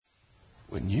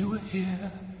when you were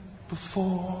here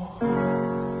before.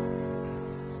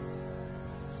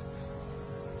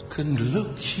 Couldn't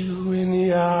look you in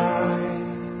the eye.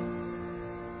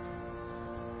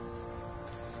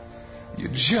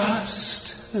 You're just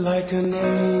like an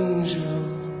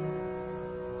angel.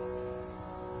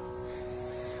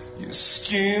 Your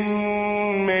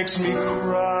skin makes me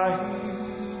cry.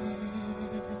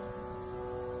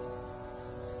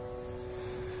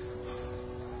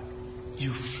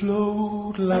 You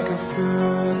float like a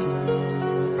feather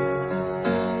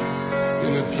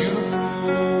in a beautiful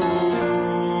world.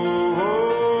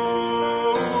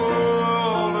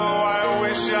 Oh, I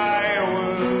wish I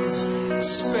was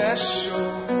special.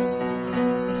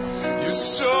 You're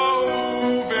so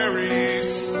very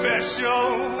special.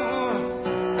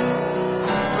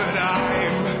 But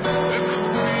I'm a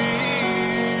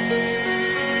creep.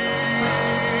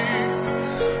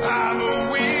 I'm a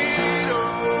weirdo.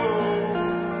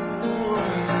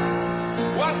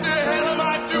 What the hell am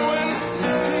I doing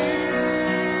here?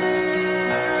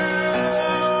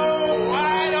 Oh,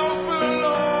 I don't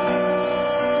belong.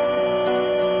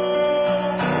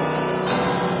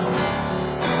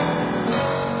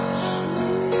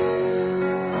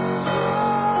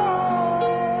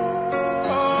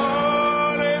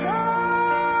 On and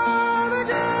on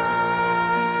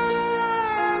again.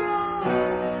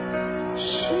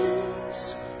 She's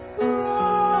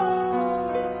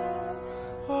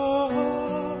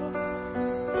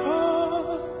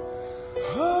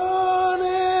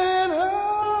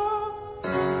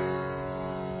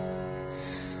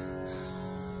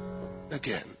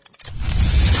again.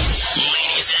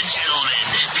 Ladies and gentlemen,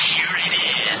 here it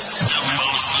is, the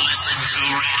most listened to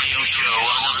radio show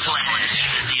on the planet.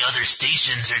 Even the other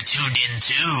stations are tuned in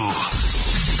too.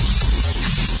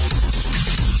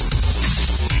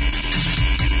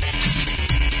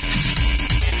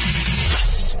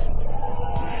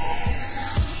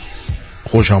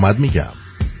 خوش آمد میگم.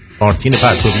 آرتین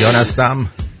پرتویان هستم.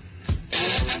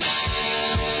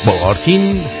 با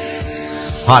آرتین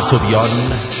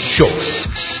پرتویان شو.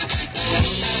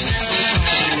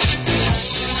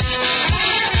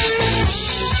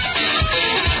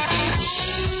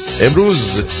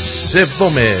 امروز 3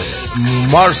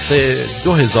 مارس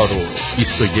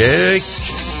 2021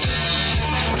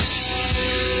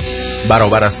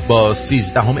 برابر است با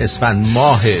 13 اسفند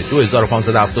ماه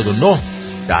 2579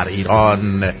 در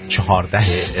ایران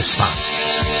 14 اسفند.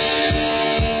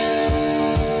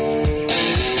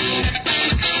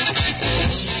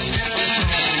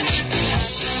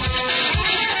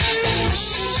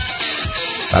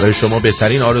 برای شما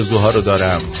بهترین آرزوها رو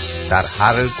دارم در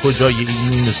هر کجای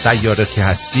این سیاره که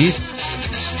هستید.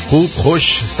 خوب،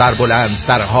 خوش، سربلند،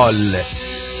 سرحال،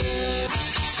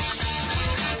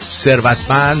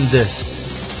 ثروتمند،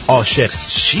 عاشق،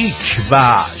 شیک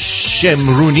و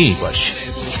شمرونی باشه.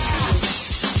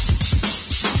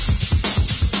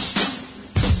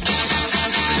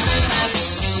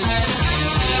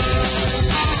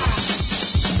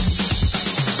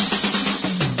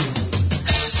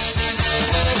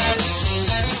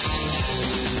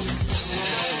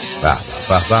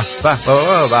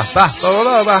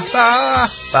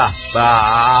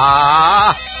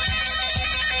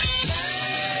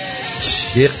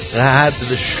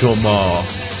 چقدر شما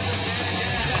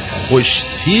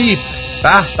خوشتیپ،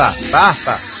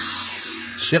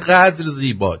 چقدر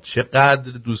زیبا،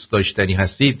 چقدر دوست داشتنی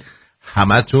هستید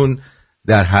همتون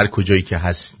در هر کجایی که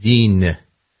هستین.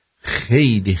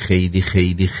 خیلی خیلی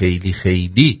خیلی خیلی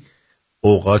خیلی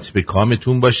اوقات به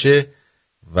کامتون باشه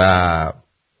و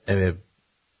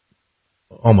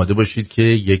آماده باشید که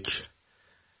یک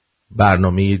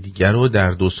برنامه دیگر رو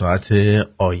در 2 ساعت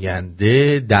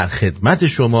آینده در خدمت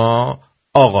شما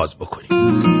آغاز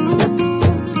بکنیم.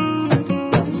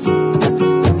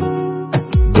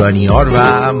 دانیار و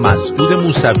مسعود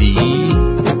موسوی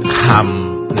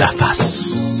هم نفس.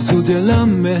 تو دلم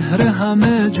مهر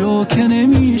همه جا که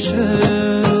نمیشه،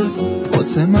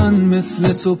 واسه من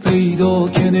مثل تو پیدا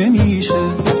که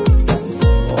نمیشه.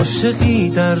 عاشقی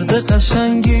درد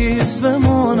قشنگیست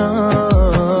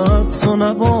بماند، تو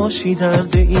نباشی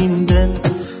درد این دل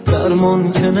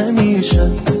درمان که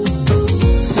نمیشه.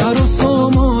 سر و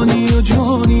سامانی و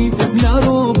جانی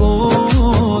نرو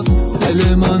باز،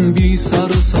 دل من بی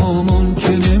سر و سامان که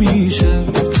نمیشه.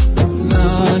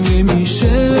 نه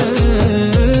نمیشه.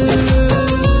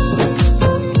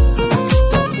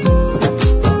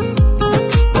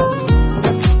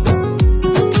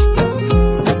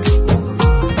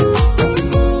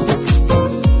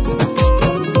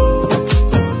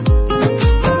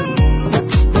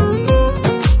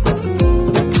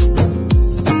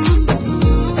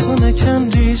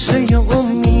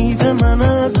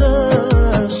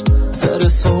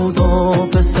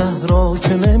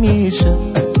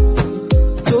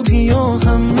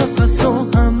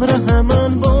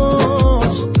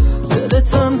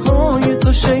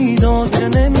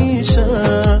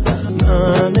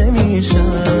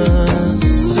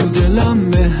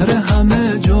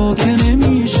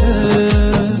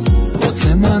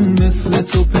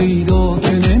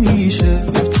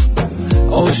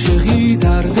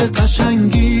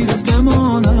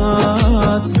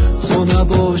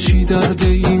 نباشی درد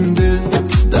این دل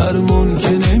درمان که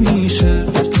نمیشه.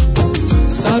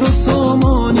 سر و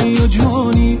سامانی و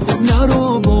جانی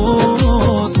نرو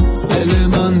باز، دل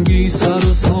من بی سر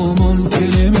و سامان که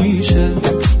نمیشه،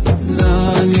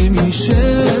 نه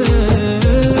نمیشه.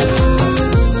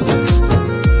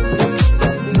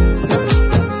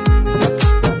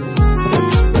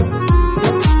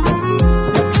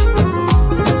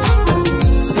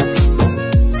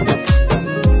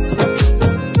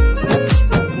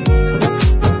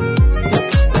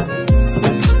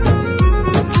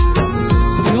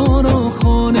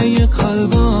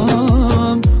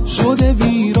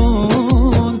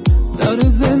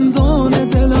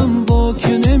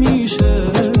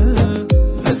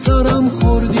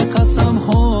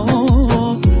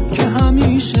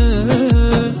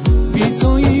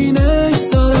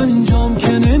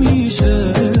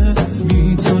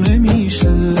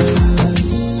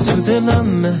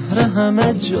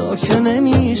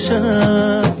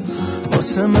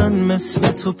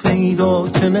 تو پیدا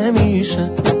که نمیشه.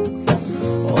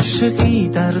 عاشقی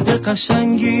درد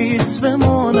قشنگیست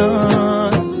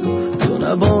بمانم، تو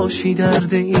نباشی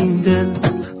درد این دل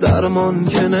درمان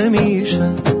که نمیشه.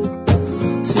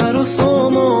 سر و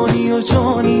سامانی و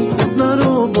جانی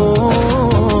نرو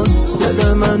باز،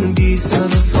 دل من بی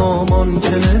سر و سامان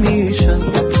که نمیشه،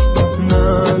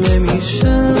 نه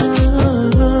نمیشه.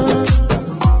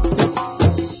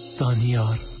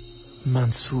 دانیار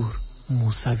منصور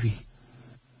موسوی.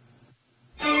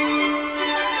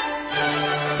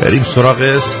 بریم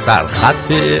سراغ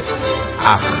سرخط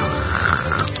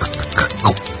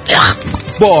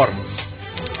اخبار.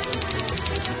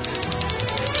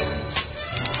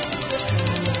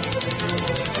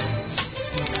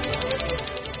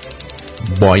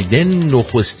 بایدن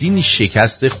نخستین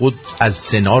شکست خود از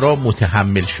سنا را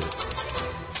متحمل شد.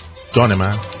 جان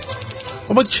من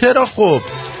اما چرا؟ خب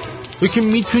تو که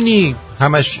میتونی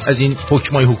همش از این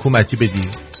حکمای حکومتی بدی،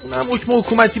 اونم حکم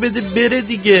حکومتی بده بره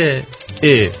دیگه.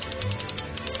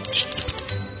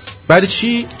 برای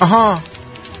چی؟ آها،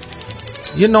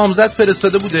 یه نامزد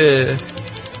فرستاده بوده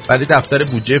برای دفتر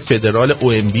بودجه فدرال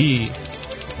OMB،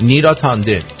 نیرا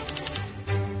تانده.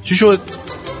 چی شد؟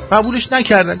 قبولش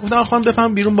نکردن، گفتن خانم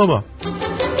بفهم بیرون بابا.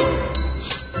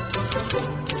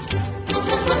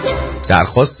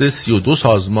 درخواست 32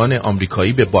 سازمان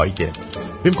آمریکایی به بایدن.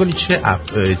 ببین کنی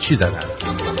چی زدن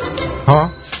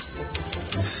ها؟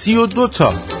 32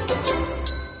 تا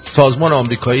سازمان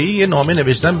آمریکایی یه نامه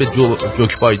نوشتن به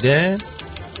جوک بایدن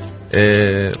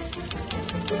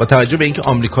با توجه به اینکه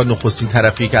آمریکا نخستین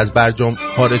طرفی که از برجام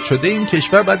خارج شده، این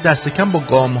کشور باید دست کم با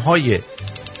گام‌های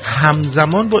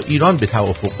همزمان با ایران به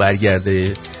توافق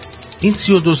برگرده. این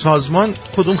 32 سازمان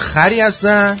کدوم خری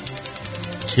هستن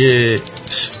که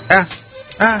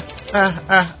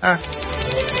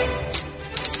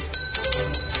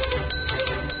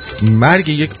مرگ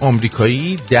یک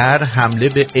آمریکایی در حمله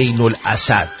به عین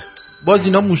الاسد. باز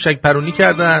اینا موشک پرونی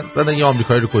کردن، زدن یه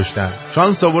آمریکایی رو کشتن.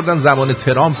 شانس آوردن زمان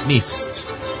ترامپ نیست،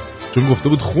 چون گفته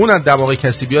بود خون از دماغ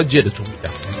کسی بیاد جلتون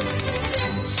میدم.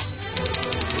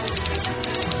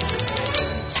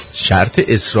 شرط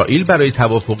اسرائیل برای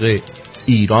توافق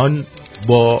ایران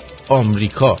با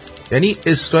آمریکا، یعنی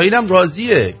اسرائیل هم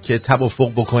راضیه که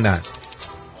توافق بکنن،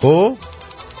 خب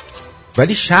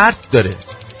ولی شرط داره،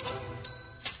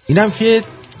 اینم که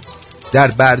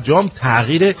در برجام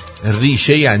تغییر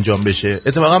ریشه‌ای انجام بشه.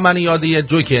 اتفاقا من یاد یه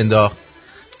جوک انداخت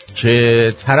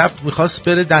که طرف میخواست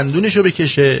بره دندونشو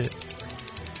بکشه،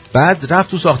 بعد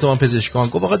رفت تو ساختمان پزشکان،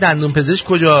 گفت آقا دندون پزشک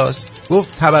کجاست؟ گفت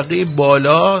طبقه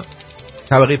بالا،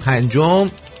 طبقه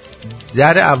 5،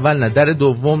 در اول نه، در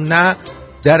دوم نه،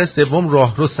 در سوم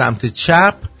راهرو سمت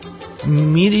چپ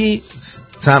میری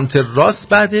سمت راست،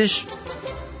 بعدش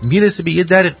میرسی به یه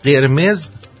در قرمز،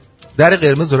 در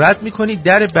قرمز رو رد میکنی،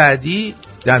 در بعدی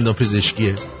دندان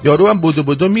پزشکیه. یارو هم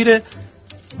بدو میره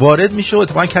وارد میشه و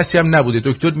اتفاقا کسی هم نبوده.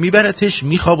 دکتر میبرتش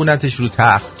میخوابونتش رو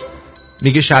تخت،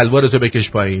 میگه شلوارتو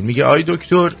بکش پایین، میگه آی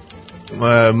دکتر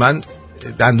من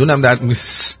دندونم درد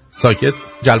ساکت،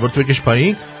 شلوارتو بکش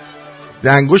پایین،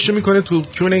 انگشتو میکنه تو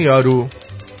کون یارو.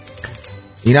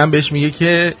 اینم بهش میگه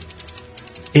که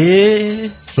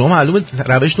شما معلومه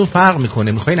روشتون فرق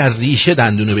میکنه، میخواین از ریشه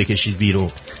دندونو بکشید بیرون،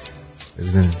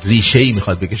 ریشه‌ای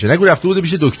میخواد بکشه، نگو رفته بوده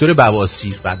پیش دکتر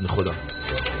بواسیر. بنده خدا.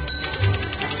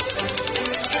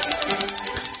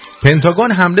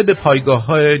 پنتاگون حمله به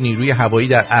پایگاه‌های نیروی هوایی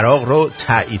در عراق را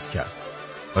تایید کرد.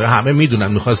 آیا همه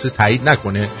میدونن میخواسته تایید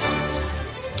نکنه؟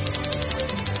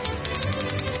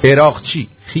 عراق چی؟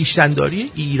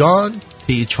 خویشتن‌داری ایران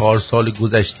طی 4 سال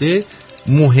گذشته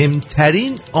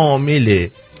مهمترین عامل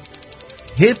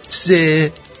حفظ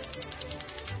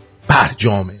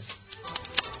برجامه.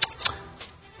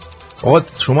 آقا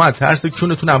شما از ترس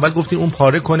چونتون اول گفتین اون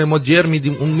پاره کنه ما جر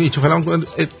میدیم اون میچه فلان کنه.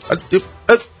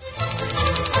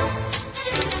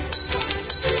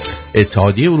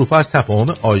 اتحادیه اروپا از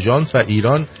تفاهم آژانس و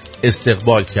ایران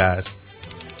استقبال کرد.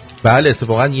 بله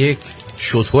اتفاقا یک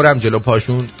شطور هم جلو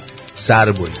پاشون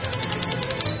سر برید.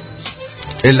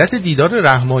 علت دیدار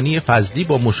رحمانی فضلی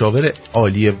با مشاور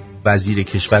عالی وزیر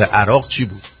کشور عراق چی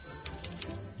بود؟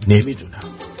 نمیدونم.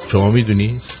 شما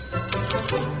میدونی؟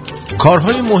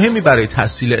 کارهای مهمی برای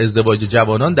تسهیل ازدواج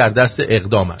جوانان در دست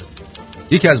اقدام است.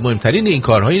 یکی از مهمترین این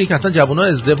کارها اینه که اصلا جوانان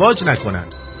ازدواج نکنن.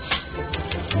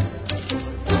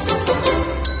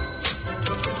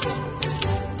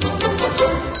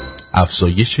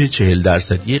 افزایش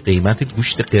 40% قیمت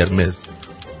گوشت قرمز.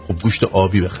 خب گوشت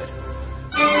آبی بخرید.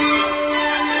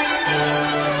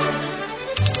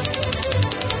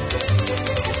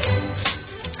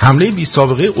 حمله بی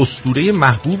سابقه اسطوره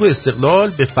محبوب استقلال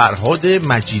به فرهاد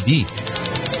مجیدی.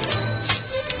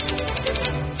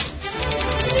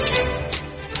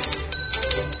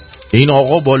 این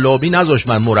آقا با لابی نذاشت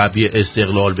من مربی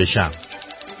استقلال بشم.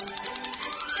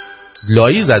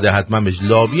 لایی زده حتما بهش.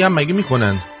 لابی هم مگه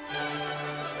میکنن؟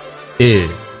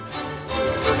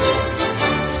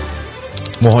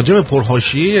 مهاجم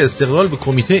پرحاشیه استقلال به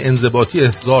کمیته انضباطی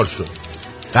احضار شد.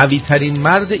 قوی ترین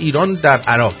مرد ایران در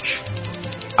عراق.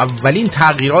 اولین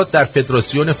تغییرات در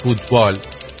فدراسیون فوتبال.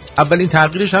 اولین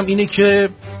تغییرش هم اینه که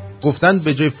گفتن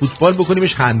به جای فوتبال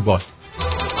بکنیمش هندبال.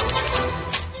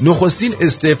 نخستین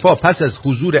استعفا پس از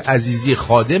حضور عزیزی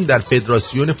خادم در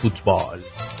فدراسیون فوتبال.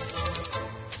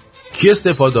 کی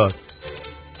استعفا داد؟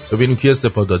 ببینیم کی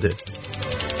استعفا داده.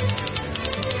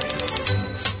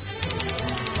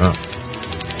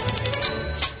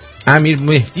 امیر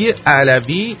مهدی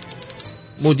علوی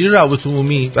مدیر روابط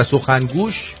عمومی و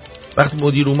سخنگوش. وقتی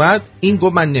مدیر اومد این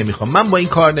گفت من نمیخوام، من با این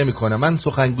کار نمیکنم، من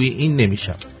سخنگوی این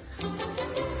نمیشم.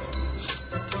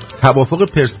 توافق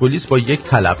پرسپولیس با یک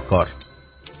طلبکار.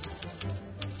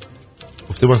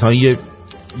 گفته مثلا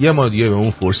یه ما دیگه به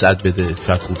اون فرصت بده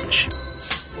شاید خوب بشیم.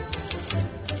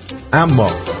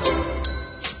 اما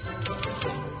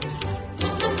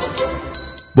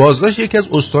بازداشت یکی از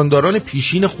استانداران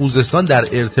پیشین خوزستان در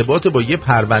ارتباط با یه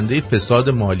پرونده فساد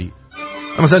مالی.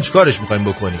 مثلا چیکارش میخوایم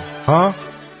بکنیم؟ ها؟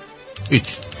 هیچ.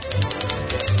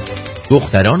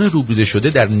 دختران روبوده شده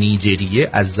در نیجریه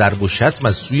از ضرب و شتم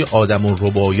از سوی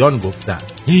آدم‌الربایان گفتن.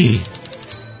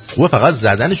 خوبه فقط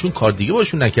زدنشون، کار دیگه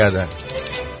باشون نکردن.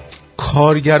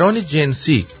 کارگران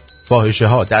جنسی فاحشه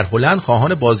ها در هلند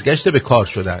خواهان بازگشت به کار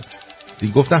شدن.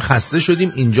 دیگه گفتن خسته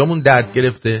شدیم اینجامون درد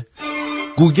گرفته.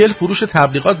 گوگل فروش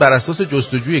تبلیغات بر اساس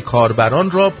جستجوی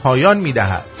کاربران را پایان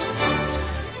می‌دهد.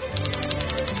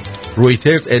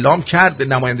 رویترز اعلام کرد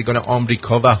نمایندگان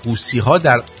آمریکا و حوثی‌ها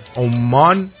در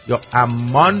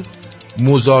عمان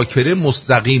مذاکره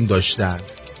مستقیم داشتند.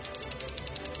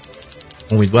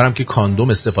 امیدوارم که کاندوم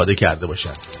استفاده کرده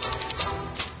باشند.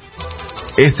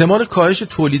 احتمال کاهش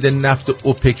تولید نفت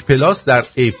اوپک پلاس در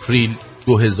اپریل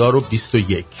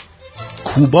 2021.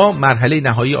 کوبا مرحله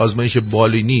نهایی آزمایش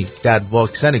بالینی در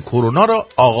واکسن کرونا را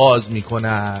آغاز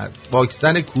می‌کند.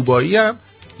 واکسن کوبایی هم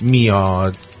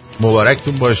میاد.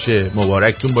 مبارکتون باشه،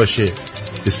 مبارکتون باشه.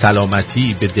 به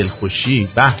سلامتی، به دلخوشی.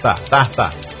 به به به به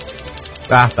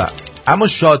به به. اما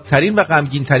شادترین و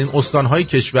غمگین‌ترین استان‌های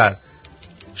کشور،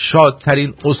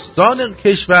 شادترین استان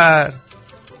کشور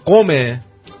قمه.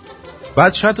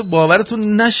 بعد شاید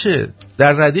باورتون نشه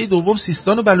در رده دوم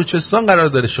سیستان و بلوچستان قرار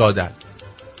داره شادن.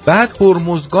 بعد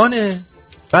هرمزگانه،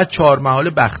 بعد چهارمحال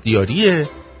بختیاریه،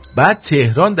 بعد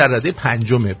تهران در رده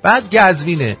پنجمه، بعد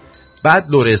گزوینه، بعد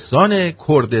لرستان،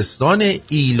 کردستان،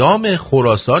 ایلام،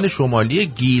 خراسان شمالی،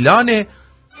 گیلان،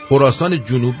 خراسان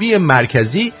جنوبی،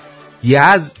 مرکزی،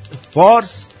 یزد،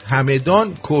 فارس،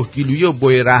 همدان، کهگیلویه و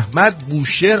بوی رحمت،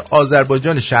 بوشهر،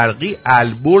 آذربایجان شرقی،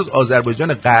 البرز،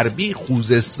 آذربایجان غربی،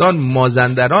 خوزستان،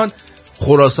 مازندران،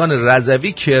 خراسان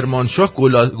رضوی، کرمانشاه،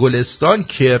 گلستان،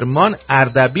 کرمان،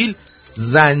 اردبیل،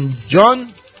 زنجان،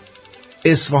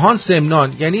 اصفهان،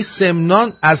 سمنان. یعنی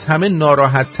سمنان از همه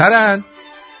ناراحت ترن،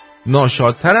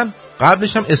 ناشادترن.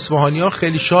 قبلش هم اصفهانی ها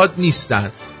خیلی شاد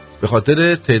نیستن به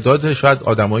خاطر تعداد شاید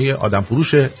آدم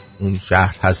فروش اون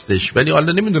شهر هستش. ولی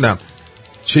حالا نمیدونم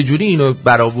چجوری اینو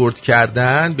برآورد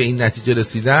کردن به این نتیجه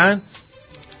رسیدن.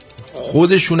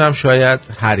 خودشون هم شاید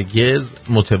هرگز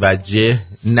متوجه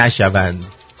نشوند.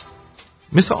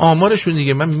 مثل آمارشون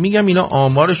دیگه. من میگم اینا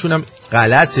آمارشون هم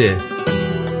غلطه.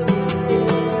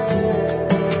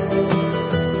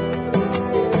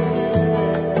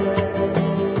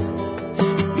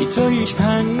 بی تو هیچ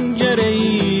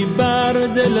پنجره‌ای بر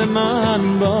دل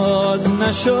من باز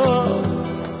نشد.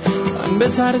 من من به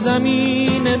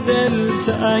سرزمین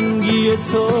دلتنگی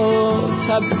تو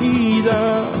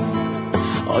تپیدم،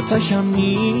 آتشم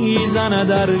میزنه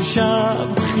در شب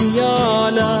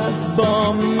خیالت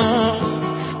با من.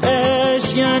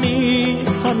 عشق یعنی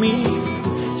همین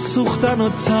سوختن و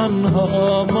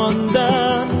تنها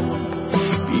ماندن،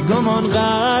 بیگمان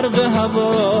غرق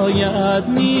هوایت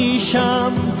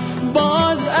میشم،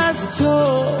 باز از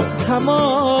تو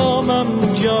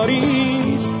تمامم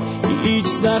جاریست، هیچ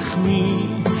زخمی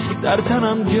در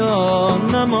تنم جا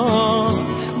نما،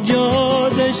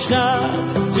 جز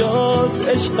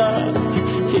عشقت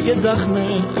که یه زخم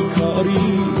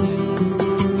کاریست.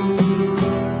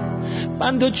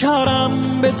 من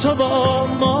دوچارم به تو با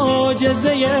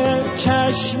معجزه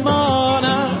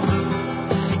چشمانت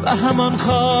و همان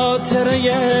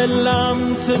خاطره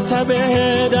لمس تب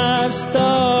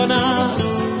دستانت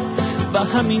و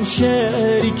همین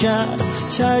شعری که از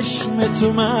چشم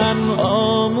تو من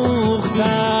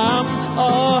آموختم.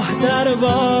 آه در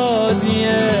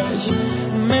بازیش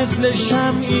مثل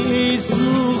شمعی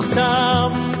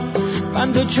سوختم،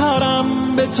 من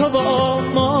دوچارم به تو با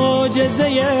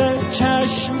معجزه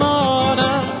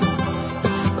چشمانت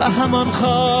و همان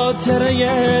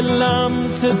خاطره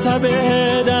لمس تب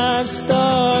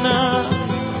دستانت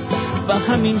و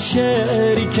همین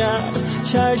شعری که از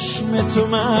چشم تو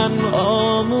من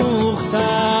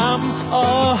آموختم.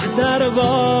 آه در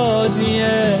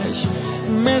بازیش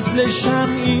مثل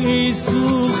شمعی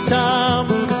سوختم.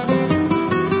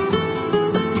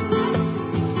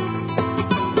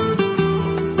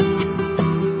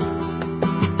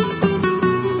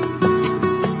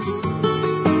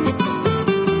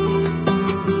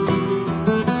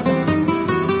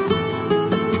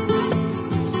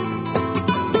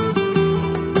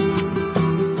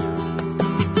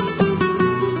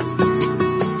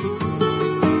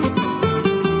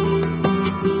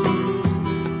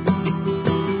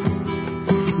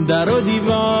 در و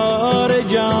دیوار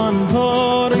جان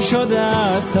پر شده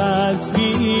از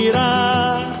تصویرت،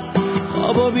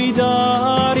 خواب و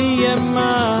بیداری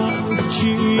من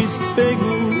چیست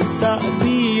بگو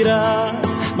تعبیرت.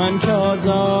 من که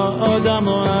آزادم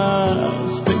و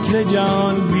از فکر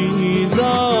جان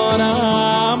بیزارم،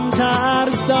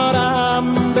 ترس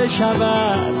دارم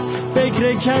بشود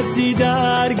فکر کسی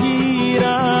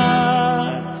درگیرت.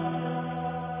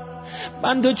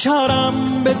 من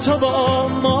دوچارم به تو با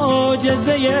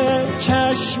معجزه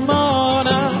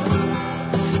چشمانت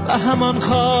و همان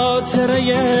خاطره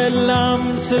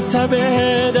لمس تب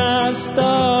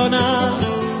دستانت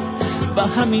و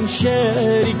همین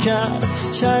شعری که از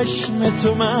چشم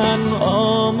تو من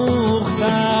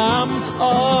آموختم.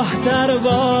 آه در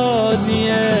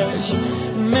بازیش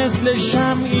مثل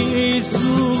شمعی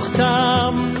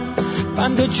سوختم،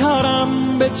 من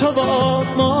دوچارم به تو با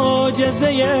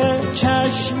معجزه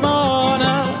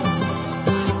چشمانت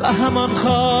و همان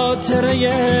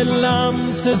خاطره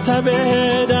لمس تب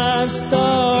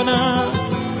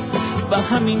دستانت و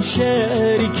همین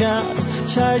شعری که از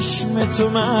چشم تو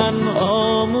من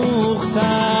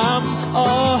آموختم.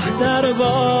 آه در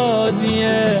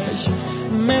بازیش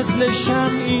مثل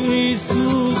شمعی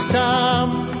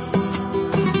سوختم.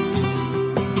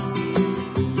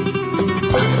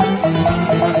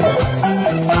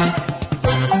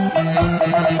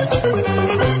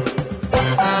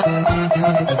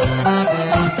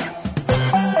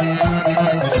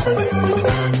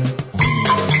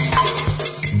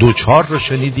 دوچار رو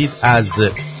شنیدید از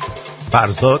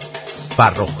فرزاد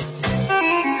فرخ.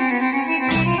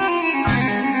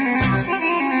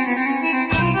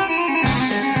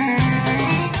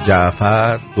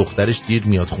 جعفر دخترش دیر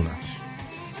میاد خونش،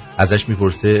 ازش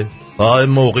میپرسه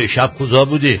موقع شب کجا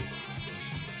بودی؟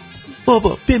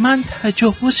 بابا به من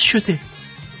تجاوز شده.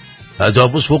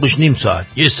 تجاوز فوقش نیم ساعت،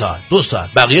 1 ساعت، 2 ساعت،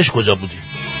 بقیهش کجا بودی؟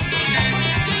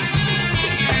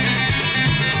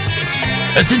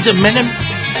 اتنجا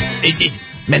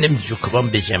منم جوکرام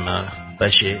بجمع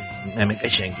باشه همه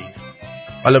قشنگی.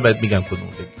 حالا باید میگم کدوم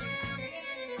بگی.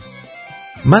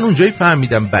 من اونجایی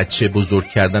فهمیدم بچه بزرگ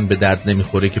کردن به درد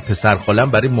نمیخوره که پسر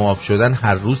خالم برای معاف شدن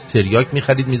هر روز تریاک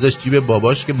میخرید میذاشت جیب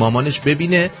باباش که مامانش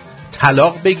ببینه،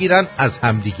 طلاق بگیرن از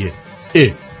همدیگه.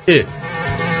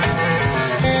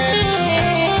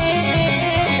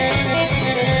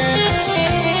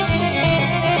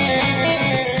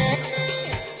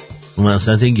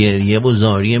 وسط گریه و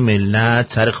زاری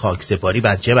ملت سر خاک سپاری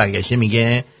بچه برگشته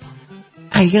میگه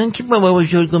ایان که بابا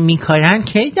بزرگو میکارن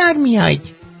کی در میاد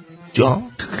جا؟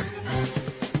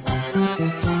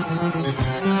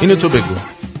 اینو تو بگو.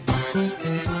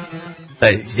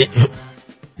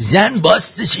 زن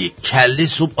باستشی کله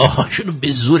صبح آهاشونو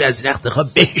به زور از رخت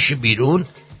خواب بهش بیرون،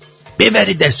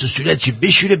 ببره دست و صورتش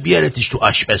بشوره بیارتش تو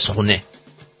آشپزخونه،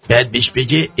 بعد بهش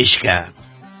بگه عشقم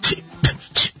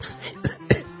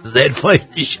ظرفای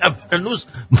دیشب هنوز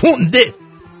مونده،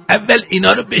 اول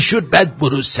اینا رو بشور بعد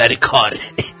برو سر کار.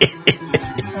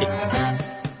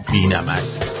 بینمک.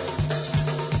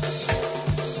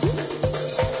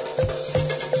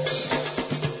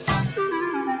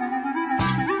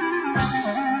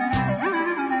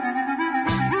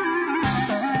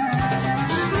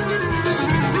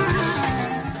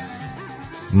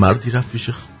 مردی رفت پیش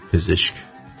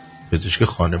پزشک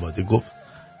خانواده، گفت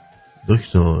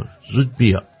دکتر زود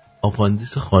بیا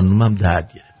آپاندیس خانومم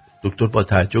درد گرفت. دکتر با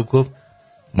تعجب گفت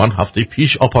من هفته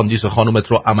پیش آپاندیس خانومت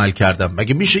رو عمل کردم،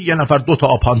 مگه میشه یه نفر 2 تا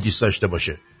آپاندیس داشته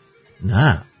باشه؟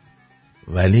 نه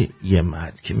ولی یه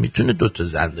مرد که میتونه 2 تا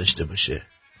زن داشته باشه.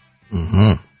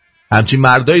 همچین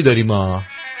مردایی داریم ما.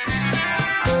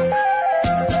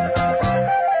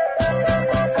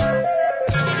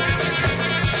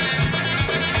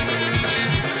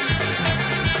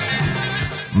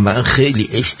 من خیلی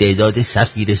استعداد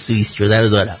سفیر سوئیس شده رو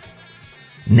دارم.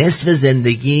 نصف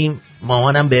زندگیم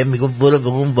مامانم بهم میگفت برو به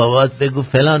اون بابات بگو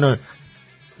فلان،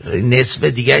 نصف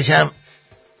دیگه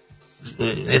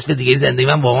زندگی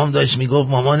من بابام داشت میگفت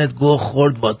مامانت گو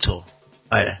خورد با تو.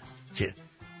 آره چه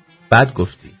بعد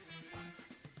گفتی.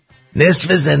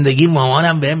 نصف زندگی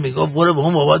مامانم بهم میگفت برو به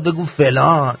اون بابات بگو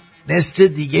فلان، نصف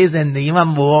دیگه زندگی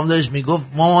من بابام داشت میگفت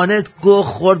مامانت گو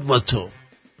خورد با تو.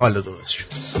 حالا درست شد.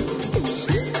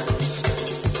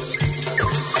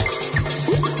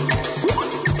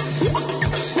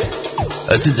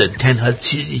 تنها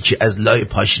چیزی که از لای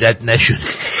پاش رد نشد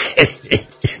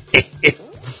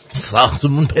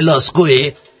ساختمون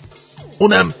پلاسکوه،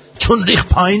 اونم چون ریخ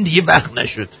پایین دیگه وقت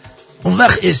نشد. اون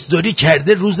وقت استوری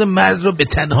کرده روز مرد رو به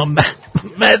تنها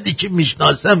مردی که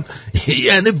میشناسم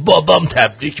یعنی بابام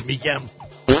تبریک میگم.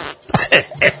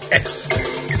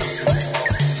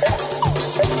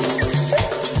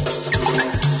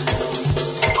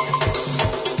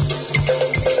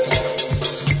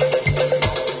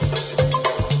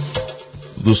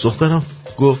 دوست دخترم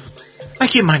گفت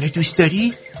اگه منو دوست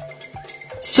داری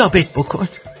ثابت بکن.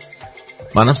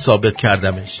 منم ثابت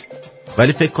کردمش،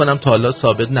 ولی فکر کنم تا حالا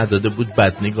ثابت نداده بود،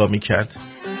 بد نگاه میکرد.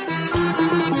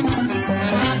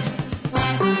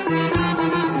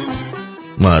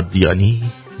 مرد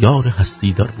یعنی یار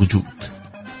هستی در وجود،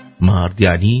 مرد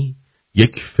یعنی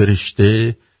یک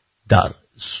فرشته در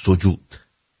سجود،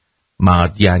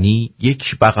 مرد یعنی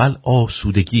یک بغل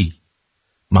آسودگی،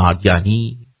 مرد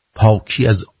یعنی پاکی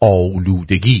از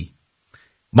آلودگی،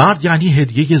 مرد یعنی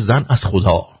هدیه زن از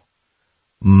خدا،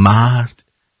 مرد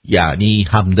یعنی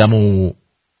همدم و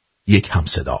یک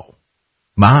همصدا،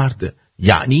 مرد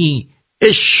یعنی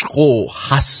عشق و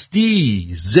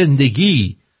هستی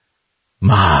زندگی،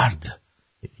 مرد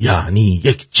یعنی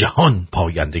یک جهان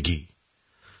پایندگی.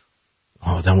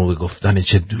 آدمو به گفتن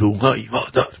چه دروغایی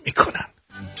وادار میکنن.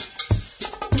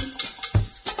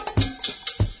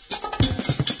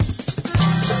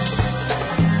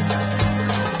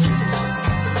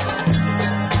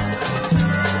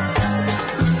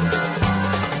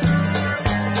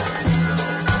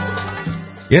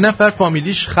 یه نفر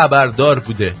فامیلیش خبردار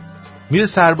بوده، میره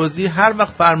سربازی، هر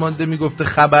وقت فرمانده میگفته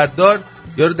خبردار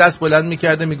یارو دست بلند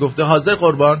میکرده میگفته حاضر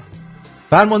قربان.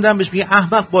 فرمانده هم بهش میگه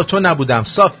احمق با تو نبودم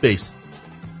صاف بیس.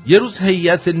 یه روز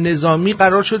هیئت نظامی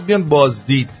قرار شد بیان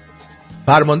بازدید.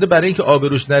 فرمانده برای اینکه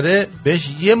آبروش نره بهش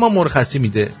 1 ماه مرخصی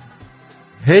میده.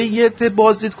 هیئت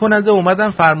بازدید کننده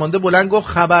اومدن، فرمانده بلند گفت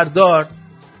خبردار.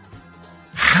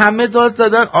 همه داد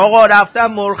زدن آقا رفتم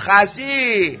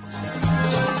مرخصی.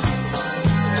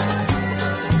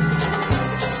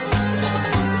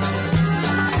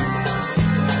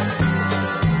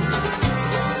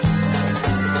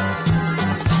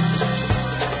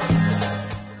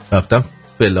 رفتم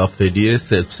فلافلی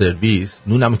سلف سرویس،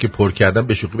 نونمو که پر کردم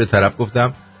به شوخی به طرف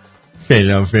گفتم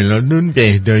فلان نون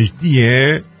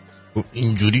بهداشتیه؟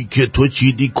 اینجوری که تو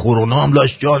چیدی کرونا هم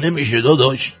لاش جا نمیشه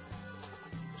داداش،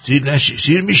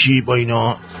 سیر میشی با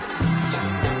اینا.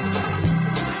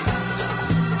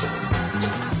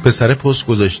 پسر پست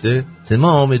گذاشته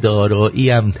تمام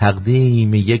داراییم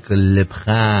تقدیم یک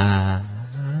لبخند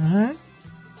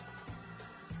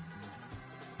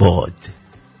باد.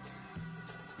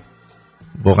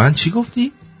 واقعا چی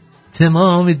گفتی؟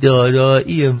 تمام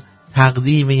داراییم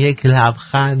تقدیم یک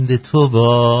لبخند تو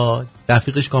باد.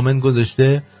 رفیقش کامنت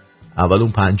گذاشته اول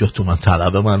اون 50 تومن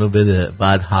طلب منو بده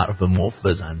بعد حرف مفت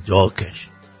بزن جاکش.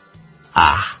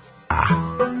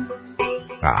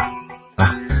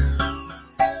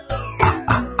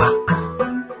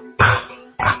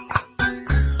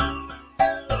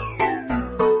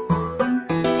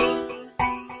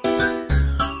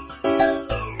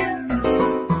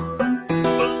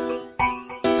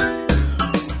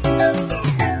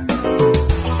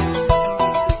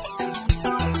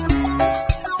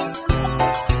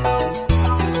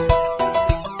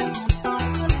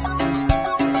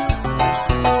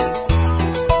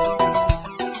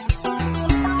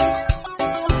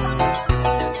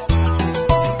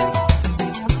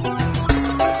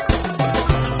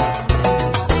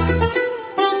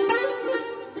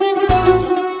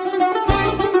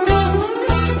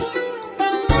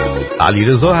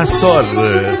 علیرضا حسار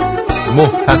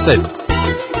محتسب.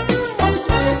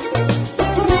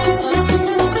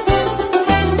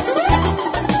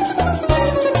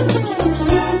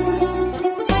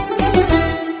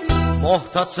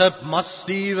 محتسب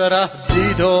مستی و ره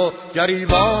دید و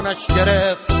گریبانش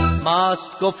گرفت،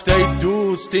 مست گفت ای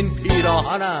دوست این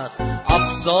پیراهن است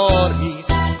افزار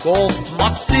نیست. گفت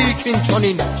مستی کین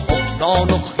چنین افتان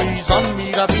و خیزان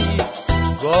می روی،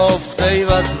 گفت ای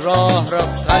و راه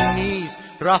رفتن نیست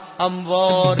ره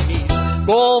هموار نیست.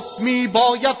 گفت می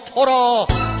باید تو را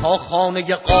تا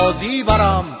خانه قاضی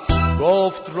برم،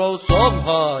 گفت رو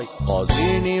صبحای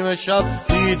قاضی نیمه شب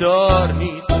بیدار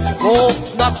نیست.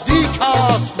 گفت نزدیک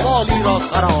است والی را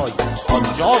سرای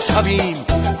آنجا شویم،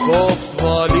 گفت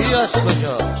والی است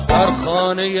کجا در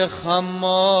خانه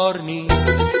خمار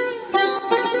نیست.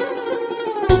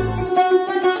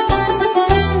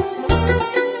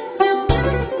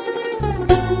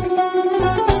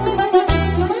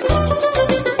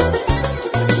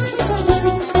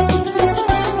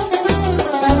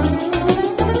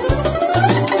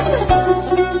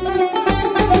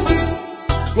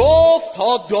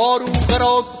 داروغه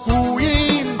را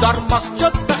گوییم در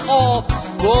مسجد بخواب،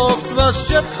 گفت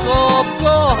مسجد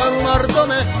خوابگاه مردم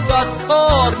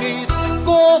بدکار نیست.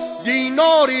 گفت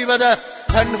دیناری بده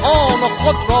پنهان و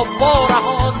خود را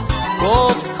وارهان،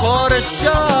 گفت کار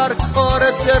شهر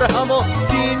کار درهم و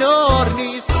دینار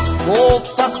نیست.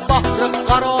 گفت از بحر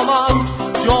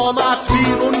غرامت جامت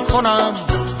بیرون کنم،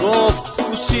 گفت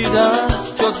پوسیده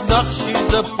است جز نقشی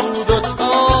ز پود و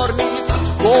تار نیست.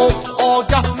 گفت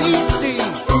آگه نیستی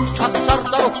کس سر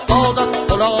در افتادت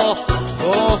کلاه،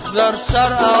 گفت در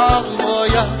سر عقل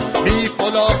باید بی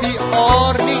کلاهی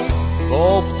آر نیست.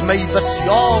 گفت می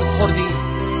بسیار خوردی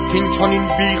کین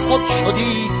چنین بی خود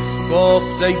شدی،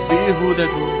 گفت ای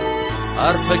بیهودگو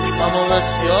حرف کم و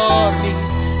بسیار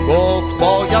نیست. گفت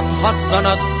باید حد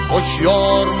زند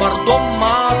هوشیار مردم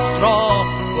مست را،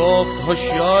 گفت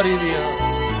هوشیاری بیا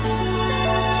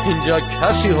اینجا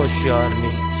کسی هوشیار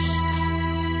نیست.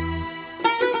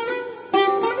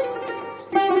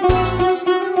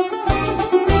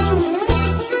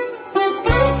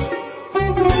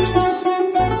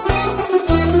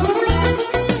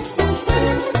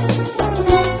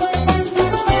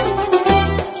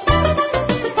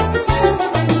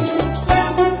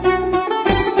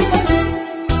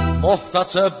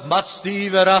 محتسب مستی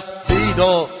و ره دید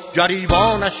و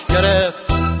گریبانش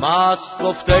گرفت، مست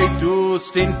گفت ای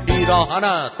دوست این پیراهن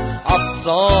است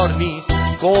افزار نیست.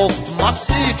 گفت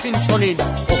مستی کین چنین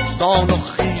افتان و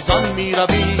خیزان می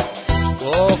روی،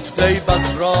 گفت ای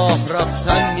بس راه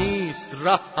رفتن نیست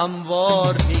ره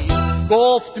هموار نیست.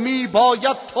 گفت می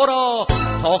باید تو را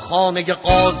تا خانه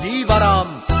قاضی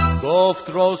برم، گفت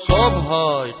رو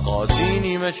صبحای قاضی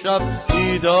نیمه شب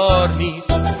بیدار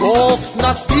نیست. گفت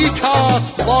نزدیک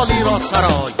است والی را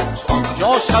سرای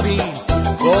آنجا شویم،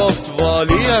 گفت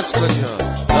والی از کجا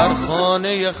در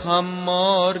خانه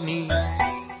خمار نیست.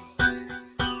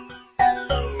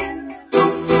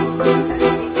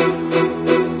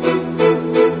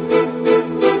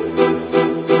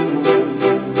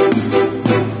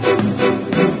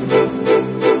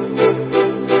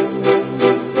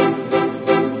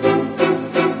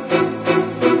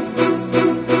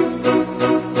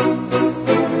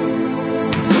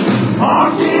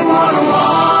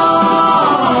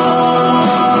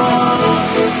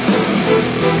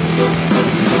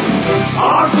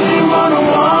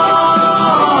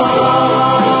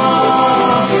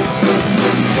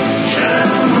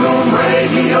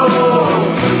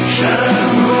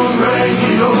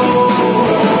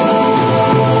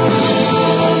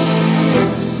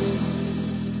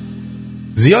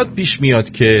 زیاد پیش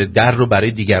میاد که در رو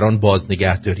برای دیگران باز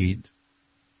نگه دارید؟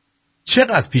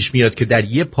 چقدر پیش میاد که در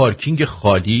یه پارکینگ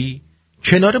خالی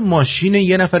کنار ماشین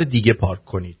یه نفر دیگه پارک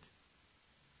کنید؟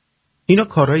 اینا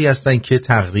کارهایی هستن که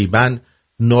تقریباً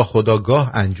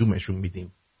ناخودآگاه انجامشون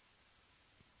میدیم.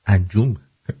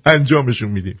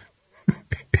 انجامشون میدیم.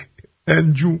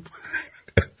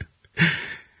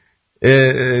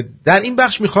 در این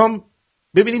بخش میخوام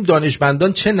ببینیم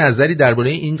دانشمندان چه نظری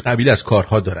درباره این قبیل از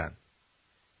کارها دارن.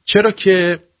 چرا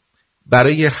که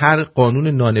برای هر قانون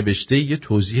نانوشته یه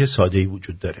توضیح ساده‌ای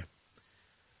وجود داره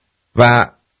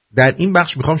و در این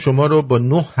بخش میخوام شما رو با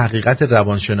 9 حقیقت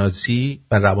روانشناسی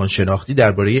و روانشناختی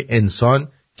درباره انسان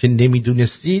که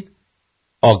نمیدونستید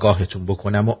آگاهتون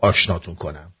بکنم و آشناتون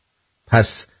کنم.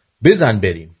 پس بزن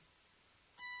بریم.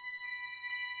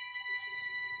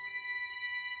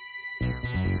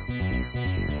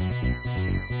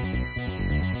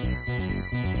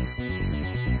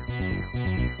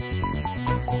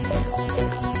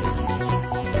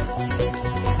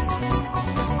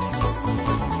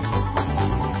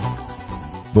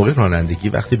 موقع رانندگی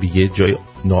وقتی به یه جای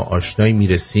ناآشنایی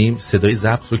میرسیم صدای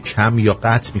ضبط رو کم یا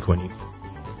قطع میکنیم.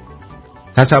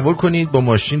 تصور کنید با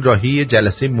ماشین راهی یه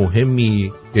جلسه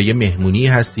مهمی یا یه مهمونی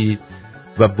هستید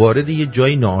و وارد یه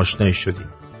جای ناآشنایی شدید.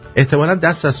 احتمالاً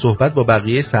دست از صحبت با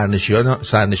بقیه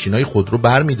سرنشینای خود رو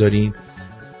بر می‌دارین،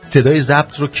 صدای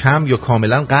ضبط رو کم یا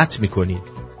کاملاً قطع می‌کنید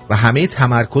و همه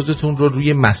تمرکزتون رو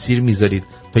روی مسیر می‌ذارید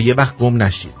تا یه وقت گم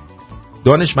نشید.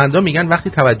 دانشمندان میگن وقتی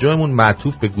توجهمون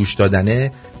معطوف به گوش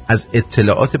دادنه، از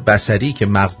اطلاعات بصری که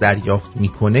مغز دریافت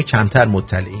می‌کنه کمتر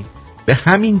مطلعیم. به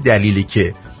همین دلیلی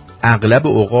که اغلب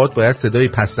اوقات باید صدای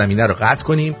پس زمینه رو قطع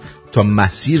کنیم تا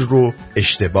مسیر رو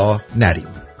اشتباه نریم.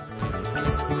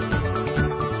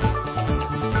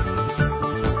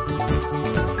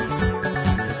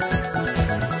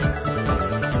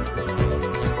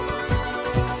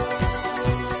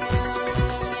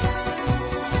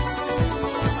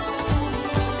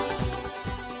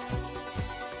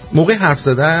 موقع حرف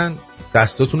زدن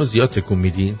دستاتون رو زیاد تکون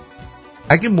میدین؟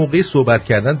 اگه موقع صحبت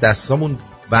کردن دستامون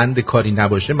بند کاری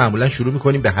نباشه معمولا شروع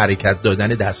میکنیم به حرکت دادن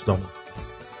دستامون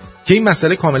که این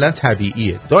مسئله کاملا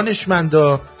طبیعیه.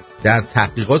 دانشمندا در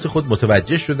تحقیقات خود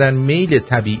متوجه شدن میل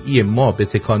طبیعی ما به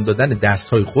تکان دادن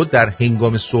دستهای خود در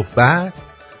هنگام صحبت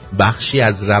بخشی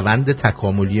از روند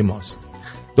تکاملی ماست.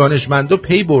 دانشمندا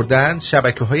پی بردن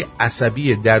شبکه‌های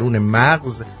عصبی درون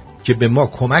مغز که به ما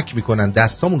کمک میکنن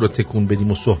دستامون رو تکون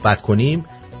بدیم و صحبت کنیم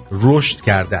رشد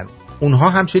کردن. اونها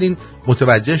همچنین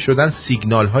متوجه شدن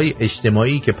سیگنال‌های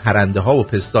اجتماعی که پرنده‌ها و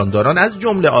پستانداران از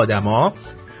جمله آدم‌ها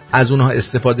از اونها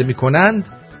استفاده میکنند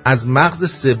از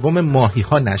مغز سوم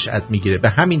ماهی‌ها نشأت میگیره. به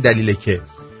همین دلیله که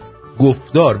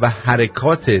گفتار و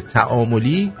حرکات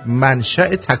تعاملی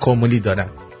منشأ تکاملی دارن.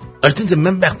 آرتین،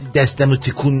 من وقتی دستمو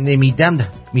تکون نمیدم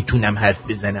میتونم حرف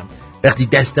بزنم، وقتی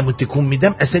دستمو تکون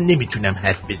میدم اصلا نمیتونم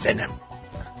حرف بزنم.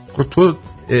 خب تو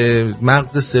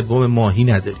مغز سوم ماهی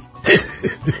نداری.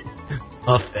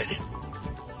 آفرین.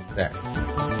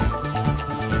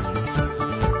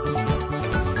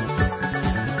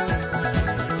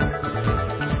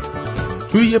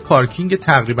 توی یه پارکینگ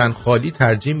تقریبا خالی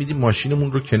ترجیح میدیم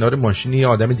ماشینمون رو کنار ماشین یه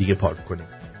آدم دیگه پارک کنیم.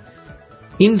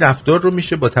 این رفتار رو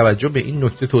میشه با توجه به این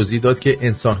نکته توضیح داد که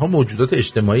انسان‌ها موجودات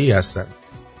اجتماعی هستند.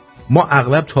 ما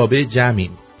اغلب تابع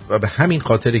جمعیم و به همین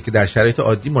خاطره که در شرایط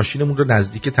عادی ماشینمون رو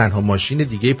نزدیک تنها ماشین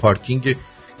دیگه پارکینگ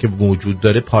که موجود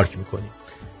داره پارک میکنیم.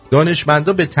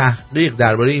 دانشمندا به تحقیق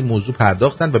درباره این موضوع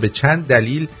پرداختن و به چند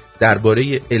دلیل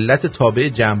درباره علت تابع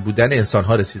جمع بودن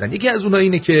انسان‌ها رسیدن. یکی از اونها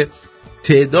اینه که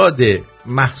تعداد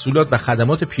محصولات و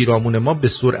خدمات پیرامون ما به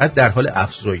سرعت در حال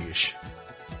افزایش.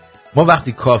 ما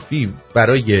وقتی کافی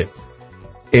برای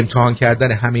امتحان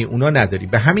کردن همه اونا نداریم.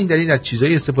 به همین دلیل از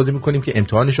چیزایی استفاده میکنیم که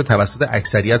امتحانش رو توسط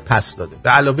اکثریت پس داده. به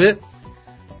علاوه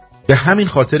به همین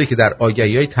خاطره که در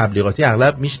آگهی‌های تبلیغاتی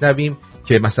اغلب میشنویم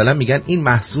که مثلا میگن این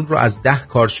محصول رو از 10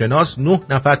 کارشناس 9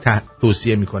 نفر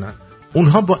توصیه میکنن.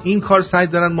 اونها با این کار سعی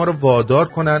دارن ما رو وادار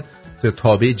کنن تا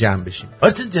تابع جمع بشیم.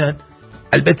 آرتین جان،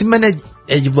 البته من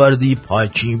اگه وارد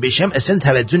پارکینگ بشم اصلا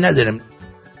توجه ندارم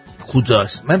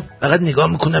کجاست. من فقط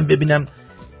نگاه میکنم ببینم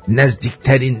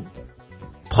نزدیکترین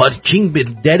پارکینگ به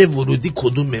در ورودی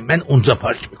کدومه، من اونجا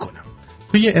پارک میکنم.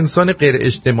 تو یه انسان غیر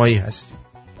اجتماعی هستی.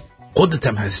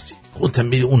 خودتم هستی، خودتم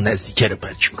میری اون نزدیکه رو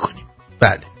پارک میکنی.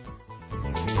 بله.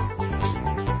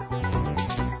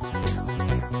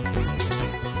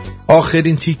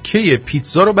 آخرین تیکه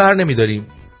پیتزا رو بر نمیداریم.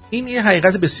 این یه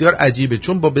حقیقت بسیار عجیبه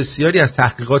چون با بسیاری از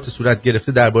تحقیقات صورت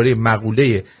گرفته درباره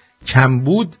مقوله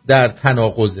کمبود در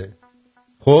تناقضه.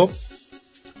 خب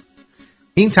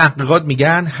این تحقیقات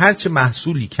میگن هرچه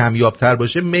محصولی کمیابتر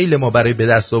باشه میل ما برای به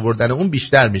دست آوردن اون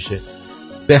بیشتر میشه.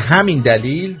 به همین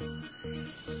دلیل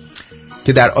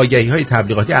که در آگهی‌های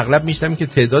تبلیغاتی اغلب میشنویم که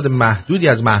تعداد محدودی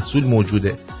از محصول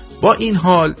موجوده. با این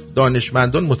حال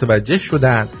دانشمندان متوجه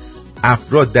شدن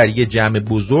افراد در یه جمع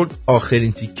بزرگ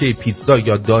آخرین تیکه پیتزا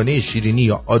یا دانه شیرینی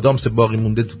یا آدامس باقی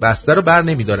مونده تو بسته رو بر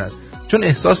نمیدارن چون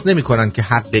احساس نمی‌کنن که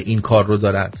حق این کار رو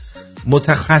دارن.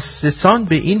 متخصصان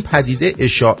به این پدیده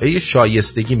اشاعه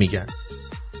شایستگی میگن.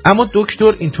 اما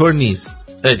دکتر اینطور نیست.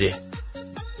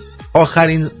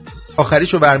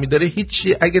 آخریشو برمیداره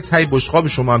هیچی. اگه تای بشقاب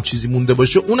شما هم چیزی مونده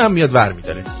باشه اونم میاد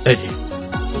برمیداره.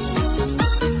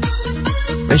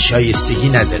 من شایستگی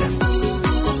ندارم.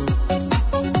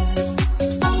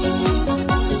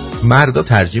 مردا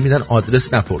ترجیح میدن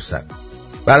آدرس نپرسن.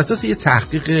 بر اساس یه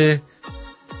تحقیق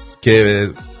که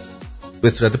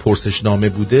به صورت پرسشنامه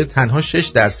بوده تنها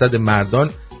 6% مردان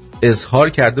اظهار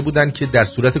کرده بودن که در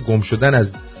صورت گم شدن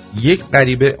از یک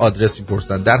غریبه آدرس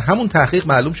میپرسن. در همون تحقیق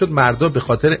معلوم شد مردا به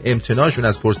خاطر امتناعشون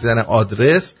از پرسیدن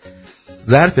آدرس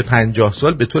ظرف 50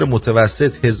 سال به طور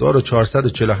متوسط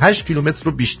 1448 کیلومتر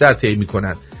رو بیشتر طی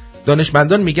میکنن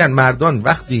دانشمندان میگن مردان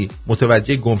وقتی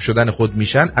متوجه گم شدن خود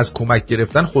میشن از کمک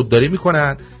گرفتن خودداری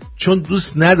میکنن، چون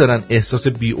دوست ندارن احساس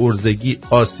بی‌عرضگی،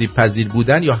 آسیب پذیر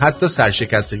بودن یا حتی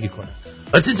سرشکستگی کنن.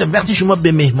 آرتین جان، وقتی شما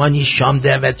به مهمانی شام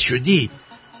دعوت شدی،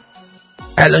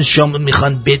 الان شام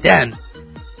میخوان بدن،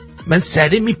 من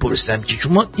سریع میپرسم که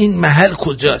شما این محل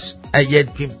کجاست؟ اگر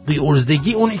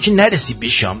بی‌عرضگی اونی که نرسی به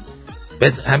شام،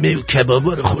 بعد همه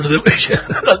کبابا رو خورده بشه،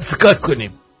 کار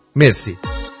کنیم. مرسی.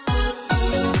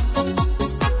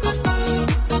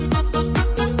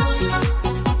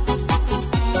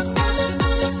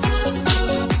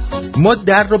 ما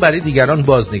در رو برای دیگران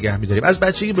باز نگه می‌داریم. از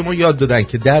بچگی به ما یاد دادن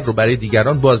که در رو برای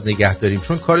دیگران باز نگه داریم،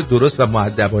 چون کار درست و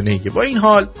مؤدبانه‌ایه. با این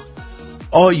حال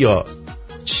آیا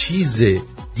چیز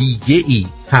دیگه ای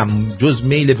هم جز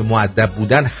میل به مؤدب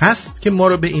بودن هست که ما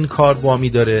رو به این کار وامی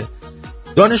داره؟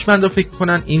 دانشمندا فکر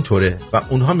کنن اینطوره و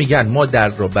اونها میگن ما در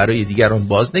رو برای دیگران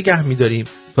باز نگه می‌داریم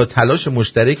تا تلاش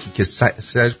مشترکی که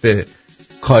صرف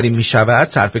کاری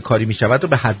میشود رو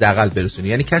به حداقل برسونی.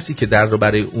 یعنی کسی که در رو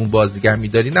برای اون باز نگه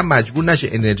می‌داری نه مجبور نشه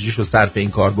انرژیشو صرف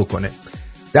این کار بکنه.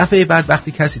 دفعه بعد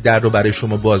وقتی کسی در رو برای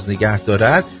شما باز نگه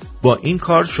دارد، با این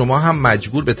کار شما هم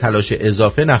مجبور به تلاش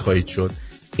اضافه نخواهید شد.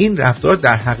 این رفتار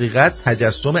در حقیقت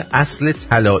تجسم اصل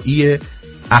طلایی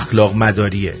اخلاق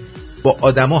مداریه. با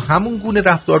آدما همون گونه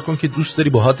رفتار کن که دوست داری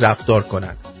باهات رفتار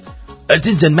کنن.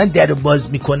 آرتین جان، من در رو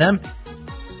باز میکنم،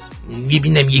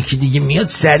 میبینم یکی دیگه میاد،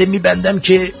 سره میبندم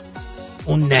که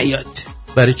اون نیاد.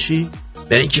 برای چی؟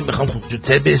 برای اینکه میخوام خوب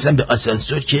زودتر برسم به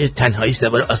آسانسور که تنهایی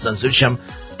سوار آسانسورشم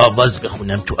آواز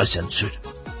بخونم تو آسانسور.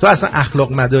 تو اصلا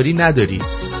اخلاق مداری نداری.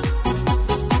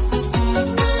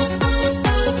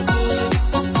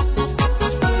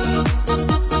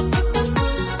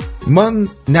 ما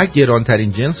نه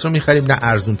گرانترین جنس رو میخریم نه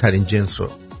ارزونترین جنس رو.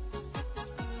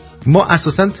 ما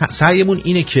اساساً سعیمون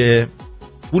اینه که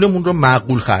پولمون رو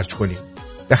معقول خرج کنیم.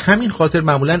 به همین خاطر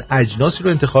معمولاً اجناسی رو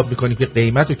انتخاب میکنیم که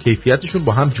قیمت و کیفیتشون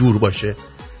با هم جور باشه.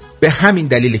 به همین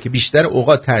دلیله که بیشتر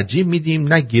اوقات ترجیح میدیم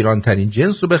نه گرانترین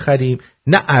جنس رو بخریم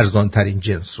نه ارزانترین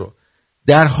جنس رو.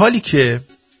 در حالی که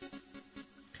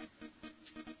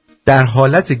در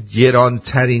حالت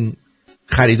گرانترین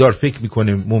خریدار فکر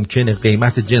میکنه ممکنه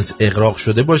قیمت جنس اغراق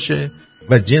شده باشه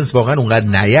و جنس واقعا اونقدر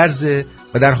نیرزه،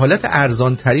 و در حالت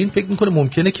ارزان ترین فکر میکنه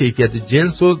ممکنه کیفیت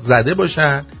جنس رو زده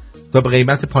باشن تا به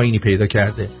قیمت پایینی پیدا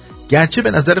کرده. گرچه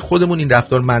به نظر خودمون این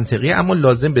رفتار منطقیه، اما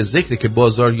لازم به ذکره که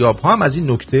بازاریاب ها هم از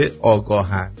این نکته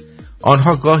آگاهند.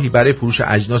 آنها گاهی برای فروش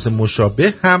اجناس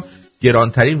مشابه هم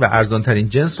گرانترین و ارزانترین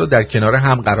جنس رو در کنار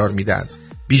هم قرار میدن.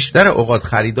 بیشتر اوقات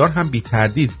خریدار هم بی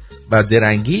تردید و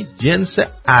درنگی جنس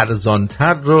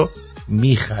ارزانتر رو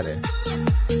میخره.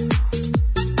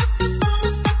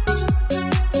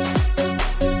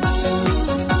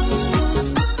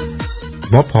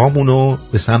 ما پامونو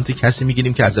به سمت کسی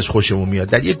میگیریم که ازش خوشمون میاد.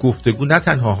 در یک گفتگو نه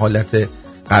تنها حالت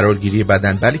قرارگیری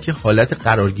بدن بلکه حالت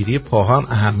قرارگیری پاها هم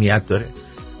اهمیت داره.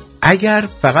 اگر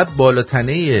فقط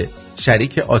بالاتنه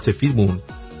شریک عاطفیمون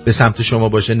به سمت شما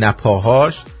باشه نه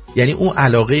پاهاش، یعنی اون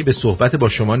علاقه‌ای به صحبت با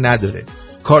شما نداره.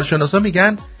 کارشناسا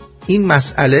میگن این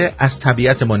مسئله از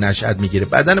طبیعت ما نشأت میگیره.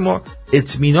 بدن ما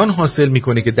اطمینان حاصل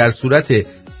میکنه که در صورت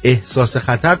احساس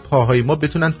خطر پاهای ما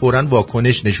بتونن فوراً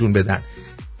واکنش نشون بدن.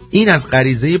 این از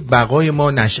غریزه بقای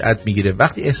ما نشأت میگیره.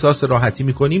 وقتی احساس راحتی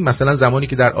میکنیم، مثلا زمانی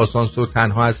که در آسانسور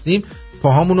تنها هستیم،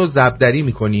 پاهامون رو ضبدری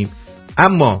میکنیم.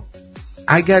 اما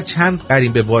اگر چند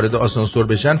غریبه وارد آسانسور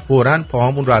بشن، فوراً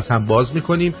پاهامون رو از هم باز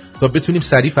میکنیم تا بتونیم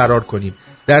سریع فرار کنیم.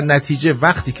 در نتیجه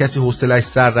وقتی کسی حوصله‌اش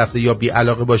سر رفته یا بی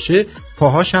علاقه باشه،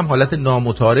 پاهاش هم حالت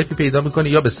نامتعارفی پیدا میکنه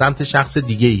یا به سمت شخص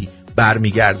دیگه‌ای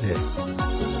برمیگرده.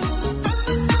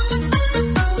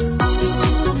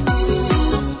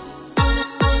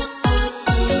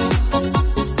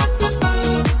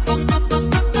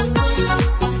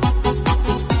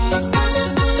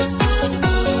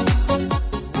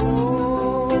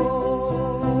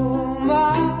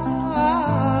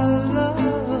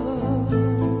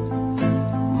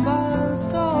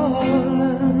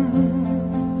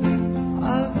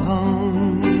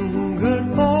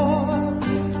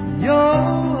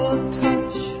 Your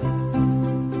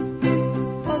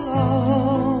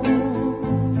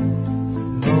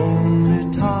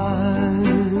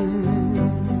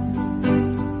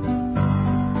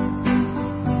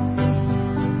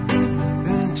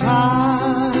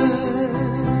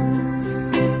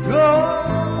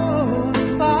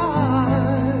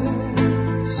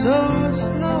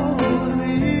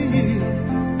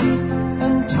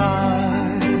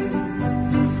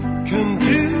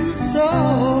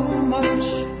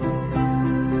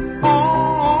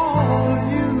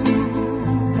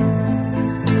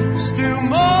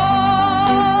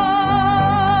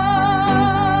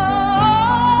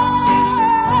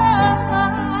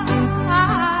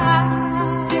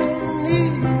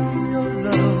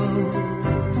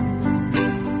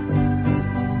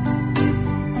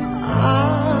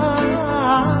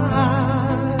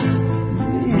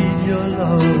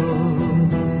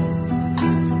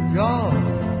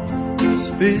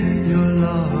bid your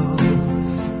love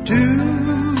to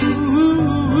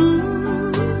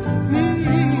me.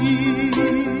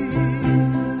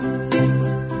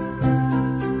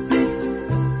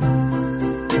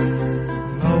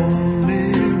 Lonely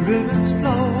rivers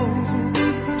flow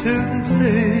to the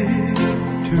sea,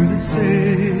 to the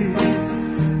sea,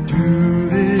 to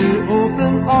the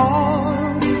open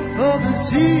arms of the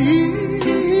sea.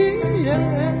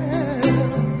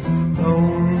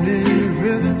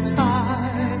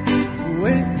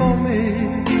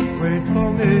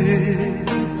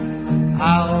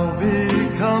 I'll be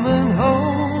coming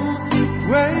home,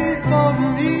 wait for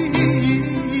me.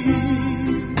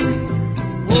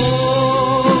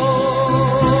 Oh,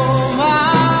 my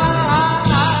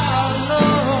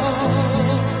love,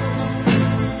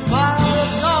 my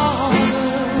darling,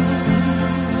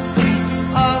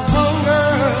 I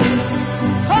hunger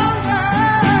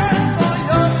for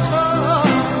your touch.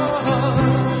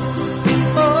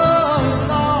 Oh,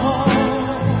 Lord.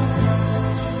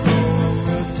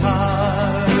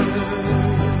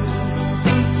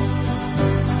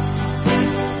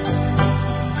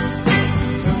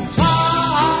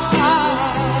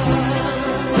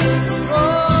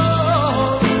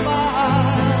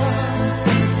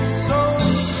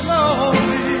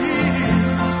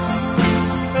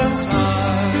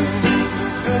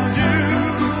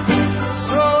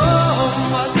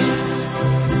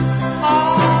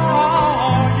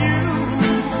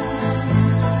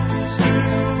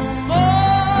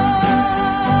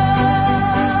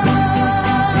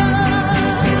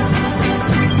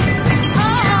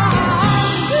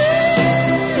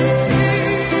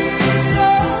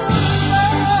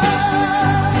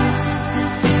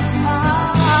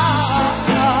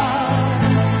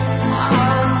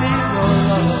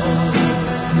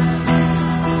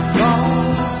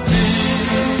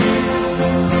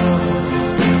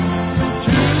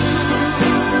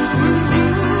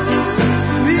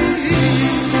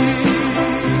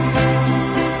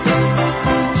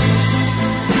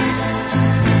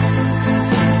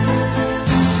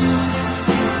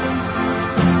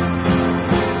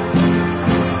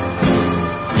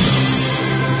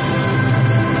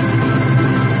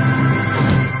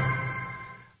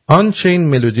 آنچین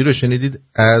ملودی رو شنیدید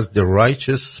از The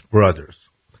Righteous Brothers.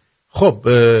 خب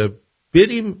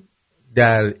بریم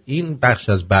در این بخش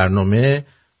از برنامه،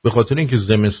 به خاطر اینکه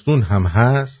زمستون هم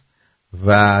هست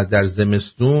و در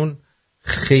زمستون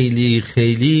خیلی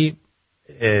خیلی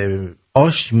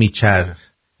آش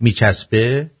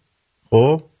میچسبه.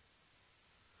 خب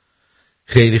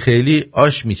خیلی خیلی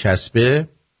آش میچسبه.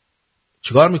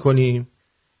 چیکار میکنیم؟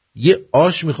 یه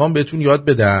آش میخوام بهتون یاد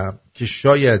بدم که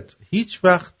شاید هیچ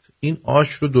وقت این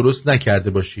آش رو درست نکرده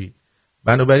باشی.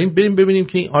 بنابراین بریم ببینیم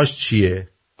که این آش چیه.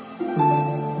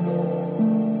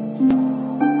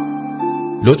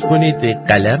 لطف کنید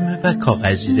قلم و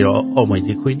کاغذی را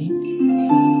آماده کنید.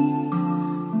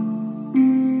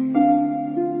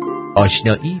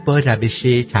 آشنایی با روش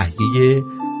تهیه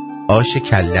آش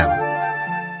کلم.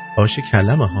 آش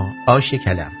کلم آش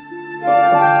کلم.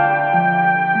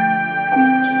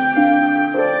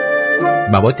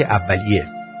 مواد اولیه: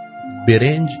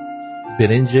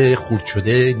 برنج خرد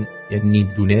شده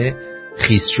نیم دونه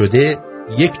خیس شده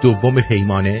 1/2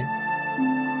 پیمانه،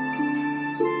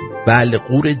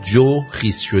 بلغور جو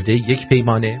خیس شده 1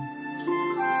 پیمانه،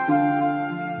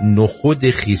 نخود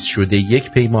خیس شده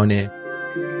 1 پیمانه،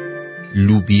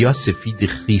 لوبیا سفید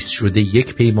خیس شده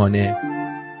 1 پیمانه،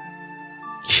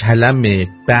 کلم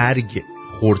برگ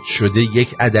خرد شده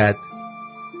 1 عدد،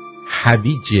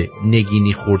 هویج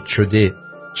نگینی خرد شده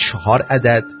 4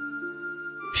 عدد،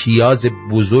 پیاز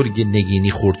بزرگ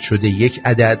نگینی خرد شده 1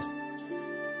 عدد،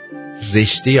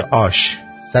 رشته آش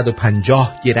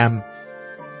 150 گرم،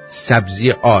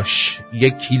 سبزی آش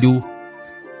 1 کیلو،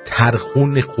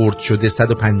 ترخون خرد شده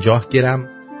 150 گرم،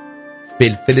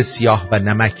 فلفل سیاه و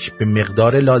نمک به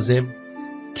مقدار لازم،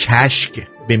 کشک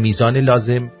به میزان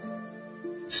لازم،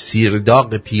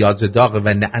 سیرداغ، پیاز داغ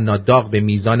و نعنا داغ به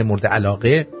میزان مورد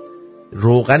علاقه،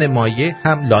 روغن مایع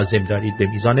هم لازم دارید به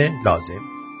میزان لازم.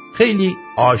 خیلی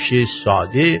آش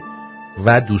ساده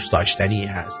و دوست داشتنی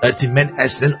هست. آرتین من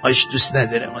اصلا آش دوست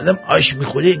ندارم. آدم آش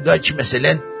میخوره انگار که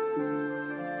مثلا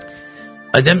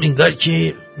آدم انگار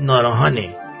که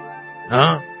ناراحانه،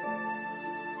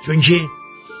 چون که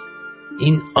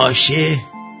این آشه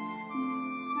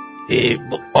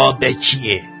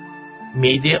آبکیه،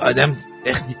 معده آدم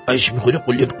وقتی آش میخوره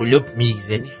قلوب قلوب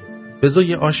میزنه. بذار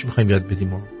یه آش میخوایم یاد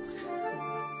بدیم.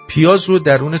 پیاز رو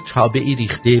درون تابعی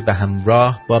ریخته و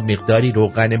همراه با مقداری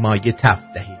روغن مایع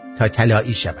تفت دهید تا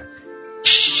طلایی شود.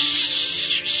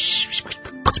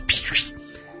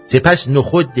 سپس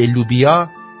نخود، لوبیا،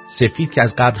 سفید که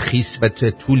از قبل خیس و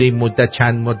طول این مدت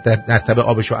چند مدت مرتبه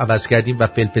آبشو عوض کردیم و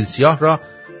فلفل سیاه را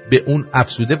به اون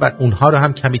افزوده و اونها رو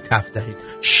هم کمی تفت دهید.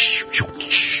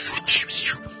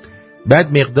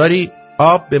 بعد مقداری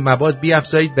آب به مواد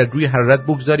بیافزایید و روی حرارت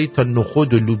بگذارید تا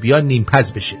نخود و لوبیا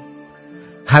نیمپز بشه.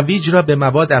 هویج را به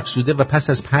مواد افزوده و پس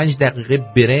از 5 دقیقه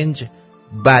برنج،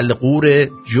 بلغور،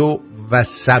 جو و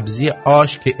سبزی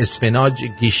آش که اسفناج،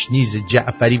 گشنیز،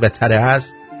 جعفری و تره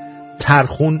است،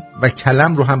 ترخون و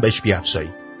کلم رو هم بهش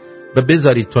بیافزایید و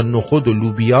بذارید تا نخود و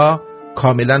لوبیا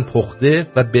کاملا پخته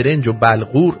و برنج و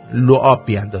بلغور لعاب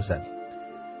بیاندازد.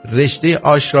 رشته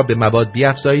آش را به مواد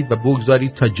بیافزایید و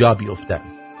بگذارید تا جا بیفتد.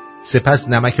 سپس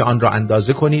نمک آن را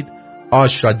اندازه کنید.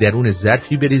 آش را درون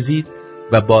ظرفی بریزید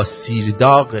و با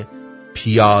سیرداغ،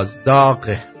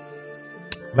 پیازداغ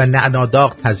و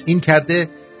نعناداغ تزیین کرده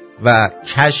و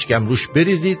کشکم روش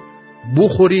بریزید.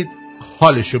 بخورید،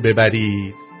 حالشو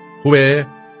ببرید. خوبه؟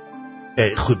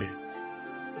 خوبه.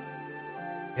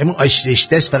 همون آش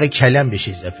رشته است، فقط کلم بهش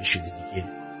اضافه شده دیگه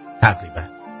تقریبا.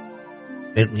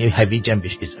 هویجم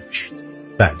بهش اضافه شده.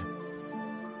 بله،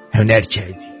 هنر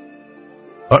کردی.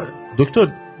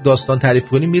 دکتر داستان تعریف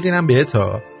کنی میرینم بهت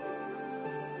ها.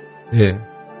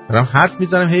 دارم حرف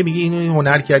میزنم هی میگی اینو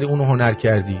هنر کردی اونو هنر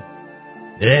کردی.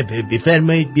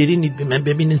 بفرمایید برینید به من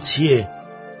ببینید چیه.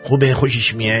 خوبه؟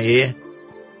 خوشش میایه؟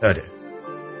 آره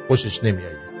خوشش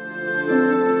نمیایه.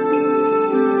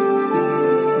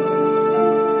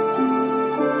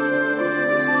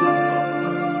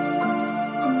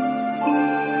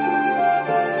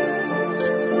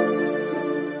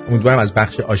 امیدوارم از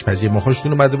بخش آشپزی ما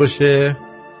خوشتون اومده باشه.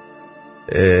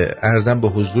 عرضم به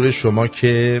حضور شما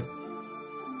که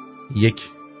یک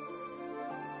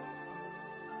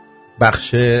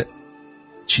بخش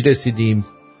چی رسیدیم؟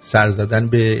 سر زدن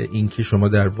به این که شما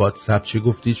در واتساپ چی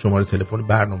گفتید. شماره تلفن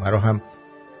برنامه رو هم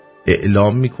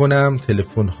اعلام میکنم.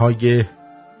 تلفن های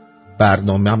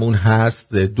برنامه‌مون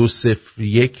هست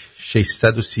 201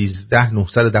 613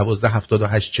 912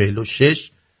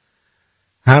 7846.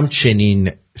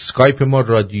 همچنین اسکایپ ما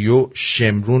رادیو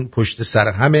شمرون پشت سر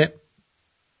همه.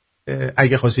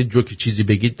 اگه خواستید جوکی چیزی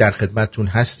بگید در خدمتتون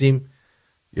هستیم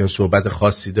یا صحبت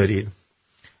خاصی دارید.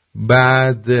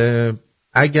 بعد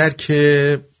اگر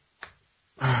که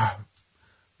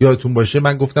یادتون باشه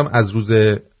من گفتم از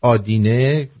روز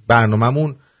آدینه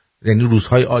برنامه‌مون، یعنی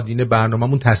روزهای آدینه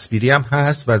برنامه‌مون تصویری هم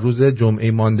هست و روز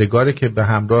جمعه ماندگاره که به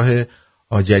همراه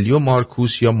حاجلی و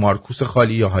مارکوس یا مارکوس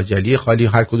خالی یا حاجلی خالی،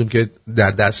 هر کدوم که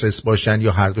در دسترس باشن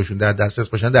یا هر دوشون در دسترس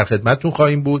باشن، در خدمتتون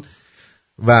خواهیم بود.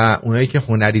 و اونایی که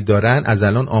هنری دارن از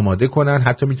الان آماده کنن،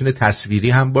 حتی میتونه تصویری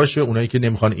هم باشه. اونایی که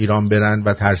نمیخوان ایران برن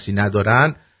و ترسی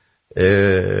ندارن،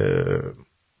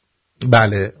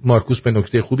 بله مارکوس به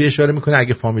نکته خوبی اشاره میکنه.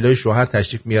 اگه فامیلای شوهر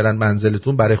تشریف میارن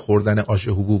منزلتون برای خوردن آش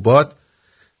حبوبات،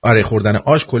 برای خوردن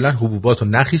آش کلا حبوبات رو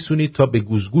نخیسونید تا به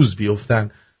گوزگوز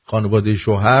بیفتن خانواده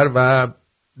شوهر و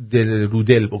دل رو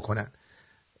دل بکنن.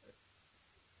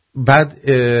 بعد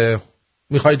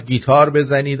میخواید گیتار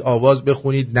بزنید، آواز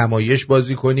بخونید، نمایش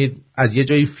بازی کنید، از یه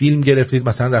جایی فیلم گرفتید،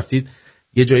 مثلا رفتید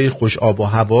یه جایی خوش آب و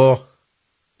هوا،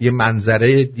 یه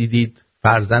منظره دیدید،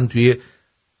 فرضاً توی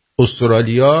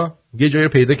استرالیا یه جایی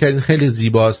رو پیدا کردید خیلی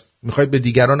زیباست، میخواید به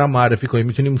دیگران هم معرفی کنید،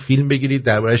 میتونیم فیلم بگیرید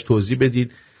دربارش توضیح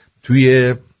بدید،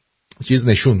 توی چیز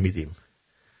نشون میدیم،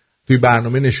 توی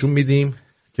برنامه نشون میدیم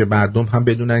که مردم هم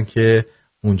بدونن که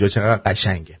اونجا چقدر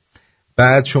قشنگه.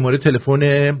 بعد شماره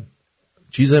تلفن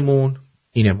چیزمون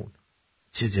اینمون،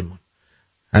 چیزمون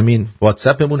همین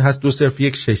واتساپمون هست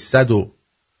 201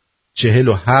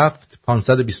 647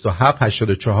 527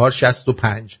 84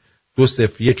 65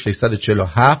 201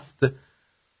 647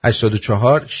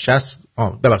 84 60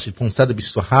 ببخشید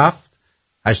 527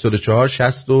 84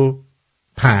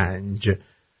 65.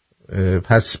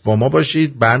 پس با ما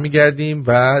باشید، برمیگردیم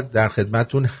و در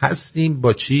خدمتون هستیم.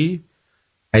 با چی؟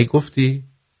 ای گفتی؟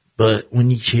 با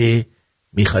اونی که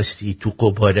میخواستی تو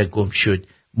قباره گم شد،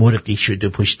 مرغی شد و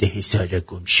پشت حصار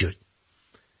گم شد.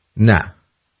 نه،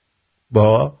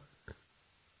 با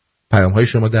پیام های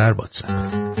شما در واتساپ.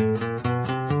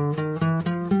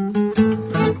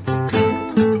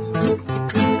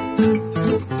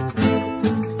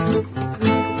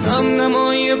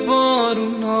 نمای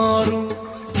بارون آروم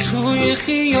توی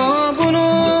خیابون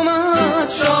اومد،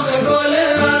 شاخ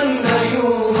گل من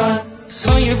نیومد،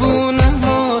 سایه بونه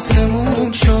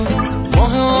آسمون شد،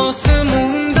 ماه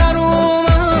آسمون در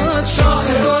اومد، شاخ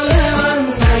گل من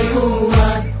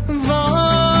نیومد.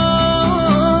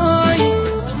 وای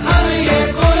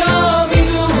همه گلا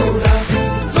میدونن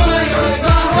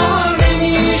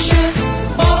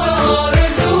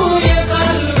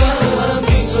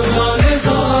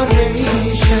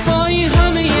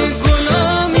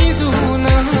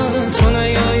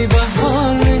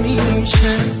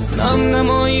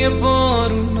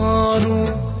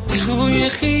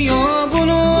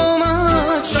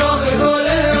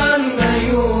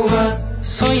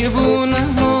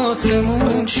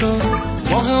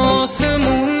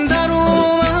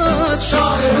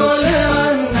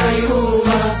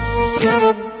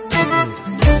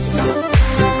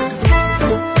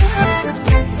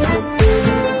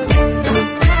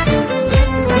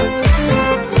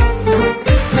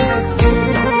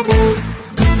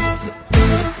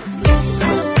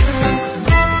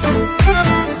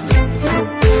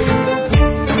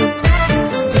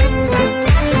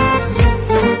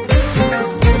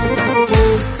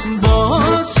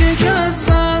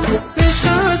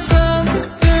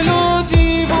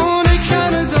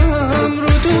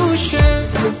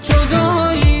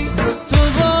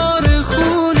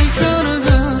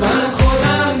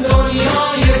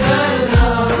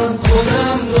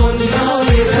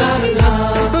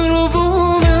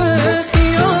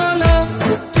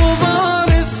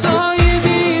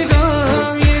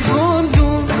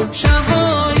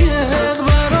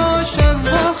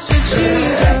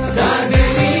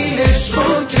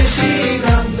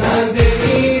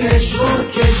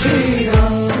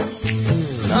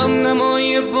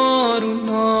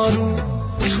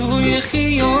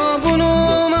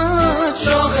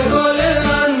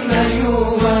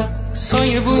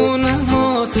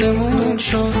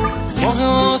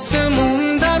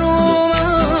آسمون در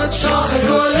اومد شاخ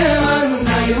گل من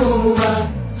نیومد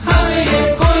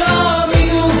همه گلا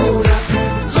میدونم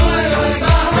زلال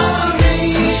بهار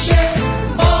نمیشه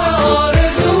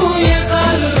آرزوی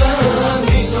قلبم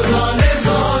بی زلال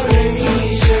زار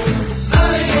نمیشه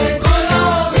همه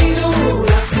گلا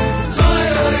میدونم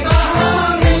زلال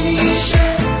بهار نمیشه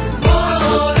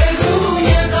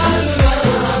آرزوی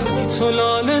قلبم بی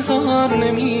زلال زار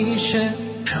نمیشه.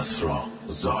 کسری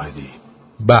زاهدی.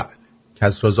 بله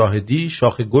کسری زاهدی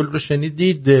شاخ گل رو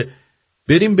شنیدید.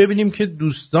 بریم ببینیم که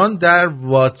دوستان در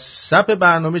واتساپ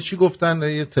برنامه چی گفتن.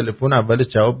 یه تلفن اول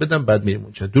جواب بدم بعد میریم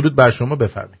اونجا. درود بر شما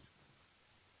بفرمایید.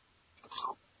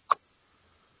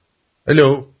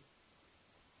 الو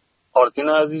آرتین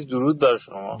عزیز درود بر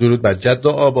شما. درود بر جد و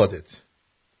آبادت.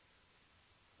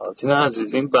 آرتین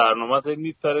عزیز این برنامه تا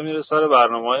میپره میره سر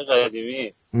برنامه‌های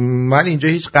قدیمی. من اینجا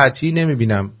هیچ قطعی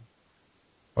نمیبینم.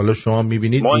 حالا شما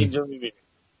میبینید؟ ما اینجا میبینیم.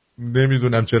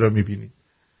 نمیدونم چرا میبینید.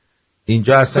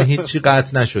 اینجا اصلا هیچی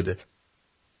قطع نشده.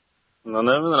 نه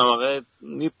نمیدونم آقا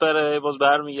میپره باز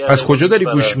برمیگرده. از کجا داری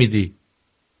گوش میدی؟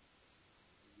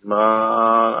 من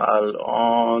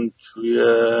الان توی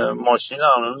ماشینم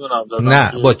نمیدونم.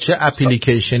 نه با چه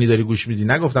اپلیکیشنی داری گوش میدی؟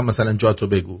 نگفتم مثلا جاتو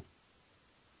بگو.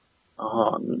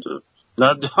 آها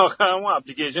نه داخل همون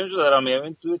اپلیکیشنشو دارم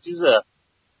میگم توی چیزه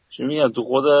چی میگن تو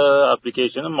خود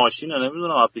اپلیکیشن ماشینه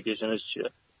نمیدونم اپلیکیشنش چیه.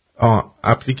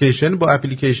 اپلیکیشن با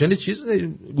اپلیکیشن چیز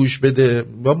گوش بده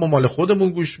یا با مال خودمون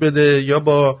گوش بده یا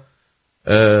با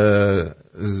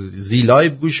زی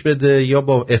لایو گوش بده یا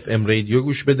با اف ام رادیو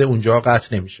گوش بده اونجا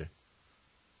قطع نمیشه.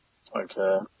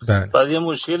 اوکی. بله. بعد یه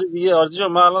مشکل دیگه آرتی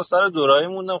جان من الان سر دورایی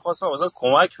موندم خواستم ازت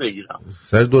کمک بگیرم.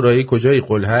 سر دورایی کجایی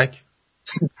قلهک؟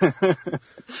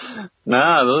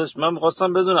 نه داداش من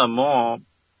می‌خواستم بدونم ما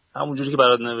همونجوری که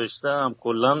برات نوشتم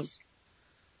کلا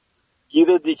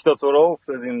گیر دیکتاتورها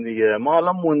افتادیم دیگه. ما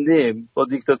الان موندیم با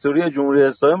دیکتاتوری جمهوری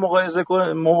اسلامی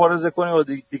مبارزه کنیم با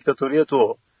دیکتاتوری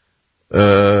تو.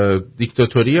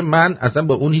 دیکتاتوری من اصلا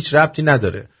با اون هیچ ربطی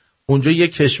نداره. اونجا یه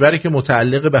کشوری که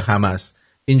متعلق به همه است.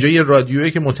 اینجا یه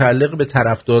رادیویی که متعلق به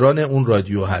طرفداران اون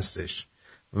رادیو هستش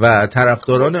و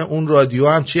طرفداران اون رادیو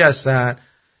هم چی هستن؟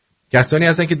 کسانی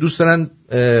هستن که دوست دارن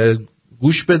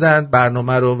گوش بدن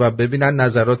برنامه رو و ببینن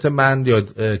نظرات من یا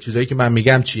چیزایی که من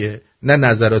میگم چیه نه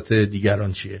نظرات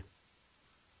دیگران چیه.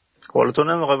 کلا تو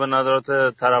نمیخوای به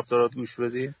نظرات طرفدارات گوش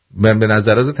بدی؟ من به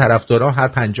نظرات طرفداران هر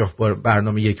 50 بار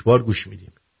برنامه یک بار گوش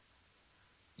میدیم.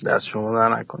 دست شما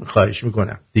در نکنه. خواهش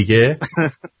میکنم دیگه.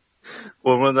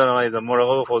 قربون دارم عزیزم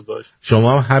مراقب خود باش.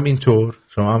 شما هم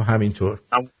همینطور.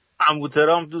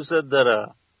 عموترام دوست داره.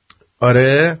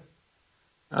 آره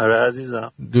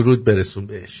عزیزم. درود برسون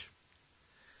بهش.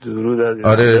 درود عزیزم.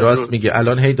 آره راست میگه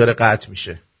الان هی داره قطع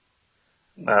میشه.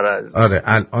 آره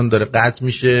الان داره قطع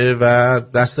میشه و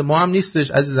دست ما هم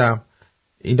نیستش عزیزم.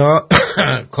 اینا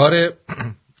کار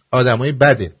آدمای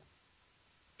بده.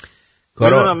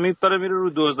 نمیدونم میپره میره رو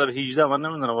 2018 من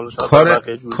نمیدونم والا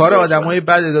شاید کار آدمای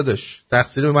بده داداش.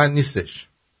 تقصیر من نیستش.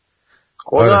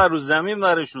 خدا آره. رو زمین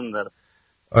برشون داره.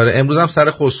 آره امروز هم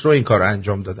سر خسرو این کار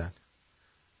انجام دادن.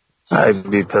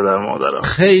 بی پدر مادرم.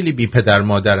 خیلی بی پدر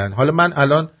مادرن. حالا من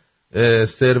الان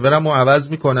سرورم رو عوض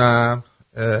میکنم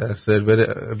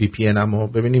سرور وی پی ان رو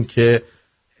ببینیم که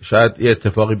شاید یه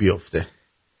اتفاقی بیفته.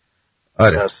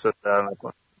 آره دست در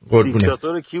نکن. قربونه.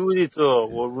 دیکتاتور کی بودی تو؟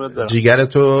 قربونت برم.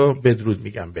 جیگرتو بدرود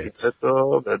میگم بهت.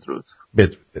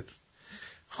 بدرود.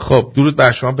 خب درود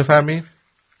بر شما بفرمایید.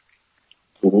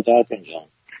 درود آرتین جان.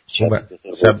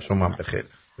 شب شما هم بخیر.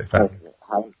 بفرمایید.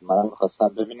 من می‌خواستم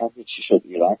ببینم چی شد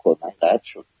ایران کردن قطع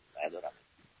شد ندارم.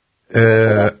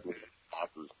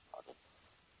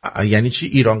 یعنی چی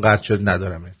ایران قطع شد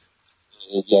ندارمت؟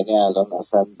 یعنی الان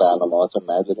اصلا برنامه‌هاتو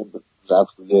نداریم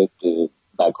رفت روی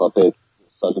بکاپ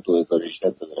سال 2018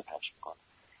 داره پخش میکنه.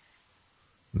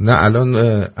 نه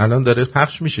الان داره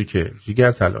پخش میشه که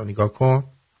جیگر طلا نگاه کن.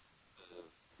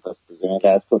 بس بزنین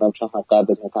رد کنم چون هم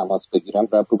قبل از این تماس بگیرم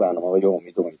رفت رو برنامه‌های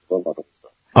امیدوار ما رو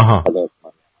میذاره. آها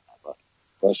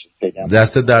باشه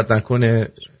دست درد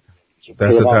نکنه.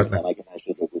 دست درد نکنه.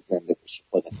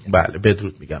 بله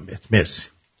بدرود میگم بهت. مرسی.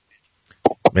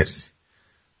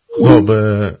 خب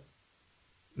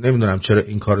نمیدونم چرا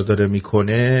این کارو داره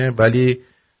میکنه ولی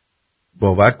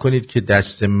باور کنید که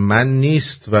دست من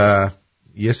نیست و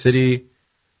یه سری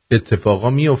اتفاقا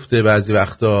میفته بعضی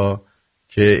وقتا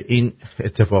که این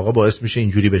اتفاقا باعث میشه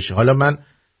اینجوری بشه. حالا من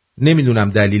نمیدونم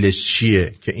دلیلش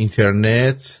چیه که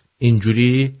اینترنت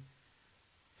اینجوری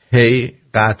هی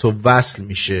قطع و وصل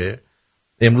میشه.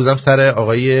 امروز هم سر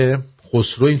آقای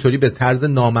خسرو اینطوری به طرز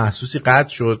نامحسوسی قطع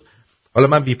شد. حالا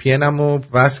من وی پی ان رو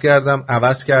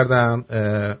عوض کردم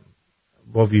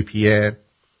با وی پی ان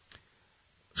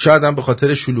شاید هم به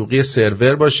خاطر شلوغی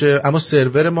سرور باشه، اما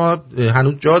سرور ما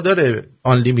هنوز جا داره،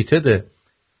 آنلیمیتده.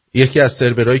 یکی از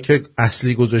سرورهایی که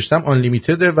اصلی گذاشتم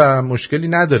آنلیمیتده و مشکلی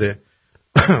نداره.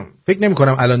 فکر نمی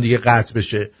کنم الان دیگه قطع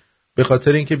بشه، به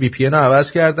خاطر اینکه وی پی ان رو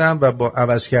عوض کردم و با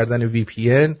عوض کردن وی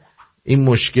پی ان این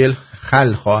مشکل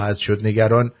حل خواهد شد،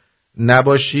 نگران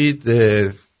نباشید،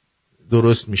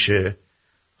 درست میشه.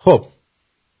 خب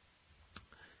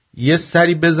یه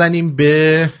سری بزنیم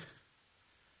به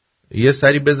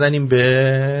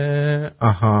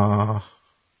آها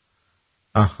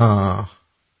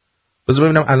بذار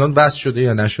ببینم الان بس شده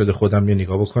یا نشده، خودم یه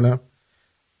نگاه بکنم.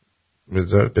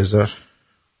 بذار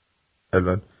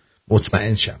الان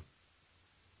مطمئن شم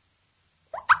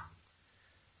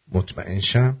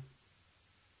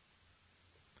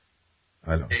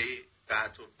الان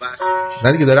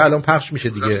نه دیگه داره الان پخش میشه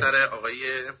دیگه. سر آقای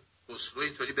خسرو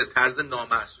اینطوری به طرز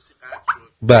نامحسوسی قطع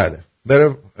شد. بله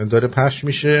داره پخش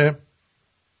میشه.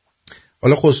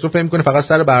 حالا خسرو فهم کنه فقط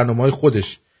سر برنامه‌های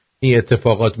خودش این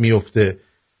اتفاقات میفته،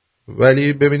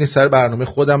 ولی ببینید سر برنامه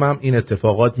خودم هم این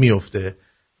اتفاقات میفته،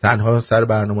 تنها سر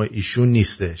برنامه ایشون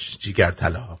نیستش، جیگر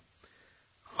طلاها.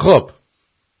 خب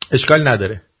اشکال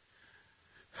نداره،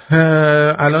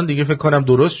 الان دیگه فکر کنم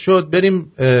درست شد.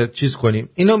 بریم چیز کنیم.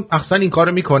 اینو اصلا این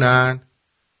کارو میکنن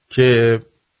که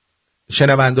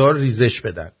شنونده ها رو ریزش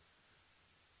بدن.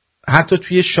 حتی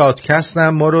توی شادکست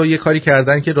هم ما رو یه کاری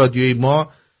کردن که رادیوی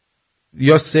ما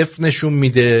یا صفر نشون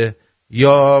میده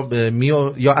یا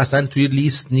اصلا توی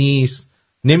لیست نیست.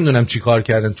 نمیدونم چی کار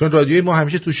کردن، چون رادیوی ما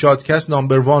همیشه تو شادکست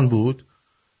نامبر 1 بود،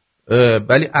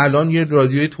 ولی الان یه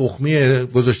رادیوی تخمی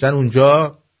گذاشتن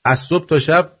اونجا. از صبح تا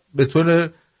شب به طور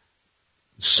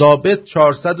ثابت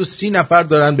 430 نفر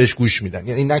دارن بهش گوش میدن،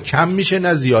 یعنی نه کم میشه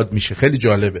نه زیاد میشه. خیلی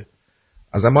جالبه،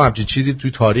 از ما همچین چیزی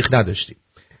توی تاریخ نداشتیم،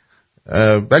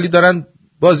 ولی دارن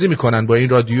بازی میکنن با این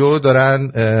رادیو، دارن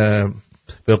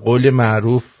به قول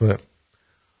معروف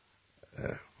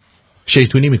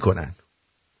شیطونی میکنن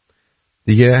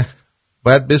دیگه.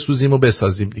 باید بسوزیم و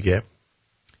بسازیم دیگه.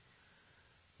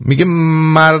 میگه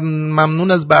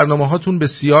ممنون از برنامه هاتون،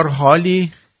 بسیار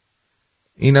حالی.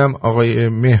 اینم آقای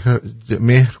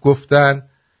مهر گفتن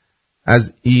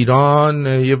از ایران،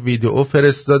 یه ویدیو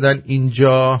فرستادن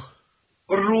اینجا.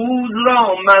 روز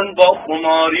را من با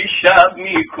خماری شب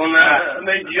میکنم،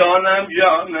 جانم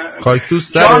جان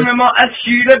ما از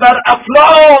شیره بر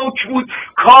افلاک بود،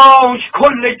 کاش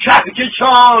کل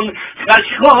کهکشان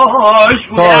خشخاش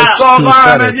بود. احقاق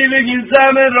احمدی بگین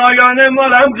زم رایانه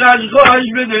مالم خشخاش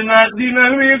بده، نقدی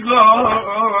نمیخوایم.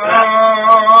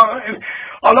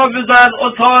 حالا بذار از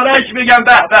اتارش بگم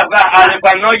به به به اهل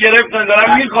فنا گرفتن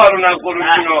دارم میخارونن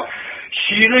خروشونو.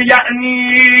 شیره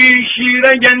یعنی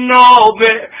شیره ناب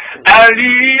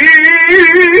علی،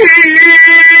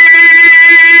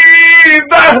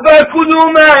 به به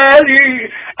کدوم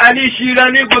علی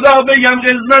شیرعلی، خدا بگم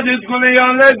قسمتت کنه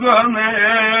یا نکنه.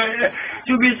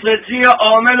 تو 23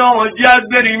 عامل و حجت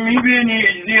بری میبینی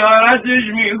زیارتش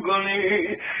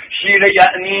میکنی. شیره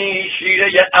یعنی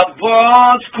شیره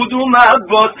عباس، کدوم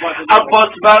عباس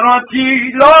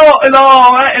براتی، لا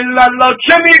اله الا الله.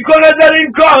 چه میکنه در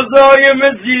این کازای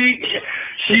مزی؟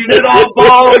 شیره را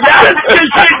باید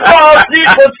کشید بازی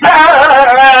خسنگ.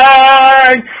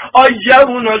 آی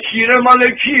جوونا شیره مال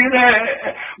کیره،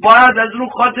 باید از رو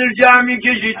خاطر جمعی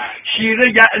کشید.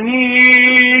 شیره یعنی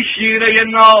شیره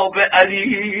ناب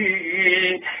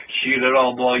علی، شیره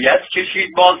را باید کشید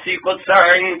با سیخ و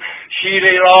سنگ.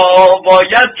 شیره را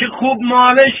باید که خوب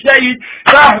مالش دهید،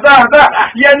 به به به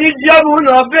یعنی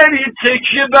جوونا برید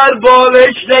تکیه بر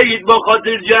بالش دهید، با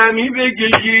خاطر جمعی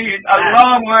بکشید.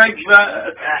 الله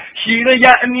اکبر. شیره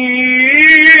یعنی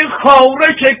خوره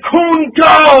که کون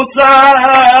تازن.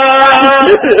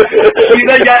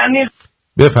 شیره یعنی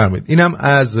بفرمایید. اینم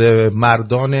از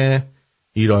مردان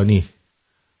ایرانی.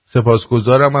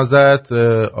 سپاسگزارم ازت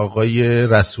آقای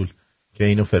رسول که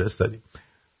اینو فرستادی.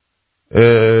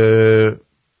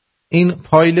 این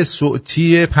فایل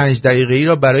صوتی 5 دقیقه‌ای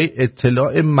را برای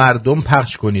اطلاع مردم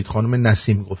پخش کنید. خانم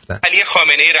نسیم گفتن. علی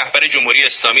خامنه‌ای رهبر جمهوری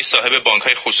اسلامی صاحب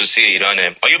بانک‌های خصوصی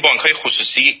ایرانه. آیا بانک‌های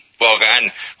خصوصی واقعاً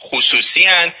خصوصی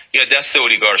هستند یا دست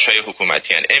اولیگارش‌های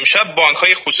حکومتی هستند؟ امشب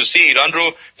بانک‌های خصوصی ایران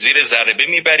رو زیر ذره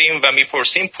میبریم و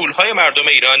میپرسیم پول‌های مردم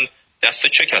ایران دست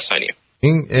چه کسانیه؟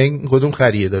 این کدوم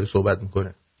خریه داره صحبت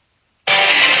میکنه؟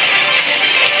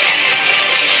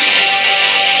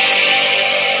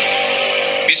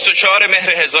 24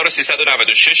 مهر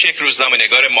 1396 یک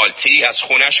روزنامه‌نگار مالتی از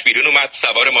خونش بیرون اومد،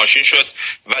 سوار ماشین شد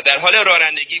و در حال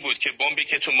رانندگی بود که بمبی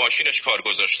که تو ماشینش کار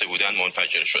گذاشته بودن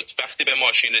منفجر شد. وقتی به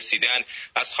ماشین رسیدن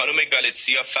از خانم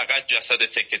گالتسیا فقط جسد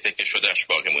تکه تکه شدهش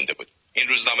باقی مونده بود. این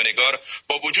روزنامه‌نگار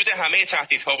با وجود همه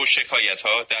تهدیدها و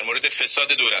شکایت‌ها در مورد فساد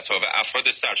دولت‌ها و افراد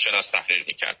سرشناس تحقیق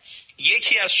می‌کرد.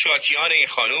 یکی از شاکیان این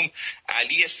خانم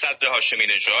علی صدر هاشمی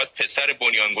نژاد پسر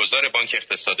بنیانگذار بانک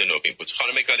اقتصاد نوین بود.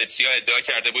 خانم گالتسیا ادعا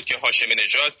کرده بود که هاشمی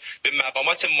نژاد به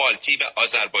مقامات مالتی و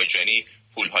آذربایجانی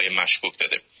پول‌های مشکوک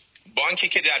داده. بانکی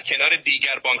که در کنار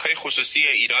دیگر بانک‌های خصوصی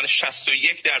ایران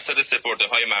 61%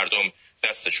 سپرده‌های مردم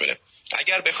دستشونه.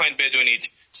 اگر بخواید بدونید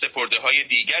سپرده‌های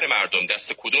دیگر مردم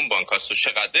دست کدوم بانک هست و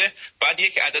چقدره، باید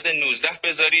یک عدد 19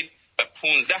 بذارید و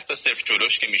 15 تا صفر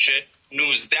جلوش که میشه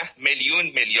 19 میلیون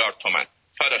میلیارد تومان.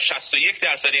 حالا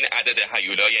 61% این عدد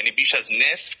هیولا یعنی بیش از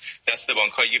نصف دست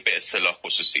بانک‌های به اصطلاح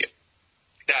خصوصیه.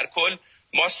 در کل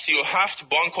ما 37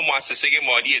 بانک و مؤسسه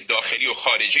مالی داخلی و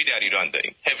خارجی در ایران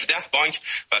داریم. 17 بانک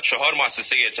و 4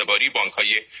 مؤسسه اعتباری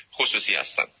بانک‌های خصوصی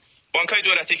هستند. بانک‌های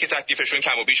دولتی که تکلیفشون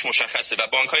کم و بیش مشخصه و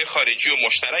بانک‌های خارجی و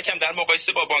مشترک هم در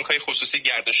مقایسه با بانک‌های خصوصی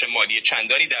گردش مالی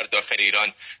چندانی در داخل ایران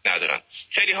ندارن.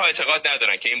 خیلی‌ها اعتقاد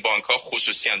ندارن که این بانک‌ها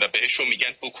خصوصی هستند و بهشون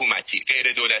میگن حکومتی، غیر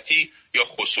دولتی یا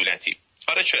خصولتی.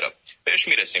 حالا چرا؟ بهش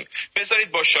میرسیم.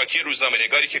 بذارید با شاکی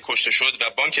روزنامه‌نگاری که کشته شد و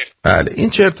بانک بله این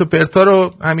چرت و پرتا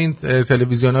رو همین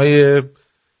تلویزیون‌های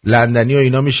لندنی و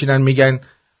اینا میشینن میگن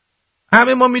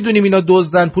همه ما میدونیم اینا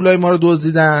دزدن، پولای ما رو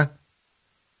دزدیدن.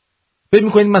 فکر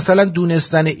می‌کنید مثلا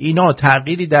دونستن اینا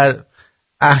تغییری در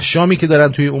احشامی که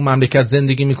دارن توی اون مملکت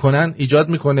زندگی میکنن ایجاد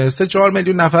میکنه؟ 3-4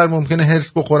 میلیون نفر ممکنه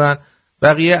حرص بخورن،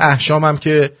 بقیه احشام هم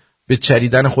که به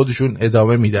چریدن خودشون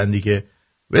ادامه میدن دیگه.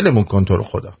 ولمون کن تو رو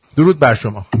خدا. درود بر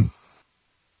شما.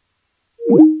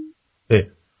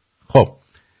 خب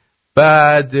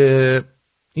بعد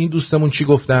این دوستمون چی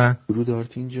گفتن؟ درود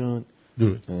آرتین جان.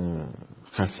 درود.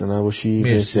 خسته نباشی.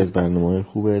 مرسی از برنامه‌های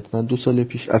خوبت. من 2 سال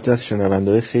پیش از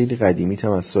شنونده‌های خیلی قدیمی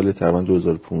تام از سال تقریبا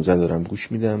 2015 دارم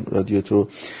گوش میدم رادیو تو،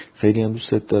 خیلی هم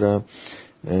دوستت دارم.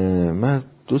 من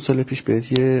 2 سال پیش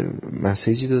بهت یه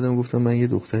مسیجی دادم، گفتم من یه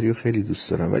دختری رو خیلی دوست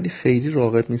دارم ولی خیلی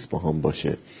راغب نیست با هم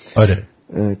باشه. آره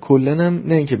کلاً هم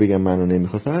نه اینکه بگم منو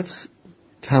نمیخواد، فقط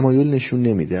تمایل نشون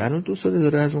نمیده. الان 2 سال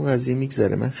داره از اون قضیه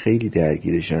میگذره، من خیلی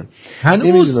درگیرشم.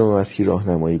 نمیدونم از کی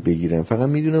راهنمایی بگیرم، فقط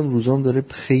میدونم روزام داره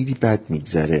خیلی بد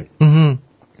میگذره.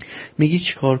 میگی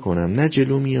چیکار کنم؟ نه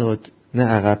جلو میاد نه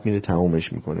عقب میره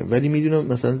تمومش میکنه، ولی میدونم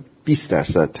مثلا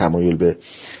 20% تمایل به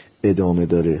ادامه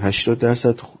داره،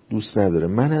 80% دوست نداره.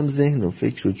 منم ذهن و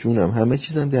فکر و جونم همه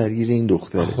چیزم درگیر این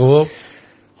دختره. خب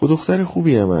دختر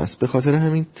خوبی هم است، به خاطر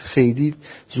همین خیلی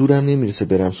زورم نمیرسه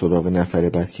برم سراغ نفر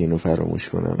بعد که اینو فراموش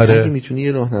کنم. اگه میتونی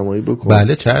یه راهنمایی بکن.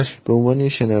 بله چشم. به عنوان یه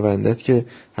شنوندت که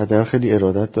حداقل خیلی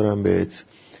ارادت دارم بهت،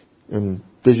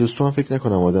 به جز تو هم فکر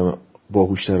نکنم آدم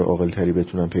باهوشتر و عاقل‌تری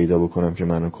بتونم پیدا بکنم که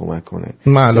منو کمک کنه.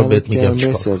 من الان بهت میگم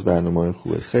مرسی از برنامه‌های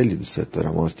خوبت، خیلی دوستت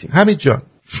دارم آرتین. حمید جان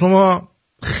شما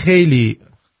خیلی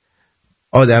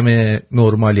آدم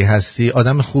نرمالی هستی،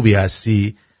 آدم خوبی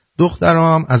هستی.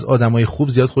 دخترام از آدمای خوب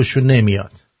زیاد خوششون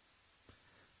نمیاد.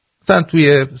 مثلا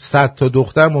توی 100 تا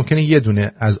دختر ممکنه یه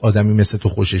دونه از آدمی مثل تو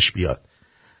خوشش بیاد.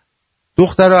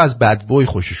 دخترها از بد بوی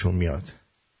خوششون میاد.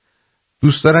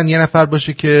 دوست دارن یه نفر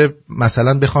باشه که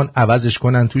مثلا بخوان عوضش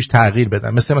کنن، توش تغییر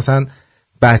بدن. مثلا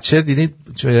بچه دیدید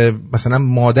مثلا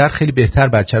مادر خیلی بهتر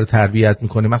بچه رو تربیت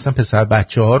میکنه، مثلا پسر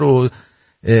بچه ها رو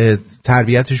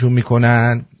تربیتشون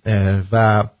میکنن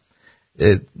و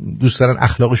دوست دارن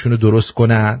اخلاقشون رو درست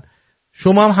کنن.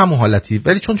 شما هم همون حالتی،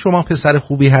 ولی چون شما پسر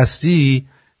خوبی هستی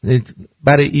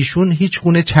برای ایشون هیچ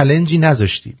گونه چالنجی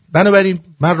نذاشتی. بنابراین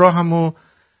من راهمو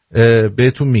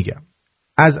بهتون میگم،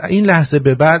 از این لحظه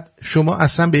به بعد شما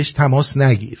اصلا بهش تماس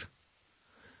نگیر.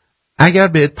 اگر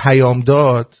بهت پیام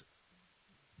داد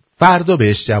فردا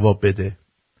بهش جواب بده.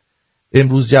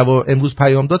 امروز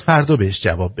پیام داد فردا بهش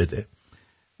جواب بده.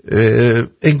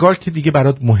 انگار که دیگه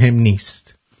برات مهم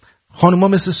نیست. خانوما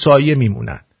مثل سایه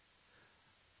میمونن.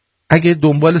 اگه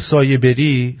دنبال سایه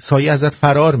بری، سایه ازت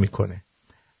فرار میکنه.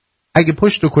 اگه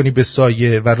پشتو کنی به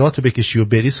سایه و راتو بکشی و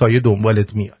بری، سایه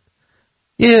دنبالت میاد.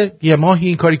 یه ماهی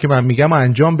این کاری که من میگم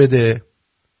انجام بده،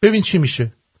 ببین چی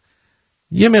میشه.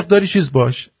 یه مقداری چیز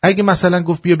باش. اگه مثلا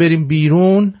گفت بیا بریم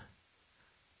بیرون،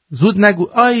 زود نگو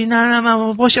آی نه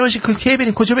من باشه کی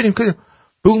بریم، کجا بریم،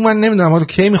 بگو من نمیدونم حالا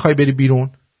کی میخوای بری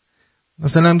بیرون.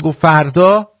 مثلا گفت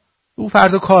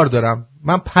فردا کار دارم،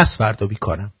 من پس فردا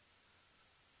بیکارم.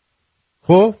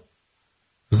 خب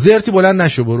زرتی بلند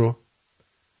نشو برو.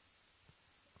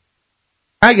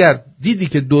 اگر دیدی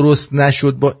که درست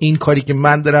نشد با این کاری که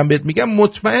من دارم بهت میگم،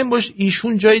 مطمئن باش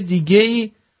ایشون جای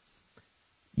دیگه‌ای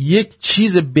یک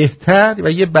چیز بهتر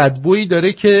و یه بدبویی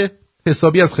داره که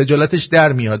حسابی از خجالتش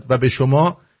در میاد و به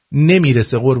شما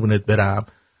نمیرسه. قربونت برم.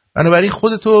 بنابراین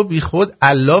خودتو بی خود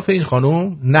علاف این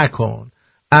خانم نکن.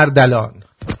 اردلان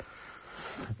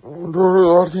درود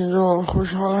آرتین جان،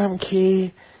 خوشحالم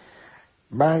که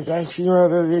برگشتی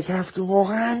بعد از یک هفته.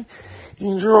 واقعا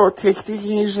اینجا تک تک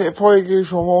این شب‌هایی که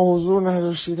شما حضور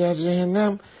نداشتی در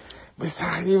جهنم به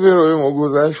سختی برای ما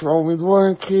گذشت و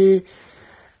امیدوارم که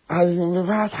از این به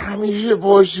بعد همیشه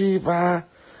باشی و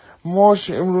ما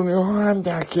شمرونی ها هم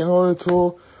در کنار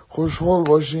تو خوشحال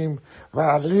باشیم و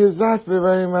لذت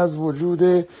ببریم از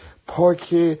وجود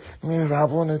پاک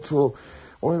مهربان تو.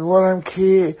 امیدوارم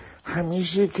که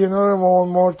همیشه کنار مامان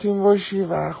مارتین باشی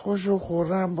و خوش و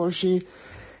خرم باشی.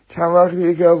 چند وقت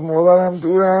یکی از مادرم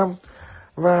دورم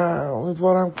و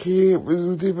امیدوارم که به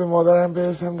زودی به مادرم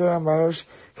برسم، دارم براش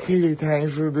خیلی تنگ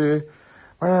شده.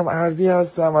 منم اردی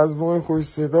هستم از نوع خوش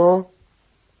صدا.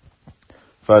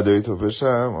 فدای تو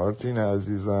بشم آرتین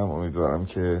عزیزم. امیدوارم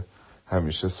که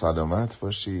همیشه سلامت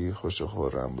باشی، خوش و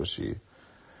خرم باشی.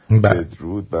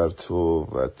 بدرود بر تو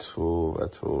و تو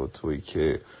و تویی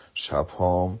که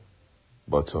شبهام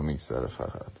با تو میگذره.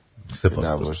 فقط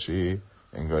نباشی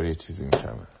انگار یه چیزی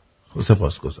میکمه.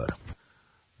 سپاسگزارم.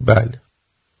 بله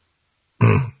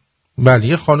بله،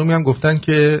 یه خانومی هم گفتن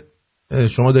که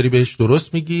شما داری بهش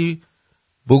درست میگی،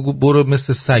 بگو برو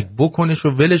مثل سگ بکنش و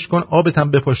ولش کن، آبت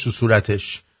هم بپاش تو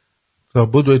صورتش تا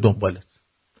بدوی دنبالت.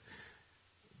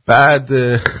 بعد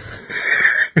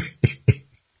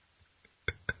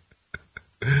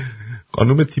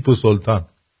خانوم تیپو سلطان.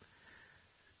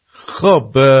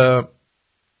 خب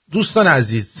دوستان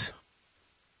عزیز،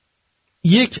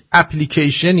 یک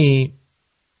اپلیکیشنی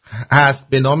هست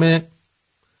به نام،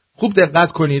 خوب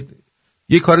دقت کنید،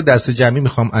 یه کار دست جمعی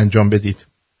میخوام انجام بدید.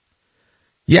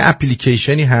 یه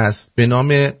اپلیکیشنی هست به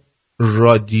نام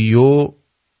رادیو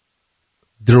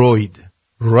دروید.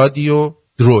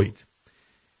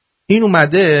 این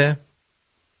اومده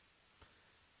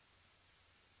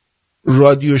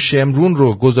رادیو شمرون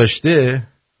رو گذاشته،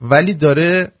 ولی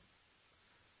داره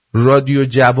رادیو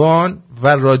جوان و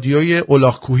رادیوی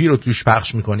الاغ‌کوهی رو توش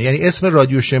پخش میکنه. یعنی اسم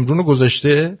رادیو شمرون رو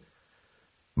گذاشته،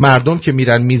 مردم که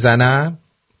میرن میزنن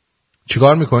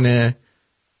چیکار میکنه؟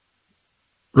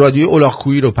 رادیو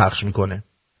الاغ‌کوهی رو پخش میکنه.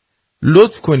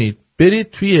 لطف کنید برید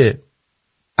توی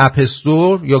اپ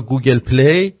استور یا گوگل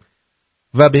پلی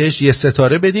و بهش یه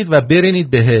ستاره بدید و برینید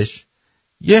بهش.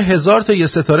 1000 تا یه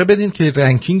ستاره بدین که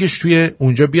رنکینگش توی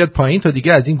اونجا بیاد پایین تا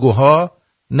دیگه از این گوها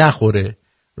نخوره.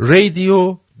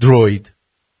 رادیو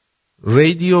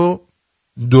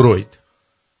دروید.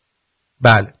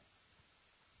 بله،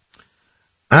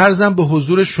 عرضم به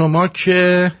حضور شما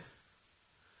که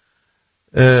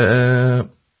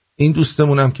این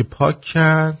دوستمونم که پاک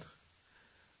کرد.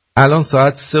 الان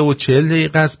ساعت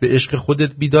 3:40 است. به عشق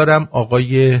خودت بیدارم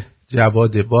آقای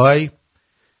جواد وای.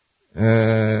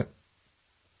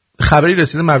 خبری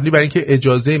رسیده مبنی بر اینکه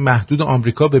اجازه محدود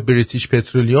آمریکا به بریتیش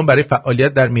پترولیوم برای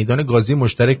فعالیت در میدان گازی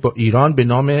مشترک با ایران به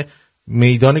نام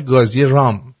میدان گازی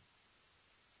رام.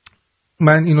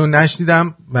 من اینو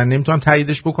نشنیدم و نمیتونم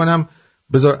تاییدش بکنم.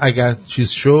 بذار اگر چیز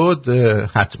شد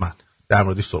حتما در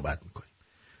موردش صحبت میکنیم.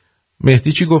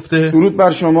 مهدی چی گفته؟ درود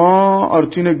بر شما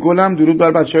آرتین گلم، درود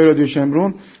بر بچهای رادیو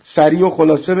شمرون. سریع و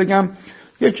خلاصه بگم،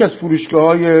 یکی از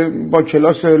فروشگاه‌های با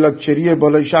کلاس لاکچری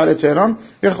بالای شهر تهران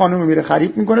یه خانم میره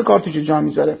خرید میکنه، کارتش جا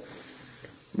میذاره.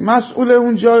 مسئول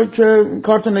اونجا که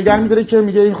کارت نگه میداره که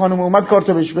میگه این خانم اومد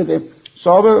کارتو بهش بده.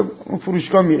 صاحب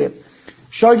فروشگاه میره،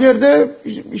 شاگرده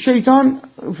شیطان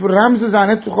رمز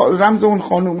زنه رمز اون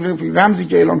خانم، رمزی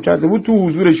که اعلام کرده بود تو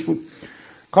حضورش بود.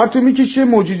 کارتو میکشه،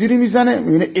 موجودی رو میزنه،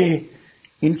 میبینه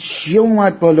این چیه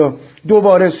اومد بالا. 2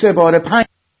 باره 3 باره 5.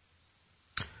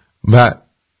 و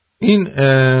این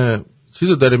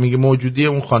چیزو داره میگه، موجودی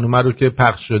اون خانومه رو که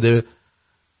پخش شده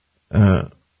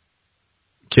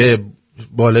که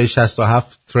بالای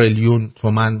 67 تریلیون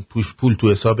تومان پول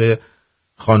تو حساب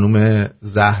خانوم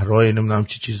زهرای نمیدونم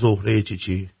چی زهره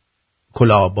چی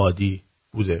کلاه‌آبادی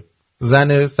بوده،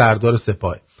 زن سردار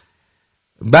سپاه.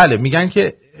 بله، میگن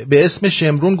که به اسم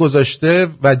شمرون گذاشته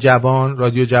و جوان،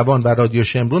 رادیو جوان و رادیو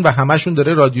شمرون، و همشون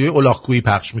داره رادیوی الاغ‌کوهی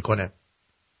پخش میکنه.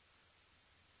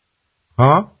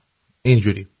 ها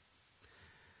اینجوری.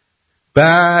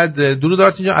 بعد درود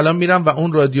آرتین جان، الان میرم و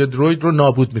اون رادیو دروید رو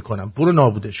نابود میکنم. برو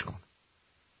نابودش کن.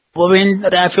 بابا این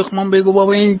رفیقمون بگو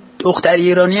بابا این دختر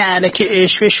ایرانی علکی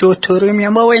اشوه شطوری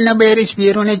میان، بابا اینا بریز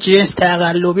بیرون جنس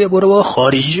تقلبی. برو با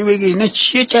خارجی بگی اینا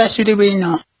چیه چسبیده به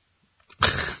اینا.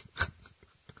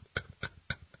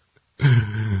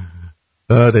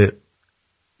 آره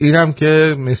اینم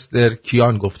که مستر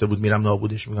کیان گفته بود میرم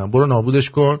نابودش میکنم. برو نابودش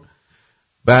کن.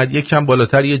 بعد یکم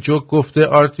بالاتر یه جوک گفته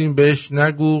آرتین بهش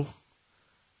نگو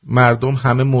مردم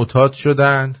همه معتاد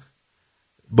شدن،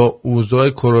 با اوضاع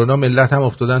کرونا ملت هم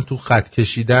افتادن تو خط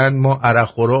کشیدن، ما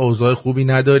عرق‌خورا اوضاع خوبی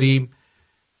نداریم،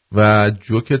 و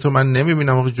جوکتو من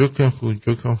نمیبینم آقا. جوک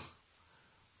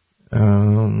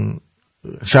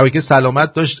شبکه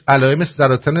سلامت داشت علائم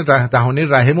سرطان دهانه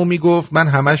رحمو میگفت، من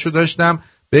همشو داشتم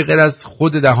به غیر از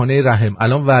خود دهانه رحم.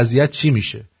 الان وضعیت چی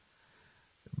میشه؟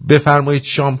 بفرمایید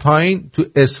شامپاین تو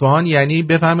اصفهان، یعنی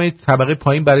بفرمایید طبقه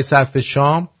پایین برای صرف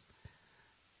شام.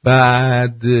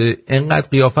 بعد انقدر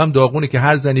قیافم داغونه که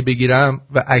هر زنی بگیرم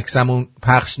و عکسمون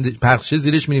پخش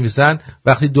زیرش می‌نویسن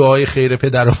وقتی دعای خیر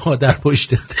پدر و مادر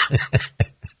پشتت.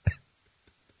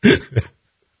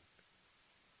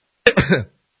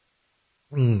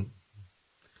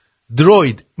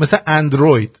 دروید مثل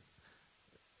اندروید،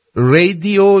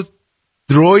 رادیو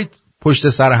دروید پشت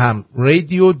سر هم،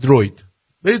 رادیو دروید.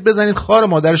 برید بزنید خار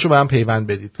مادرشو به هم پیوند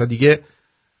بدید تا دیگه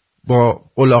با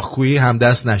الاغ‌کویی هم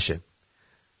دست نشه.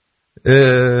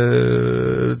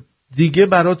 دیگه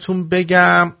براتون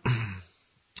بگم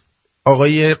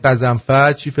آقای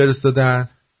قزنفر چی فرستادن.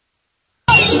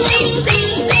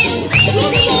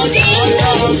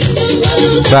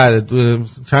 بله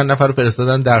چند نفر رو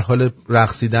فرستادن در حال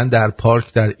رقصیدن در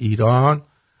پارک در ایران.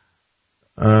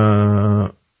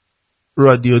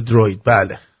 رادیو دروید،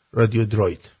 بله رادیو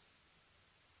دروید.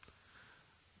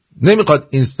 نمیخواد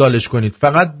اینستالش کنید،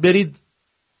 فقط برید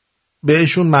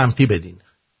بهشون منفی بدین،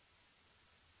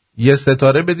 یه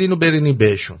ستاره بدین و برینی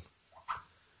بهشون.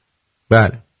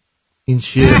 بله این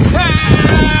چیه؟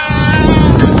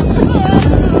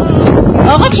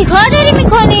 آقا چی کار داری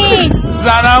میکنی؟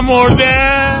 زنم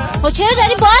مرده. خب چرا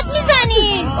داری باد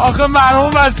میزنی؟ آخه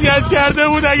مرحوم وصیت کرده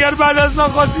بود اگر بعد از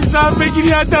ناخواستی سهم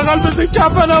بگیری حداقل بذار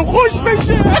کفنم خوش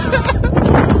بشه.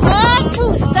 خاک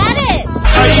تو سرت.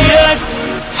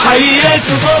 حیک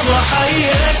بابا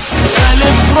حیک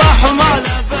الف رحمه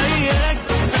لبیک.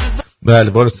 بله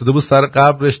بارستاده بود سر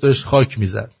قبرش داشت خاک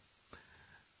میزد،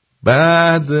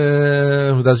 بعد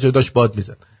داشت باد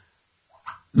میزد.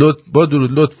 با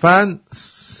درود لطفاً.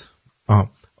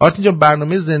 آرتین جان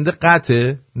برنامه زنده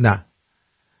قطعه؟ نه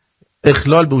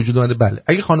اخلال به وجود اومده. بله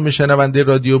اگه خانم شنونده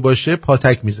رادیو باشه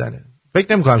پاتک میزنه.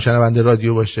 فکر نمی‌کنم شنونده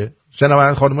رادیو باشه.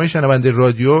 خانمای شنونده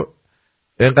رادیو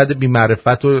اینقدر بی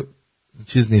معرفت و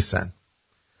چیز نیستن،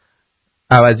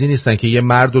 عوضی نیستن که یه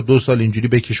مرد و 2 سال اینجوری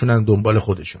بکشونن دنبال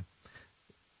خودشون.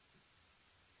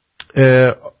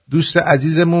 دوست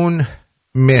عزیزمون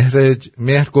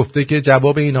مهر گفته که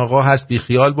جواب این آقا هست بی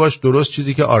خیال باش، درست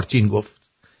چیزی که آرتین گفت.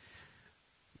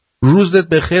 روزت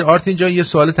بخیر آرتین جان. یه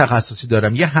سوال تخصصی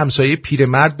دارم. یه همسایه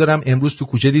پیرمرد دارم، امروز تو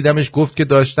کوچه دیدمش، گفت که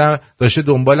داشته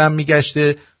دنبالم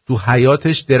میگشته، تو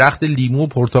حیاتش درخت لیمو و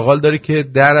پرتقال داره که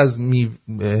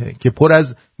که پر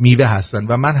از میوه هستن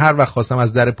و من هر وقت خواستم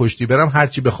از در پشتی برم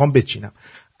هرچی بخوام بچینم.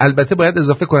 البته باید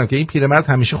اضافه کنم که این پیرمرد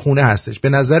همیشه خونه هستش. به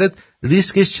نظرت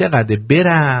ریسکش چقدره؟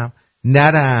 برم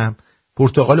نرم؟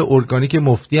 پرتقال ارگانیک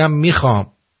مفتی هم میخوام.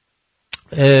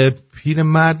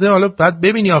 پیرمرده حالا بعد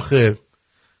ببینی آخه،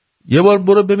 یه بار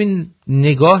برو ببین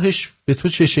نگاهش به تو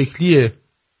چه شکلیه.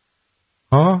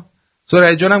 ها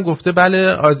سرعی جانم گفته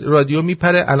بله رادیو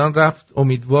میپره، الان رفت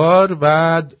امیدوار و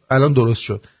الان درست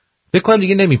شد. فکر کنم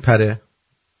دیگه نمیپره.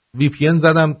 وی پی ان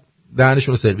زدم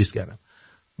دهنشون رو سرویس کردم.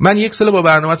 من 1 سال با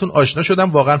برنامه‌تون آشنا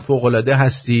شدم، واقعا فوق‌العاده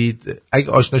هستید.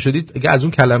 اگه آشنا شدید اگه از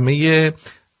اون کلمه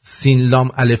سین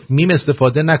لام الف میم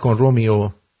استفاده نکن رومیو.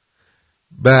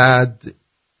 بعد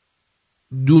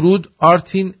درود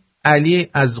آرتین علی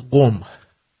از قم.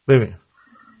 ببین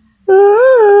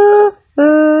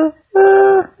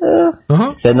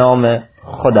به نام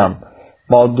خودم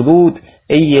با درود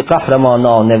ای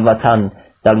قهرمانان وطن،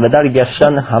 در بدر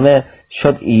گشتن همه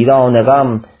شد ایران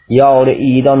غم، یار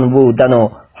ایران بودن و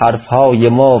حرفهای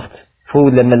مفت،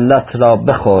 پول ملت را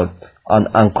بخورد آن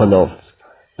انکلفت.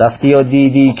 رفتی و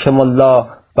دیدی که ملا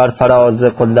بر فراز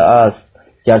قله است،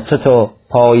 گرچه تو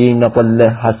پایین قله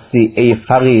هستی ای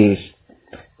فقیر.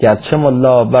 گرچه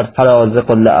ملا بر فراز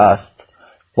قله است،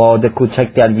 باد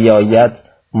کوچک گر بیاید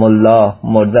ملا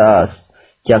مرده است.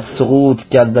 گر سقوط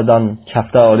گرددان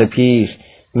کفتار پیش،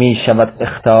 می شود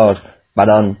اخطار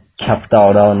بر آن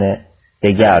کفتاران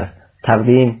دگر.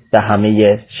 تقدیم به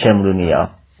همه شمرونیا.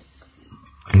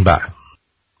 بله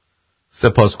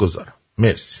سپاسگزارم،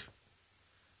 مرسی،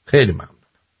 خیلی ممنون.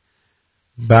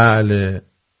 بله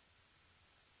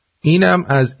اینم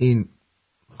از این.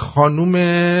 خانوم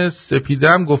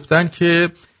سپیدم گفتن که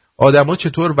آدما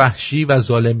چطور وحشی و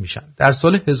ظالم میشن. در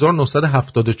سال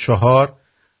 1974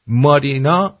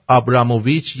 مارینا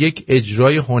آبراموویچ یک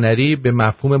اجرای هنری به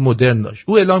مفهوم مدرن داشت.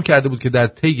 او اعلام کرده بود که در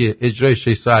طی اجرای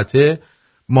 6 ساعته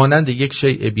مانند یک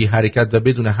شیء بی حرکت و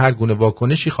بدون هر گونه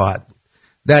واکنشی خواهد بود.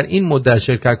 در این مدت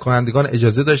شرکت کنندگان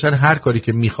اجازه داشتن هر کاری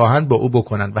که میخواهند با او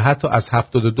بکنند و حتی از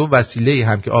 72 وسیله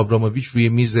هم که آبراموویچ روی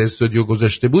میز استودیو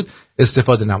گذاشته بود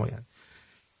استفاده نمایند.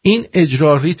 این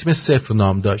اجرا ریتم 0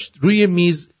 نام داشت. روی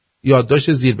میز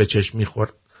یادداشت زیر به چشم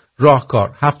می‌خورد.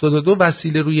 راهکار 72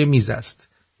 وسیله روی میز است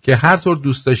که هر طور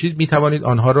دوست داشتید می‌توانید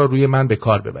آنها را روی من به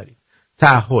کار ببرید.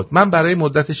 تعهد: من برای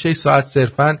مدت 6 ساعت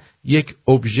صرفاً یک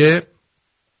ابژه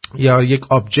یا یک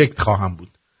آبجکت خواهم بود.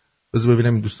 بذار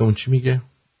ببینم این دوستمون چی میگه.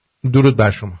 درود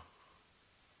بر شما.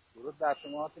 درود بر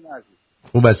شما آرتین عزیز.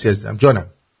 خوب هستی عزیزم جانم.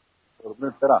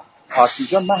 قربونت برم. آرتین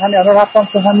جان من همین الان رفتم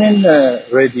تو همین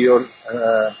رادیو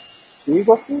چی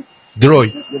گفتی؟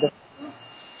 دروید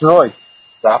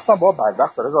رفتم با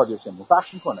بدبخت داره رادیو شمرون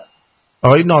پخش میکنه.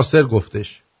 آقای ناصر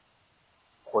گفتش.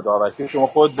 خدا وکیل شما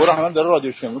خود برو همین داره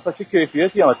رادیو شمرون پس چه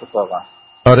کیفیتی هم اتفاقا.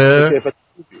 آره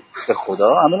به خدا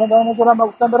عملا دارم میذارم من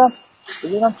گفتم برم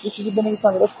ببینم چه چیزی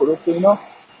بنویسم براش کلوت اینا.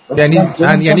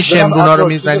 یعنی شمرونا رو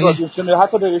میزنی؟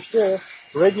 حتی نوشته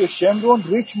رادیو شمرون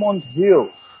ریچموند هیل.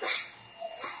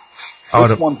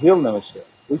 آره. ریچموند هیل نوشته.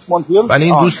 ریچموند هیل. ولی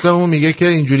این دوستمون میگه که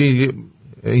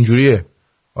اینجوریه.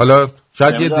 حالا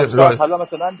شاید یه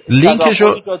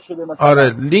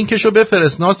لینکشو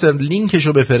بفرست ناصر،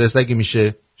 لینکشو بفرست اگه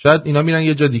میشه. شاید اینا میرن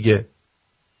یه جا دیگه.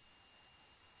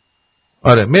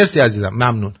 آره مرسی عزیزم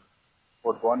ممنون.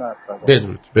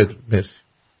 بدرود مرسی.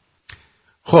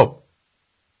 خب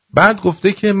بعد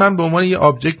گفته که من به عنوان یه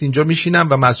آبجکت اینجا میشینم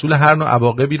و مسئول هر نوع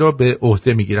عواقبی را به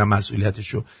عهده میگیرم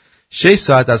مسئولیتشو. 6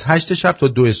 ساعت از 8 شب تا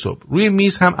 2 صبح. روی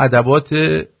میز هم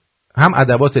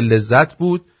ادوات لذت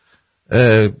بود،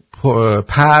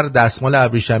 پر، دستمال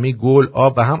ابریشمی، گل،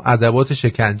 آب و هم ادوات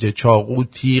شکنجه، چاقو،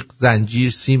 تیغ،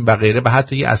 زنجیر، سیم و غیره و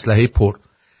حتی یه اسلحه پر.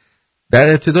 در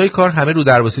ابتدای کار همه رو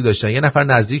درواسی داشتن. یه نفر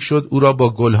نزدیک شد او را با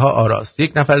گلها آراست.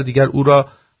 یک نفر دیگر او را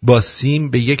با سیم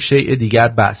به یک شیء دیگر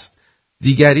بست.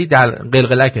 دیگری در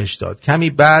قلقلکش داد. کمی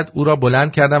بعد او را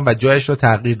بلند کردند و جایش را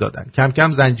تغییر دادند. کم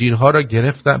کم زنجیرها را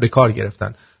به کار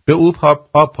گرفتند. به او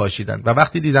آب پاشیدند و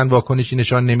وقتی دیدند واکنشی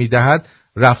نشان نمی‌دهد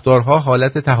رفتارها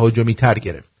حالت تهاجمی تر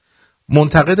گرفت.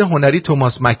 منتقد هنری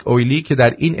توماس مک اویلی که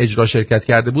در این اجرا شرکت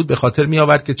کرده بود به خاطر می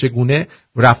آورد که چگونه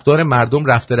رفتار مردم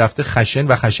رفته رفته خشن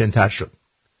و خشن‌تر شد.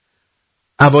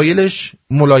 اوایلش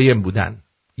ملایم بودند.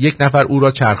 یک نفر او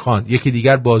را چرخاند، یکی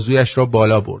دیگر بازویش را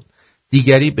بالا برد،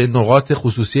 دیگری به نقاط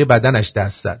خصوصی بدنش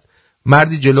دست زد.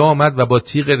 مردی جلو آمد و با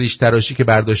تیغ ریش تراشی که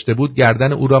برداشته بود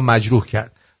گردن او را مجروح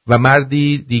کرد و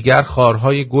مردی دیگر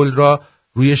خارهای گل را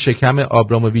روی شکم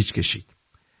آبراموویچ کشید.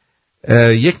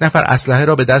 یک نفر اسلحه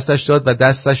را به دستش داد و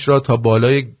دستش را تا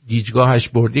بالای گیجگاهش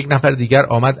برد. یک نفر دیگر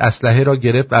آمد اسلحه را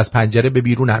گرفت و از پنجره به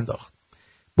بیرون انداخت.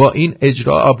 با این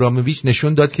اجرا آبراموویچ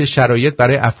نشون داد که شرایط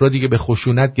برای افرادی که به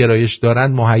خشونت گرایش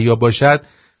دارند مهیا باشد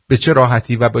به چه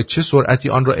راحتی و با چه سرعتی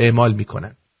آن را اعمال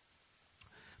می‌کنند.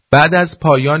 بعد از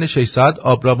پایان 6 ساعت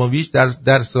آبراموویچ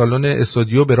در سالن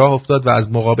استودیو به راه افتاد و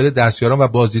از مقابل دستیاران و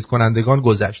بازدید کنندگان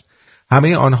گذشت.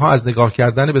 همه آنها از نگاه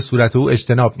کردن به صورت او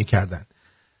اجتناب می‌کردند.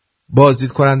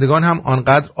 بازدید کنندگان هم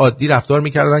آنقدر عادی رفتار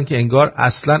می‌کردند که انگار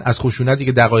اصلاً از خشونتی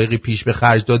که دقایقی پیش به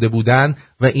خرج داده بودند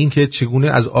و اینکه چگونه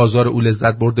از آزار او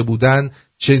لذت برده بودند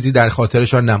چیزی در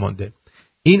خاطرشان نمانده.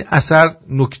 این اثر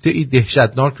نکته‌ای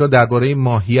دهشتناک را درباره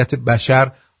ماهیت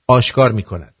بشر آشکار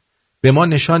می‌کند. به ما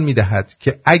نشان می‌دهد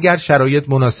که اگر شرایط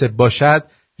مناسب باشد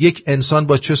یک انسان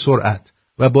با چه سرعت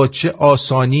و با چه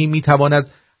آسانی می‌تواند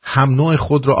هم نوع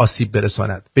خود را آسیب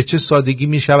برساند. به چه سادگی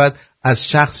می‌شود از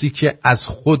شخصی که از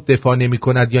خود دفاع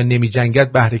نمی‌کند یا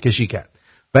نمی‌جنگد بهره کشی کرد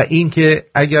و اینکه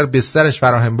اگر بسترش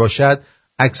فراهم باشد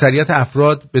اکثریت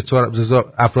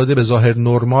افراد به ظاهر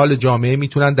نرمال جامعه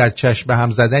میتونن در چشم به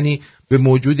هم زدنی به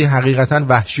موجودی حقیقتاً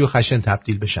وحشی و خشن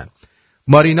تبدیل بشن.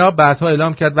 مارینا بعدها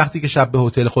اعلام کرد وقتی که شب به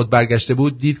هتل خود برگشته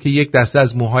بود دید که یک دسته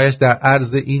از موهایش در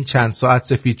عرض این چند ساعت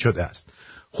سفید شده است.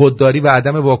 خودداری و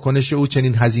عدم واکنش او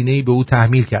چنین هزینه‌ای به او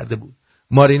تحمیل کرده بود.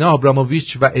 مارینا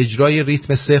آبراموویچ و اجرای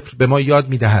ریتم 0 به ما یاد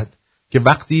می‌دهد که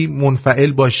وقتی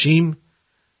منفعل باشیم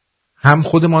هم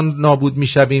خودمان نابود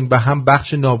می‌شویم و هم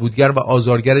بخش نابودگر و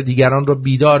آزارگر دیگران را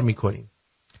بیدار می‌کنیم.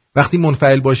 وقتی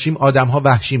منفعل باشیم آدم‌ها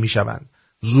وحشی می‌شوند،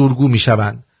 زورگو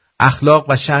می‌شوند. اخلاق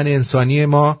و شأن انسانی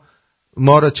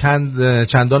ما را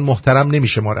چندان محترم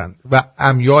نمی‌شمارند و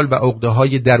امیال و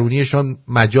عقده‌های درونیشان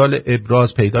مجال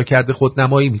ابراز پیدا کرده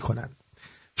خودنمایی می‌کنند.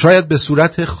 شاید به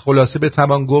صورت خلاصه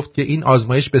بتوان گفت که این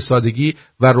آزمایش به سادگی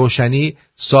و روشنی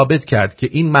ثابت کرد که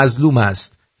این مظلوم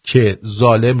است که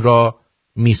ظالم را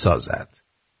می‌سازد.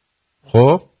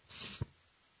 خب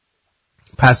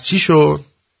پس چی شد؟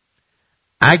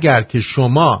 اگر که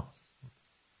شما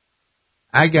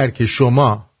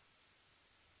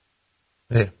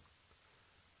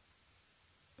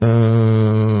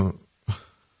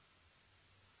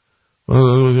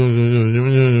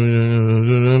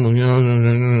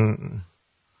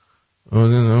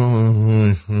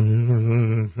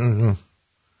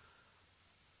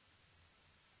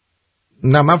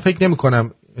نه من فکر نمی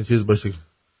کنم چیز باشه.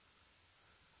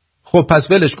 خب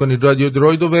پس ولش کنید، رادیو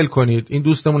دروید رو ول کنید. این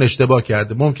دوستمون اشتباه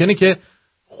کرده. ممکنه که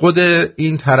خود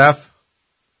این طرف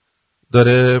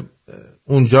داره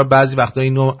اونجا بعضی وقتا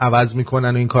اینو عوض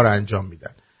میکنن و این کار انجام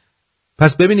میدن.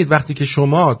 پس ببینید وقتی که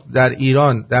شما در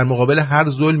ایران در مقابل هر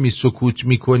ظلمی سکوت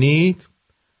میکنید،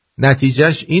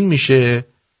 نتیجهش این میشه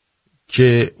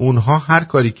که اونها هر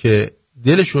کاری که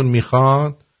دلشون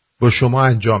میخواد با شما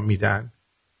انجام میدن.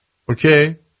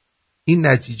 اوکی؟ این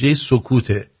نتیجه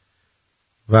سکوته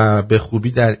و به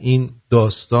خوبی در این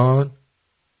داستان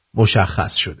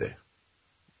مشخص شده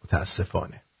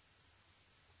متاسفانه.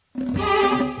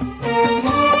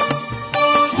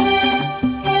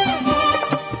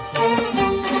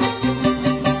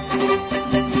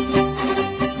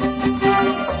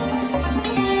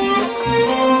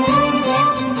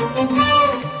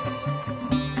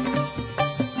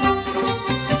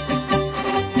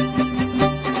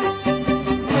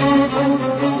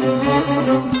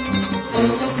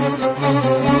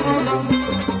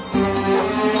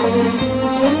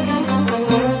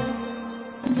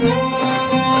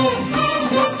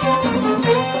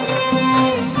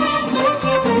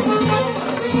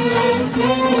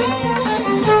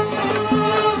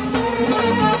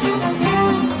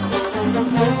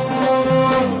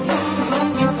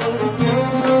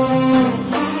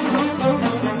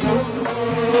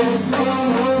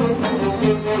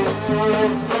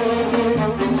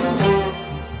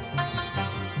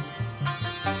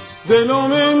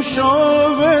 دلم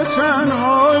امشب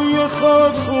تنهای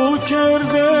خود خو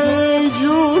کرده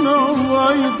جونم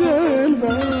وای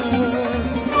دلبر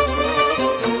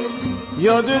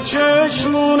یاد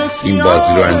چشمون سیاه این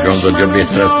بازی رو انجام داد یا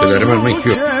بهتر از پدر من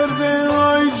کیو کرده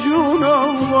وای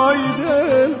جونم وای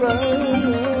دلبر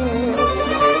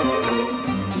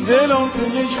دلم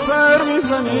پیش بر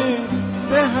میزنه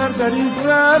به هر دری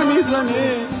بر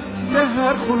میزنه به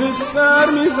هر خونه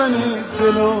سر میزنه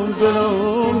دلم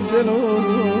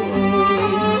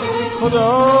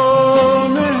خدا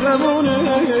مهربونه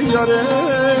یاره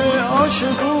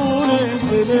عاشقونه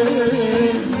دل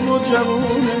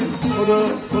مجبونه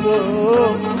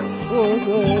خدا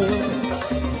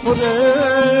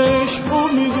خودش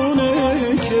خوب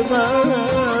میدونه که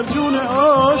بر جون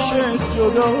عاشق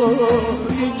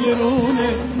جدایی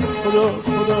گرونه خدا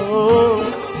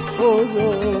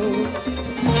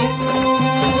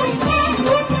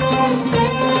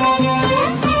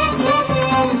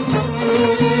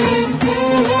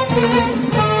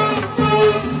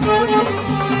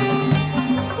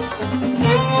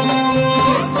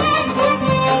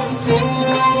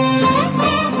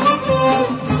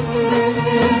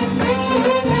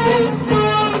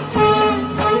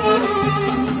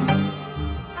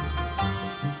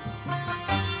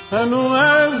هنو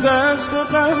از دست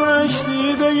غمش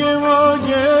دیده ی ما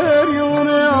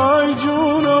گریونه آی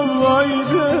جونم وای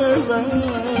دلبر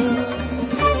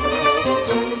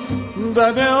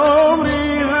بعد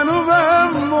عمری هنو بم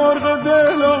مرغ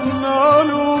دلم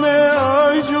نالونه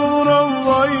آی جونم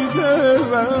وای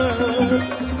دلبر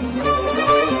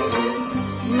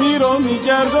میرم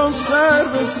میگردم سر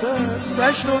به سر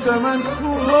دشت و دمن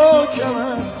کوه و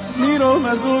کمن میرم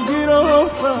از او گیرم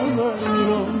خبر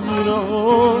میرم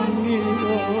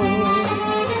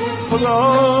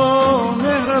خدا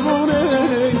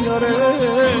مهربونه یاره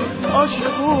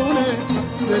عاشقونه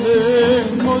دل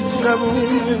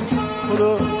مجربونه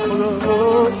خدا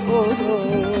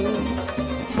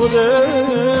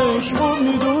خودش خوب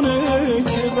میدونه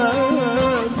که بر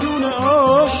جون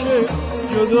عاشق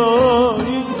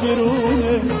جدایی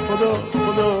گرونه خدا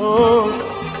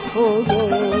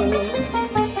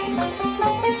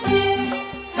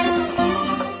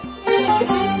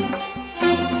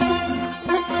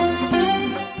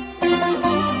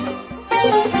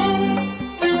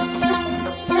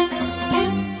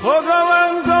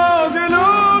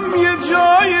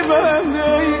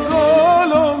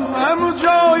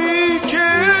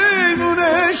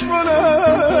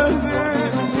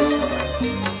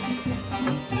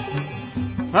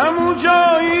همون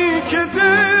جایی که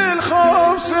دل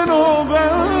خواب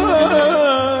سنوبر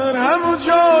همون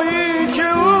جایی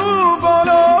که او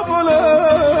بالا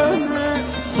بلنده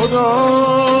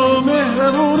خدا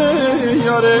مهربونه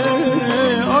یاره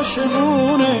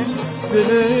عاشقونه دل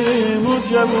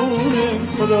مجبونه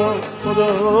خدا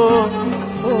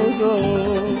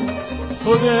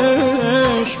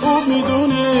خودش خوب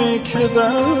میدونه که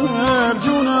بر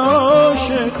جون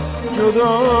عاشق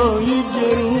جدایی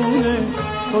گرونه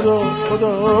خدا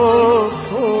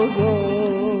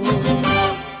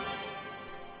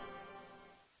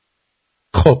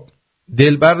خب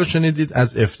دلبر رو شنیدید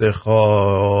از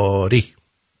افتخاری.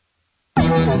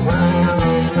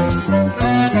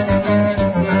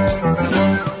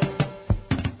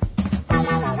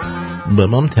 به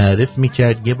مام تعریف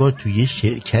میکرد یه بار توی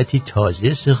شرکتی تازه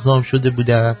استخدام شده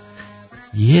بودم،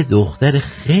 یه دختر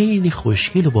خیلی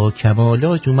خوشگل و با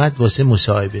کمالات اومد واسه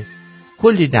مصاحبه.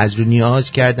 کلی نظر و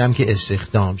نیاز کردم که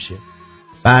استخدام شه.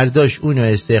 برداشت اونو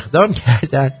استخدام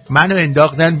کردن، منو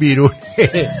انداختن بیرون.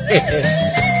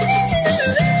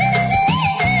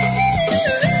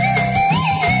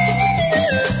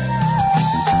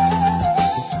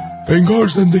 انگار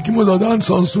زندگیمو دادن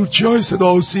سانسورچی‌های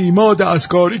صدا و سیما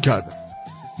دستکاری کردن.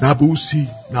 نه بوسی،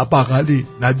 نه بغلی،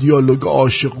 نه دیالوگ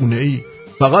عاشقونه‌ای،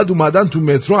 فقط اومدن تو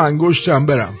مترو انگشتم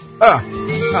برم.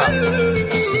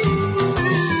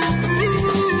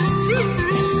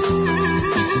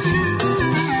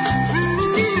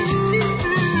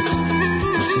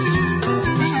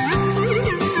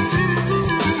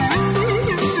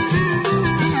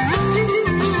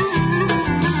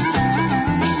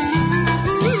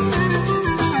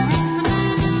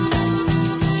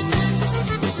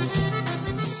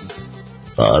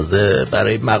 تازه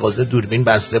برای مغازه دوربین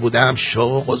بسته بودم،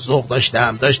 شوق و ذوق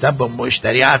داشتم با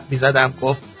مشتری حرف میزدم.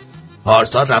 گفت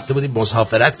پارسال رفته بودیم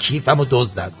مسافرت، کیفمو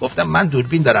دزدن. گفتم من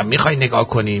دوربین دارم، میخوای نگاه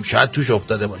کنیم؟ شاید توش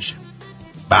افتاده باشه.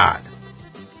 بعد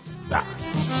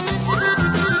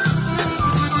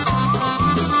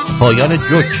پایان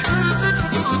جوک.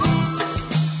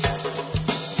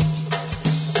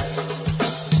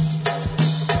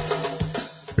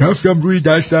 رفتم روی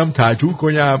دستم تتو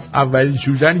کنم، اولین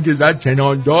سوزنی که زد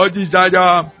چنان دادی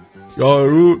زدم،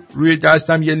 یارو روی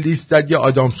دستم یه لیست زد، یه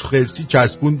آدامس خرسی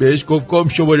چسبون بهش، گفت گم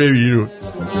شو بره بیرون.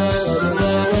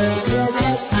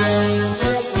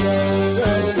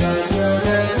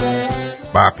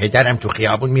 با پدرم تو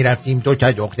خیابون میرفتیم، 2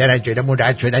 تا دختر از جلومون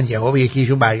رد شدن،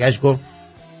 یکیشون برگشت گفت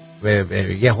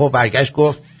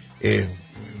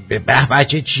به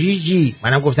بچه چیزی؟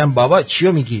 منم گفتم بابا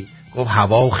چیو میگی؟ گفت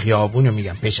هوا و خیابونو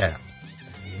میگم پسرم.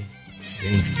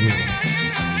 اینجوری میگم.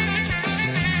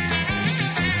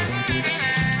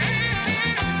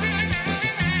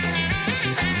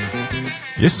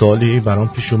 یه سالی برام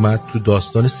پیش اومد تو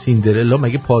داستان سیندرلا،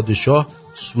 مگه پادشاه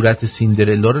صورت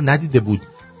سیندرلا رو ندیده بود؟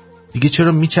 دیگه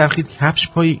چرا میچرخید کفش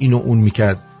پای اینو اون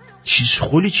میکرد؟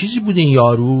 چیزی بود این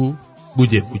یارو؟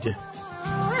 بوده.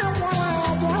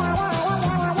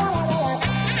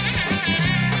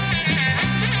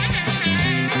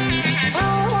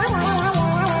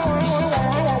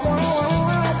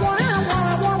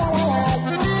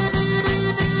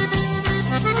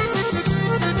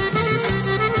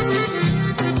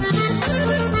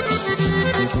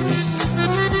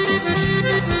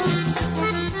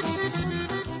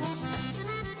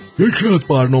 یکی از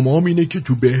برنامه‌ام اینه که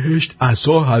تو بهشت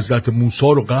عصا حضرت موسی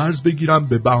رو قرض بگیرم،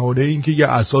 به بهانه اینکه یه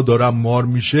عصا دارم مار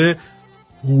میشه،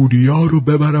 حوریا رو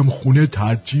ببرم خونه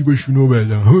ترتیبشونو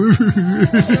بدم.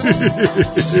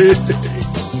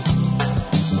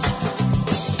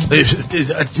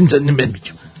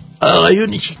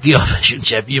 آقایونی که قیافشون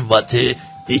شبیه واته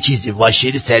یه چیزی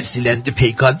واشر سرسیلند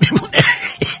پیکان میمونه.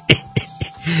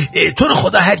 تو رو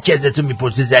خدا هر کی ازتون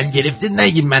میپرسه زن گرفته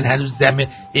نگیم من هنوز دم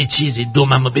چیزی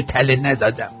دوممو به تله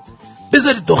ندادم.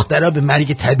 بذار دخترها به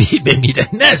مرگ طبیعی بمیرن،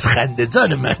 نه از خنده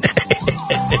زار من.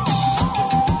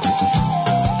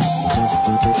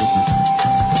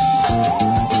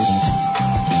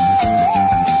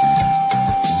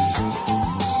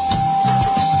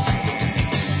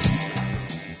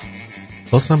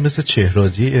 خواستم مثل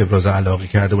چهرازی ابراز علاقه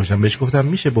کرده باشم، بهش گفتم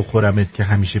میشه بخورمت که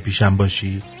همیشه پیشم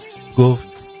باشی؟ گفت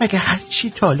مگه هر چی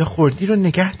تا حالا خوردی رو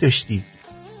نگه داشتی؟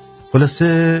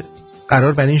 خلاصه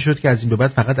قرار بر این شد که از این به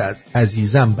بعد فقط از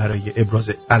عزیزم برای ابراز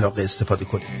علاقه استفاده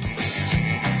کنیم.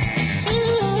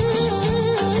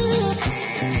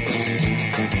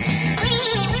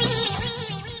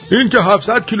 این که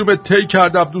 700 کیلومتر طی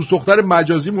کردم دوست دختر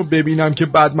مجازیمو ببینم که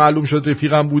بعد معلوم شد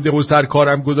رفیقم بوده و سر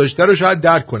کارم گذاشته رو شاید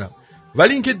درک کنم،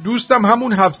 ولی اینکه دوستم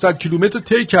همون 700 کیلومتر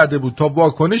طی کرده بود تا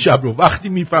واکنشم رو وقتی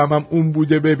میفهمم اون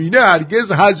بوده ببینه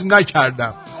هرگز هضم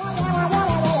نکردم.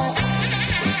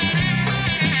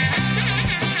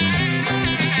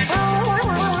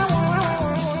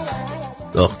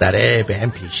 دختره به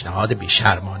هم پیشنهاد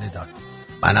بیشرمانه داد،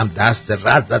 منم دست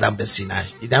رد زدم به سینه‌اش،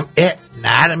 دیدم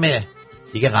نرمه،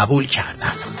 دیگه قبول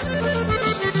کردم.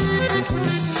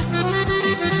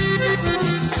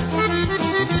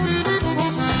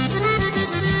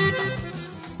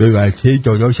 به بچه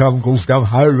داداشم گفتم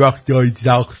هر وقت جای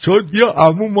سخت شد بیا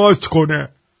عمو ماست کنه،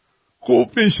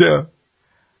 خوب میشه.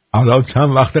 الان چند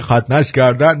وقت ختنش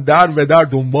کردن در به در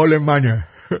دنبال منه.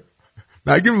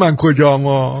 نگین من کجام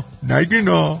ها، نگین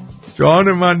ها،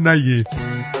 جان من نگین.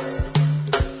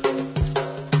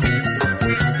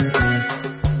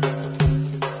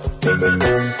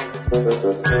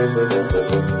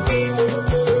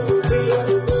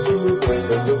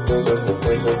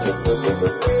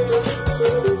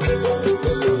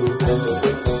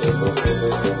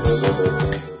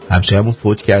 همسایه‌مون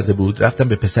فوت کرده بود. رفتم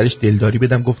به پسرش دلداری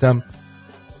بدم، گفتم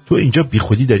تو اینجا بی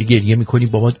خودی داری گریه میکنی،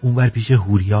 بابات اونور پیش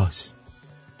هوریاست.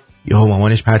 یهو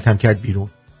مامانش پرتم کرد بیرون.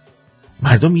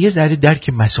 مردم یه ذره درک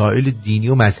مسائل دینی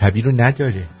و مذهبی رو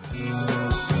نداره.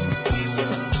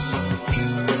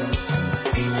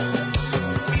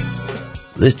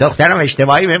 دخترم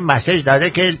اشتباهی به مسیج داده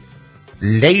که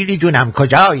لیلی جونم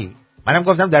کجایی؟ منم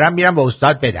گفتم دارم میرم به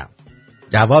استاد بدم.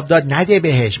 جواب داد نده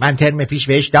بهش، من ترم پیش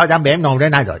بهش دادم بهم نمره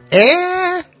نداد.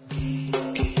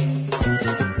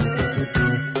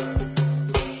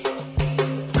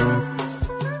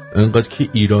 انقدر که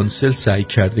ایرانسل سعی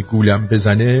کرده گولم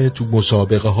بزنه تو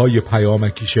مسابقه های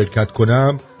پیامکی شرکت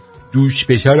کنم، دوش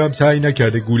بشرم سعی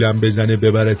نکرده گولم بزنه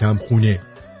ببرتم خونه.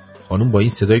 خانم با این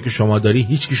صدایی که شما داری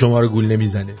هیچکی شما رو گول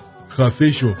نمیزنه.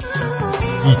 خفه شو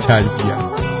بی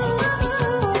تربیت.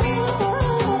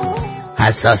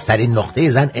 حساس ترین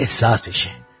نقطه زن احساسشه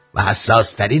و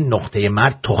حساس ترین نقطه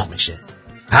مرد تخمشه.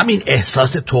 همین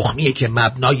احساس تخمیه که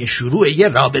مبنای شروع یه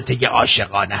رابطه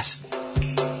عاشقانه است.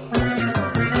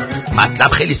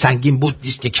 مطلب خیلی سنگین بود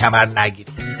نیست که کمر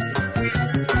نگیری.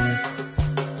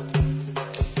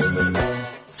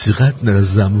 چقدر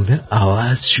زمونه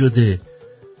عوض شده.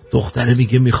 دختره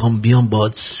میگه میخوام بیام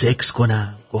باهات سکس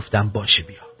کنم. گفتم باشه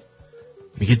بیا.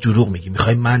 میگه دروغ میگی،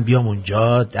 میخوای من بیام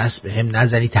اونجا دست به هم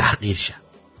نزنی تحقیر شم.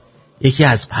 یکی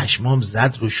از پشمام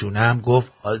زد رو شونم،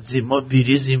 گفت حاجی ما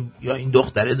بیریزیم یا این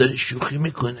دختره داره شوخی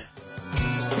میکنه.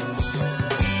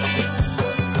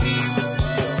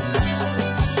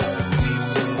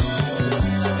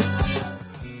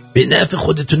 به نفع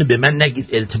خودتونه به من نگید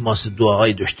التماس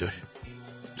دعاهای دکتر.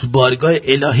 تو بارگاه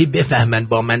الهی بفهمن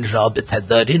با من رابطه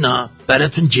دارینا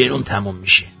براتون جرون تموم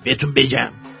میشه. بهتون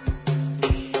بگم.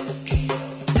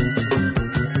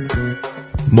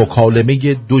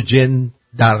 مکالمه دو جن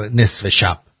در نصف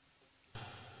شب.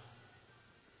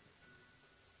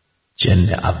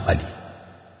 جن اولی.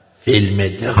 فیلم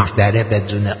دختره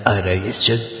بدون آرایش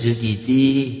شد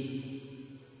دیدی؟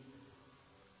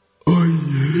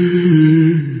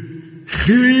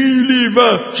 خیلی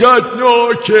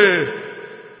وحشتناکه.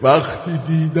 وقتی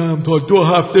دیدم تا 2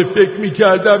 هفته فکر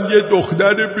میکردم یه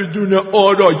دختر بدون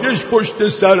آرایش پشت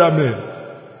سرمه.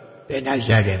 به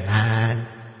نظر من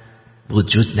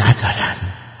وجود ندارن.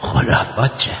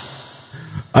 خرافات چه؟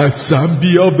 اصلا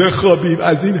بیا بخوابیم،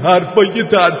 از این حرفای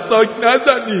ترسناک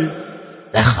نزنیم.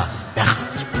 بخواب.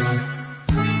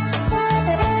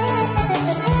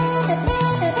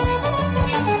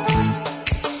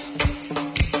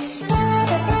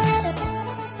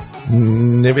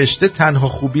 نوشته تنها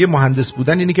خوبی مهندس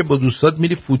بودن اینه که با دوستات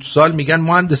میری فوتسال میگن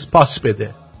مهندس پاس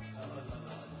بده.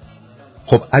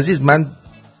 خب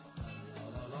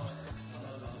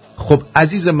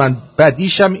عزیز من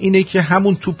بدیشم اینه که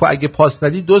همون توپو اگه پاس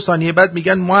ندی 2 ثانیه بعد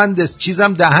میگن مهندس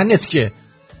چیزم دهنت که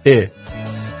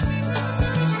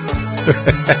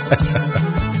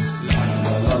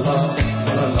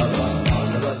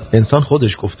انسان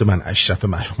خودش گفته من اشرف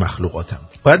مخلوقاتم.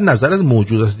 باید نظر از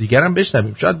موجودات دیگرم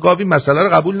بشنویم. شاید گاوی مسئله رو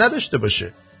قبول نداشته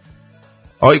باشه.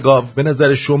 آی گاو به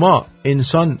نظر شما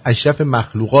انسان اشرف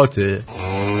مخلوقاته؟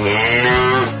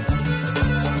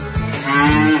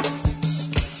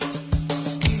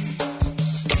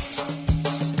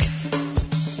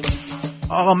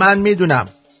 آقا من میدونم،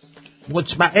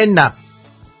 مطمئنم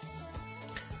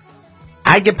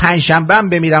اگه 5 شنبه هم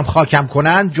بمیرم خاکم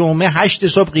کنن، جمعه 8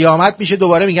 صبح قیامت میشه،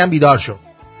 دوباره میگم بیدار شو.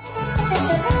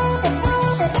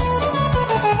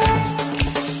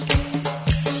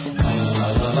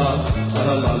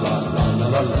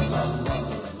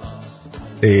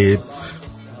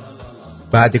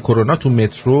 بعد کرونا تو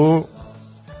مترو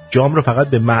جام رو فقط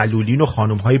به معلولین و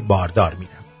خانم‌های باردار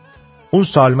میدم. اون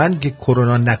سالمند که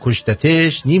کرونا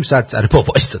نکشتتش نیم ساعت سر پا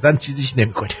وایسادن چیزیش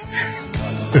نمیکنه.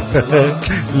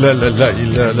 لا لا لا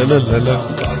لا لا لا لا.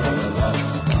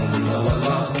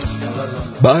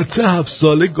 بچه 7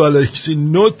 ساله گالاکسی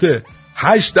نوت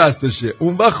 8 دستشه.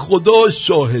 اون وقت خدا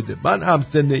شاهده من هم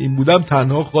سن این بودم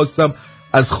تنها خواستم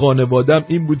از خانوادم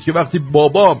این بود که وقتی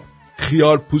بابام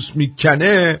خیار پوست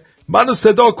میکنه منو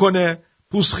صدا کنه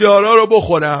پوست خیارا رو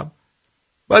بخورم.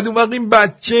 بعد اون وقت این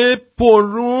بچه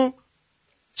پررو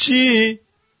چی؟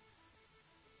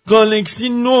 گالاکسی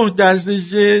 9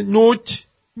 دستشه.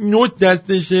 نوت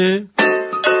دستشه.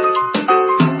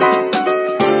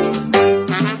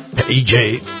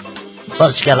 ایجی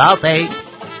مشکلات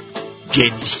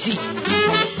جنسی.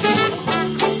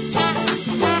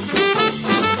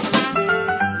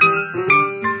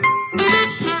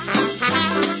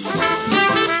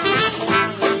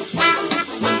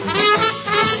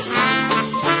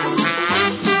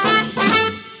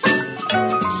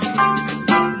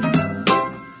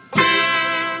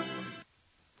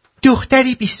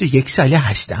 دختری 21 ساله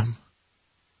هستم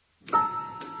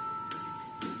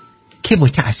که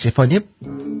متاسفانه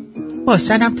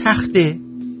باسنم تخته،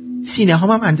 سینه هم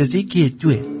اندازه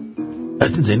گردوه.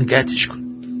 آرتین زنی قطعش کن.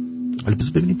 حالا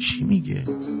بذار ببینیم چی میگه.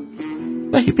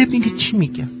 ببینید چی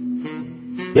میگه.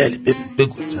 بله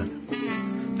بگو.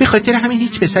 به خاطر همین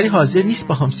هیچ پسری حاضر نیست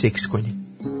با هم سکس کنه.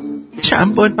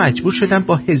 چند بار مجبور شدم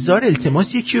با 1000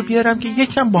 التماس یکی رو بیارم که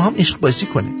یکم با هم عشق بازی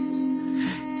کنه.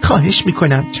 خواهش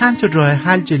میکنم چند تا راه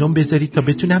حل جلوم بذارید تا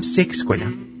بتونم سکس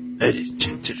کنم.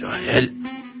 چند تا راه حل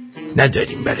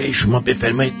نداریم برای شما،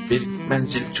 بفرمایید برید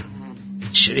منزلتون.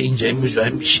 چرا اینجا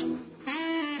مزاحم میشید؟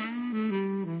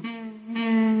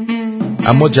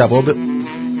 اما جواب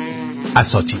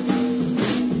اساتی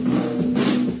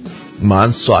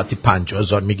من ساعتی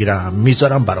 50,000 میگیرم،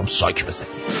 میذارم برام ساک بزنی.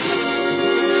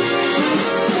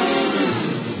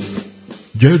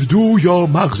 گردو یا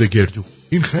مغز گردو؟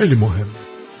 این خیلی مهمه.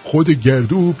 خود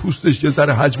گردو پوستش یه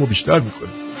ذره حجمو بیشتر میکنه.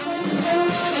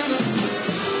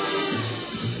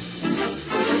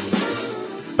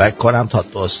 فکر کنم تا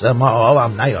 2-3 ماه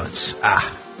آبم نیاد.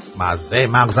 مزه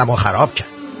مغزمو خراب کرد.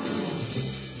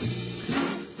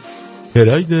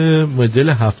 پراید مدل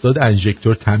 70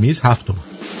 انژکتور تمیز 7 تومن.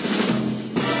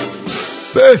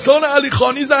 به احسان علی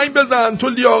خانی زنگ بزن، تو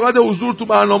لیاقت حضور تو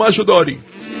برنامه‌شو داری.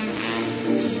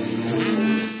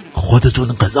 خودتون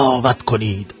قضاوت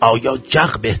کنید، آیا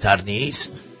جغ بهتر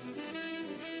نیست؟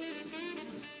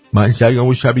 من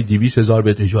سگمو شبی 200,000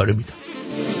 بهت اجاره میدم.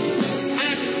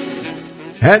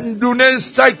 هندونه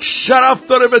سگ شرف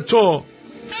داره به تو.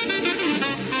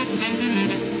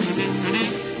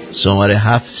 شماره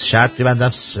 7 شرط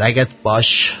میبندم سگت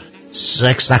باش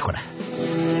سکس نکنه.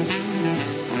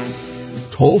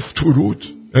 توف تو رود،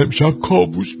 امشب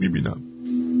کابوس میبینم.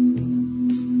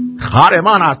 خار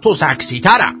من از تو سکسی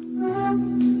ترم.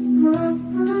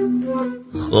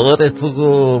 خودت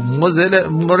بگو. مدل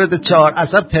مورد 4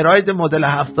 اصلا پراید مدل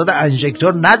 70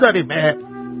 انژکتور نداریم.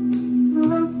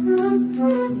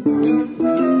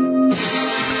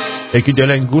 یکی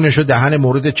دلنگونشو دهن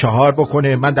مورد 4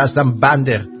 بکنه، من دستم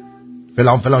بنده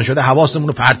فلان فلان شده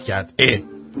حواسمونو پرت کرد.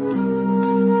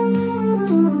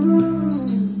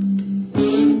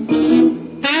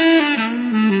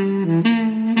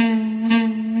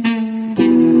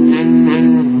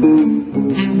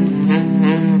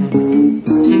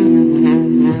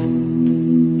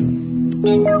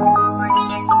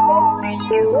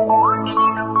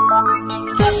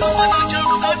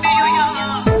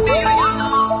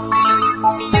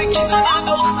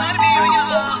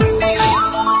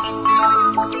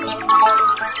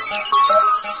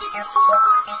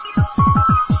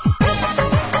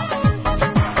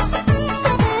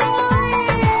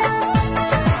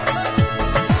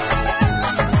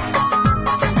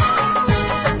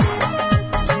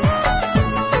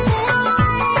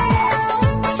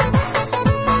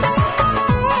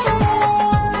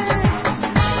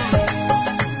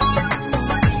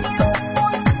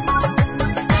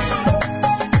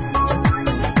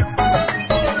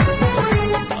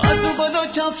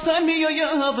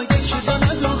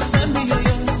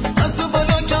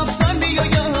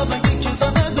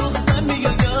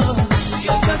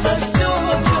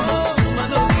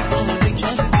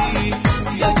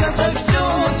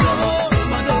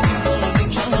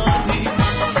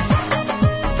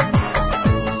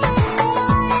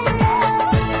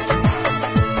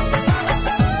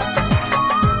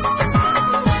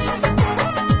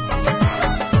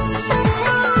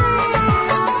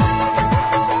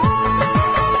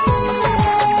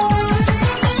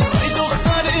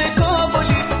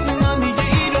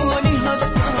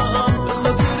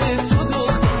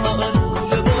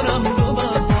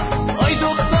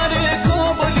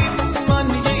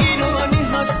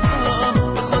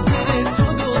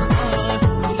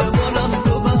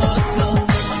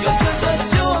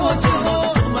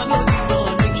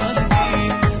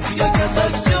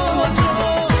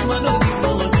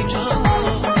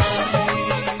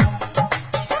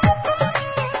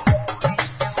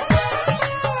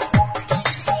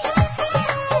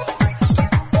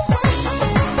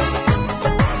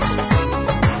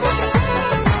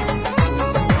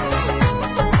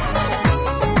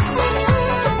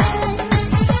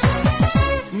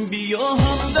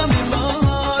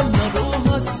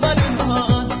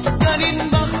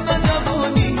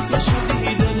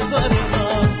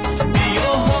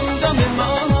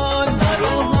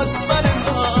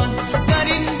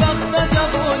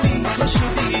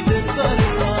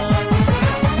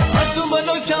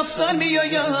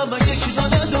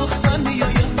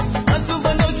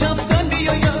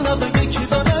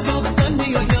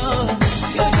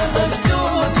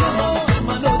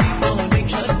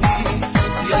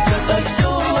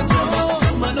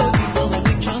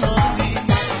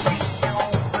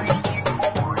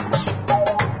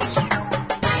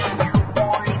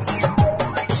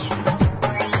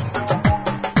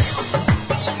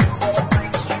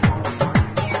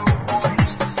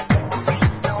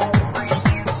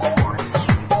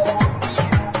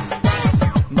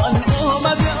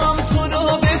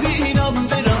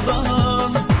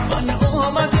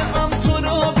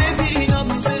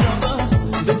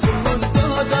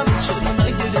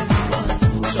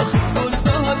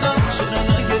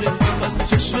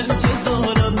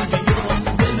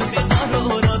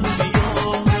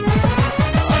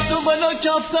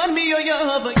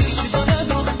 میآید و یک دانه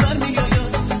دختر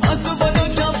میآید از اون بالا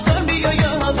کفتر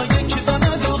میآید و یک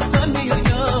دانه دختر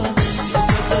میآید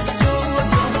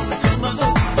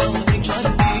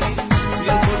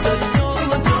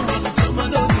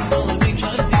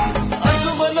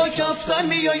کفتر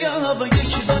میآید و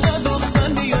یک دانه دختر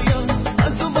میآید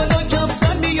از اون بالا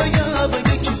کفتر میآید و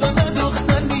یک دانه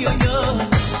دختر میآید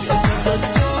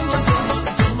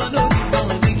تو منو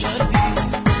دیوانه کردی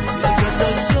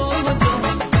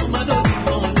تو منو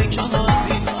دیوانه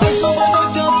کردی از اون بالا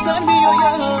کفتر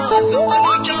میآید از اون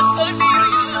بالا کفتر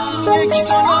میآید یک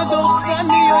دانه دختر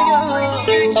میآید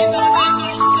یک دانه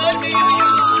دختر میآید.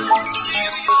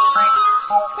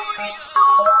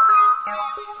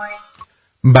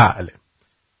 بله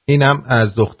اینم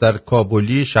از دختر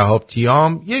کابلی شهاب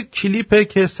تیام، یک کلیپه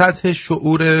که سطح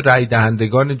شعور رای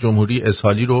دهندگان جمهوری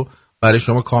اسحاقی رو برای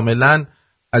شما کاملا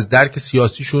از درک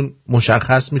سیاسیشون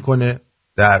مشخص میکنه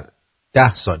در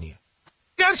 10 ثانیه.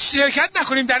 اگر شرکت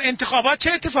نکنیم در انتخابات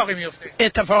چه اتفاقی میفته؟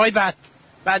 اتفاقی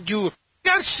بدجور.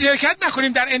 اگر شرکت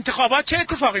نکنیم در انتخابات چه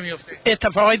اتفاقی میفته؟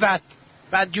 اتفاقی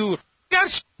بدجور.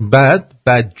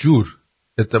 بدجور،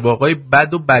 اتفاقای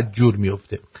بد و بدجور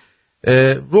میفته.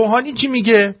 روحانی چی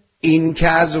میگه؟ این که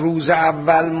از روز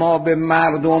اول ما به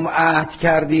مردم عهد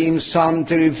کردیم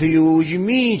سانتریفیوژ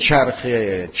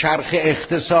میچرخه، چرخ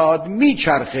اقتصاد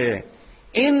میچرخه،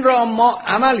 این را ما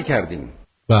عمل کردیم.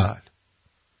 بله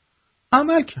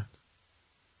عمل کرد.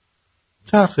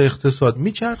 چرخ اقتصاد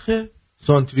میچرخه،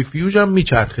 سانتریفیوژ هم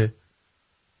میچرخه.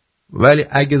 ولی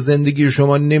اگه زندگی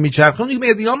شما نمیچرخه اون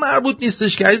دیگه ها مربوط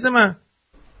نیستش که عزیز من.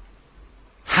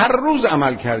 هر روز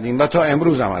عمل کردیم و تا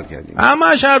امروز عمل کردیم.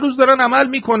 همش هر روز دارن عمل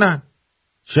میکنن.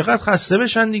 چقدر خسته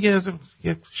بشن دیگه.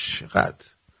 چقدر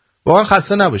واقعا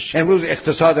خسته نباش. امروز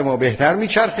اقتصاد ما بهتر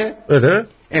میچرخه.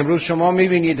 امروز شما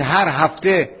میبینید هر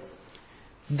هفته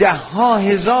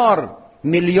 10,000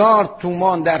 میلیارد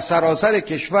تومان در سراسر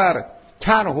کشور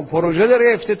طرح و پروژه داره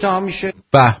افتتاح میشه.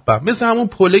 به به، مثل همون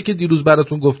پله که دیروز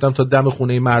براتون گفتم تا دم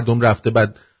خونه مردم رفته،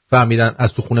 بعد فهمیدن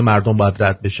از تو خونه مردم باید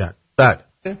رد بشن. بله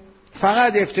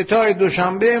فقط افتتاح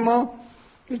دوشنبه ما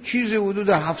یه چیزی حدود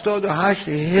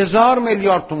 78,000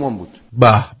 میلیارد تومان بود.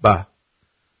 به به،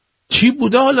 چی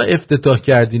بوده حالا افتتاح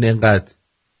کردین انقدر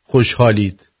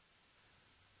خوشحالید؟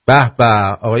 به به،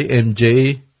 آقای ام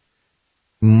جی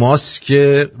ماسک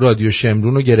رادیو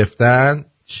شمرون رو گرفتن،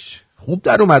 خوب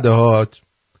در اومده هات.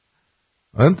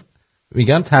 من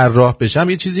میگم طراح بشم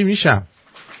یه چیزی میشم.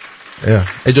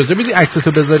 اجازه میدی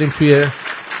عکستو بذاریم توی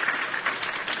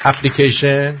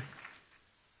اپلیکیشن،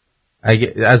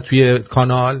 اگه از توی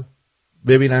کانال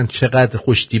ببینن چقدر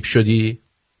خوش تیپ شدی.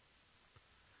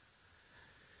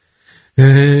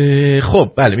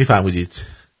 خب بله میفهمودید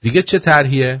دیگه چه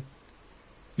طرحیه؟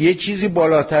 یه چیزی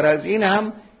بالاتر از این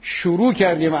هم شروع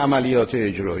کردیم عملیات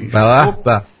اجرایی.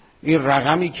 خب این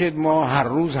رقمی که ما هر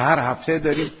روز هر هفته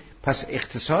داریم، پس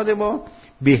اقتصاد ما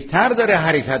بهتر داره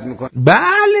حرکت میکنه.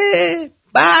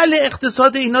 بله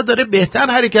اقتصاد اینا داره بهتر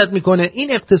حرکت میکنه.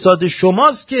 این اقتصاد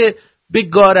شماست که به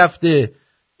گا رفته.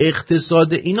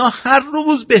 اقتصاد اینا هر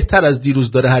روز بهتر از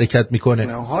دیروز داره حرکت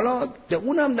میکنه. حالا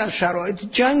اونم در شرایط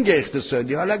جنگ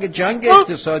اقتصادی. حالا اگه جنگ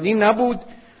اقتصادی نبود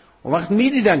اون وقت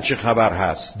میدیدن چه خبر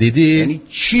هست. دیدی؟ یعنی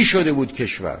چی شده بود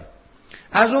کشور.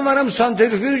 از اون برم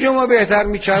سانتریفیوژ ما بهتر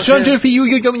میچرخه. سانتریفیوژ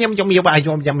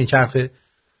میچرخه.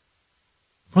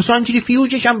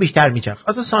 سانتریفیوژش هم بیشتر میچرخه.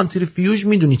 اصلا سانتریفیوژ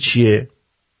میدونی چیه؟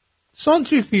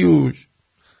 سانتریفیوژ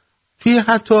توی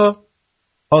حتی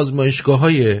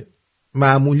آزمایشگاه‌های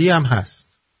معمولی هم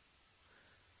هست.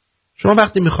 شما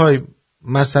وقتی میخوای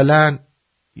مثلا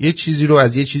یه چیزی رو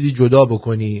از یه چیزی جدا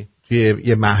بکنی توی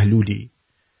یه محلولی،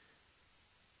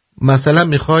 مثلا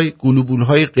میخوای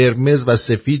گلوبول‌های قرمز و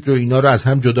سفید رو اینا رو از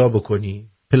هم جدا بکنی،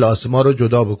 پلاسما رو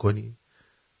جدا بکنی،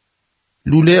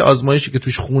 لوله آزمایشی که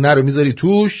توش خونه رو میذاری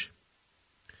توش،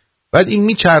 بعد این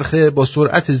میچرخه با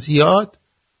سرعت زیاد،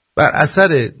 بر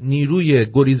اثر نیروی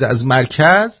گریز از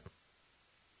مرکز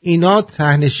اینا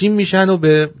تهنشین میشن و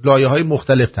به لایه‌های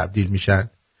مختلف تبدیل میشن.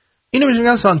 اینو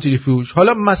میگن سانتریفیوژ.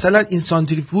 حالا مثلا این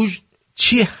سانتریفیوژ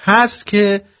چی هست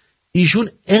که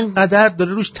ایشون انقدر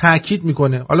داره روش تاکید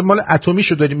میکنه؟ حالا مال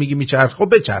اتمیشو داری میگی میچرخه،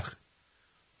 خب بچرخه.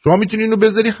 شما میتونی اینو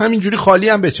بذاری همینجوری خالی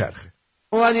هم بچرخه.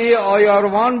 اومد یه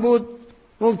آیاروان بود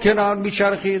اون کنار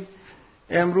میچرخید،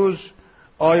 امروز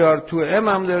آیار تو ام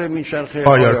هم داره میچرخه،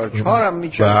 آیار 4 هم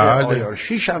میچرخه، آیار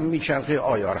 6 هم میچرخه،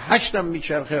 آیار 8 هم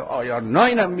میچرخه، آیار 9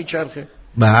 هم میچرخه.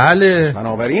 بله.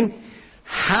 بنابراین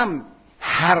هم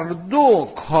هر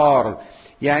دو کار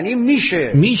یعنی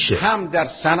میشه هم در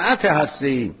صنعت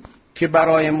هسته‌ای که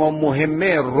برای ما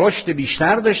مهمه رشد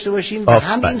بیشتر داشته باشیم و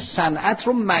هم این صنعت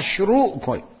رو مشروع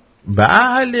کنیم.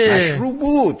 بله مشروع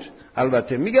بود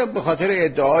البته میگم به خاطر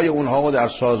ادعای اونها و در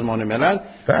سازمان ملل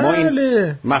ما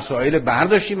این مسائل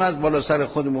برداشتیم از بالا سر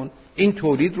خودمون، این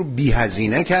تولید رو بی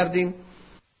هزینه کردیم.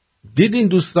 دیدین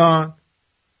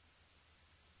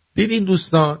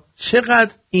دوستان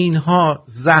چقدر اینها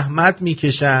زحمت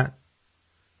میکشن،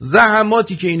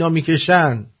 زحماتی که اینا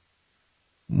میکشن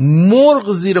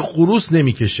مرغ زیر خروس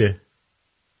نمیکشه.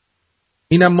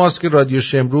 اینم ماسک رادیو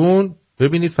شمرون.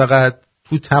 ببینید فقط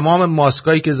تو تمام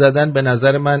ماسکایی که زدن به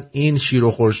نظر من این شیر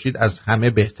و خورشید از همه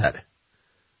بهتره.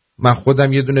 من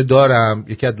خودم یه دونه دارم،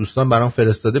 یکی از دوستان برام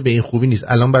فرستاده، به این خوبی نیست.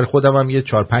 الان برای خودم هم یه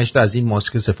 4-5 تا از این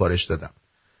ماسک سفارش دادم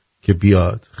که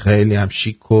بیاد، خیلی هم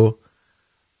شیک و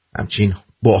همچین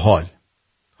باحال،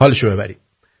 حالشو ببرید.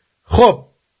 خب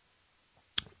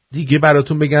دیگه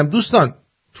براتون بگم دوستان،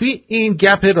 توی این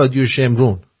گپ رادیو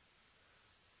شمرون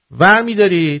ورمی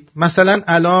دارید، مثلا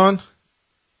الان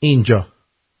اینجا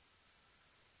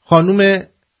خانوم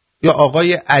یا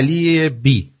آقای علی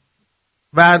بی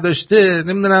ورداشته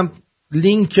نمیدونم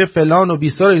لینک فلان و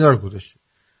بیسار اینا رو گذاشته،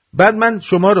 بعد من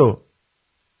شما رو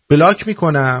بلاک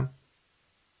میکنم،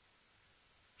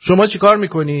 شما چی کار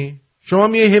میکنی؟ شما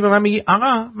میای به من میگی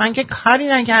آقا من که کاری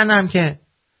نکردم که.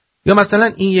 یا مثلا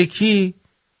این یکی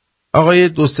آقای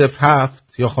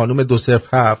 207 یا خانوم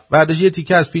 207 بعدش یه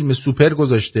تیکه از فیلم سوپر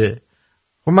گذاشته،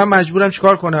 خب من مجبورم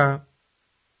چیکار کنم؟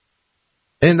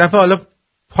 این دفعه حالا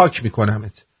پاک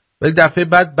میکنمت، ولی دفعه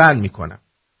بعد بند میکنم.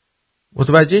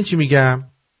 متوجه این چی میگم؟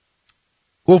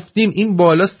 گفتیم این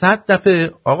بالا 100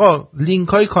 دفعه آقا لینک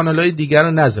های کانال های دیگر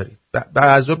رو نذارید، به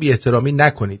اعضا بی احترامی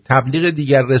نکنید، تبلیغ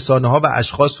دیگر رسانه ها و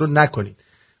اشخاص رو نکنید،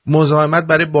 مزاحمت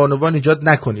برای بانوان ایجاد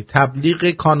نکنید، تبلیغ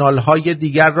کانال های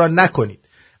دیگر را نکنید،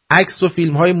 عکس و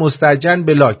فیلم های مستجن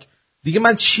بلاک. دیگه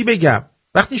من چی بگم؟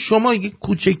 وقتی شما یک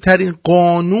کوچکترین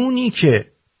قانونی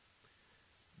که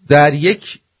در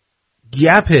یک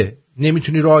گپ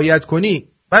نمیتونی رعایت کنی،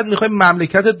 بعد میخوای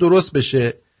مملکت درست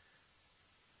بشه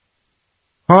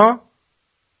ها؟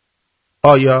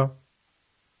 آیا؟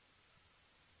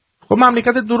 خب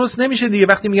مملکت درست نمیشه دیگه.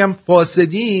 وقتی میگم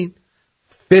فاسدین،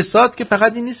 فساد که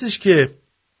فقط این نیستش که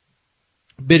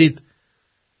برید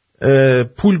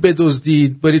پول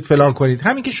بدزدید، برید فلان کنید،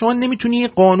 همین که شما نمیتونی یه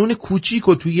قانون کوچیک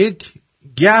و تو یک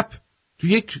گپ، تو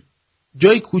یک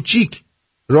جای کوچیک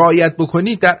رعایت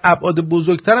بکنید، در ابعاد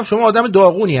بزرگتر هم شما آدم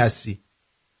داغونی هستی.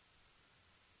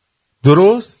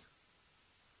 درست؟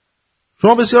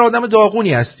 شما بسیار آدم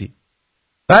داغونی هستی.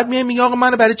 بعد میگه آقا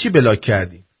منو برای چی بلاک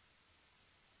کردی؟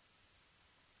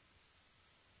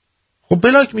 خب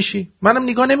بلاک میشی، منم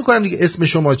نگاه نمیکنم دیگه اسم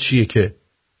شما چیه، که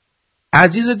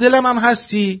عزیز دلم هم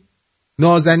هستی،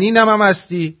 نازنینم هم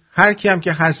هستی، هر کی هم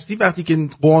که هستی، وقتی که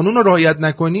قانون رو رعایت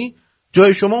نکنی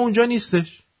جای شما اونجا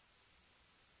نیستش.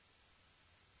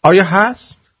 آیا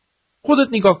هست؟ خودت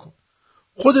نگاه کن.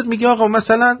 خودت میگی آقا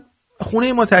مثلا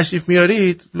خونه ما تشریف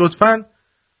میارید لطفاً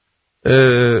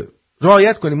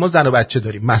رعایت کنیم، ما زن و بچه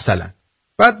داریم مثلا.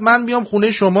 بعد من میام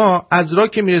خونه شما، از راه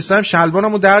که میرسم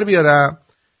شلوارمو در بیارم،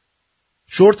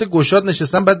 شورت گشاد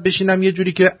نشستم، بعد بشینم یه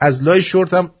جوری که از لای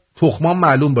شورتم تخمام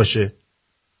معلوم باشه.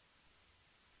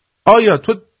 آیا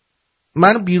تو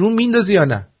منو بیرون میندازی یا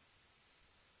نه؟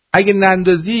 اگه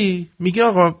نندازی میگه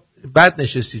آقا بد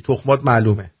نشستی، تخمات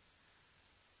معلومه.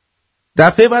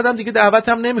 دفعه بعدم دیگه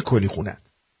دعوتم نمیکنی خونت.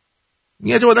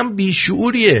 میگه تو آدم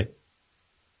بیشعوریه،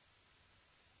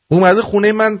 اومده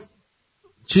خونه من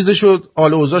چیزشو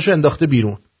آل اوضاعشو انداخته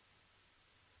بیرون.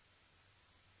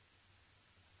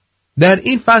 در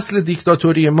این فصل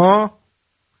دیکتاتوری ما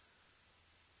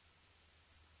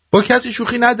با کسی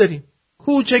شوخی نداریم.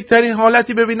 کوچکترین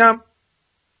حالتی ببینم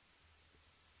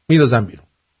میدازم بیرون.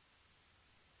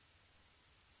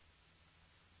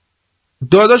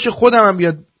 داداش خودم هم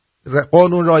بیاد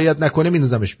قانون رعایت نکنه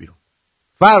میدازمش بیرون،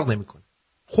 فرق نمیکنه.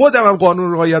 خودم هم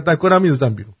قانون رعایت نکنم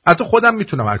میدازم بیرون. حتی خودم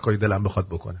میتونم هر کاری دلم بخواد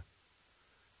بکنم،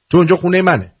 چون اونجا خونه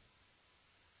منه.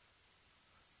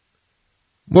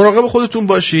 مراقب خودتون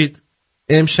باشید.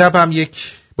 امشب هم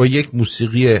با یک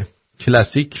موسیقی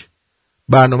کلاسیک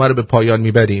برنامه رو به پایان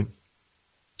میبریم.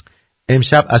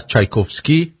 امشب از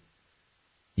چایکوفسکی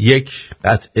یک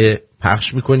قطعه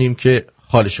پخش میکنیم که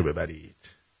حالشو ببرید.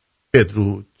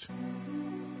 بدرود.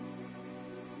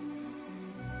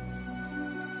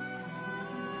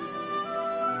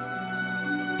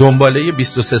 دنباله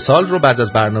 23 سال رو بعد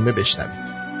از برنامه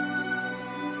بشنوید.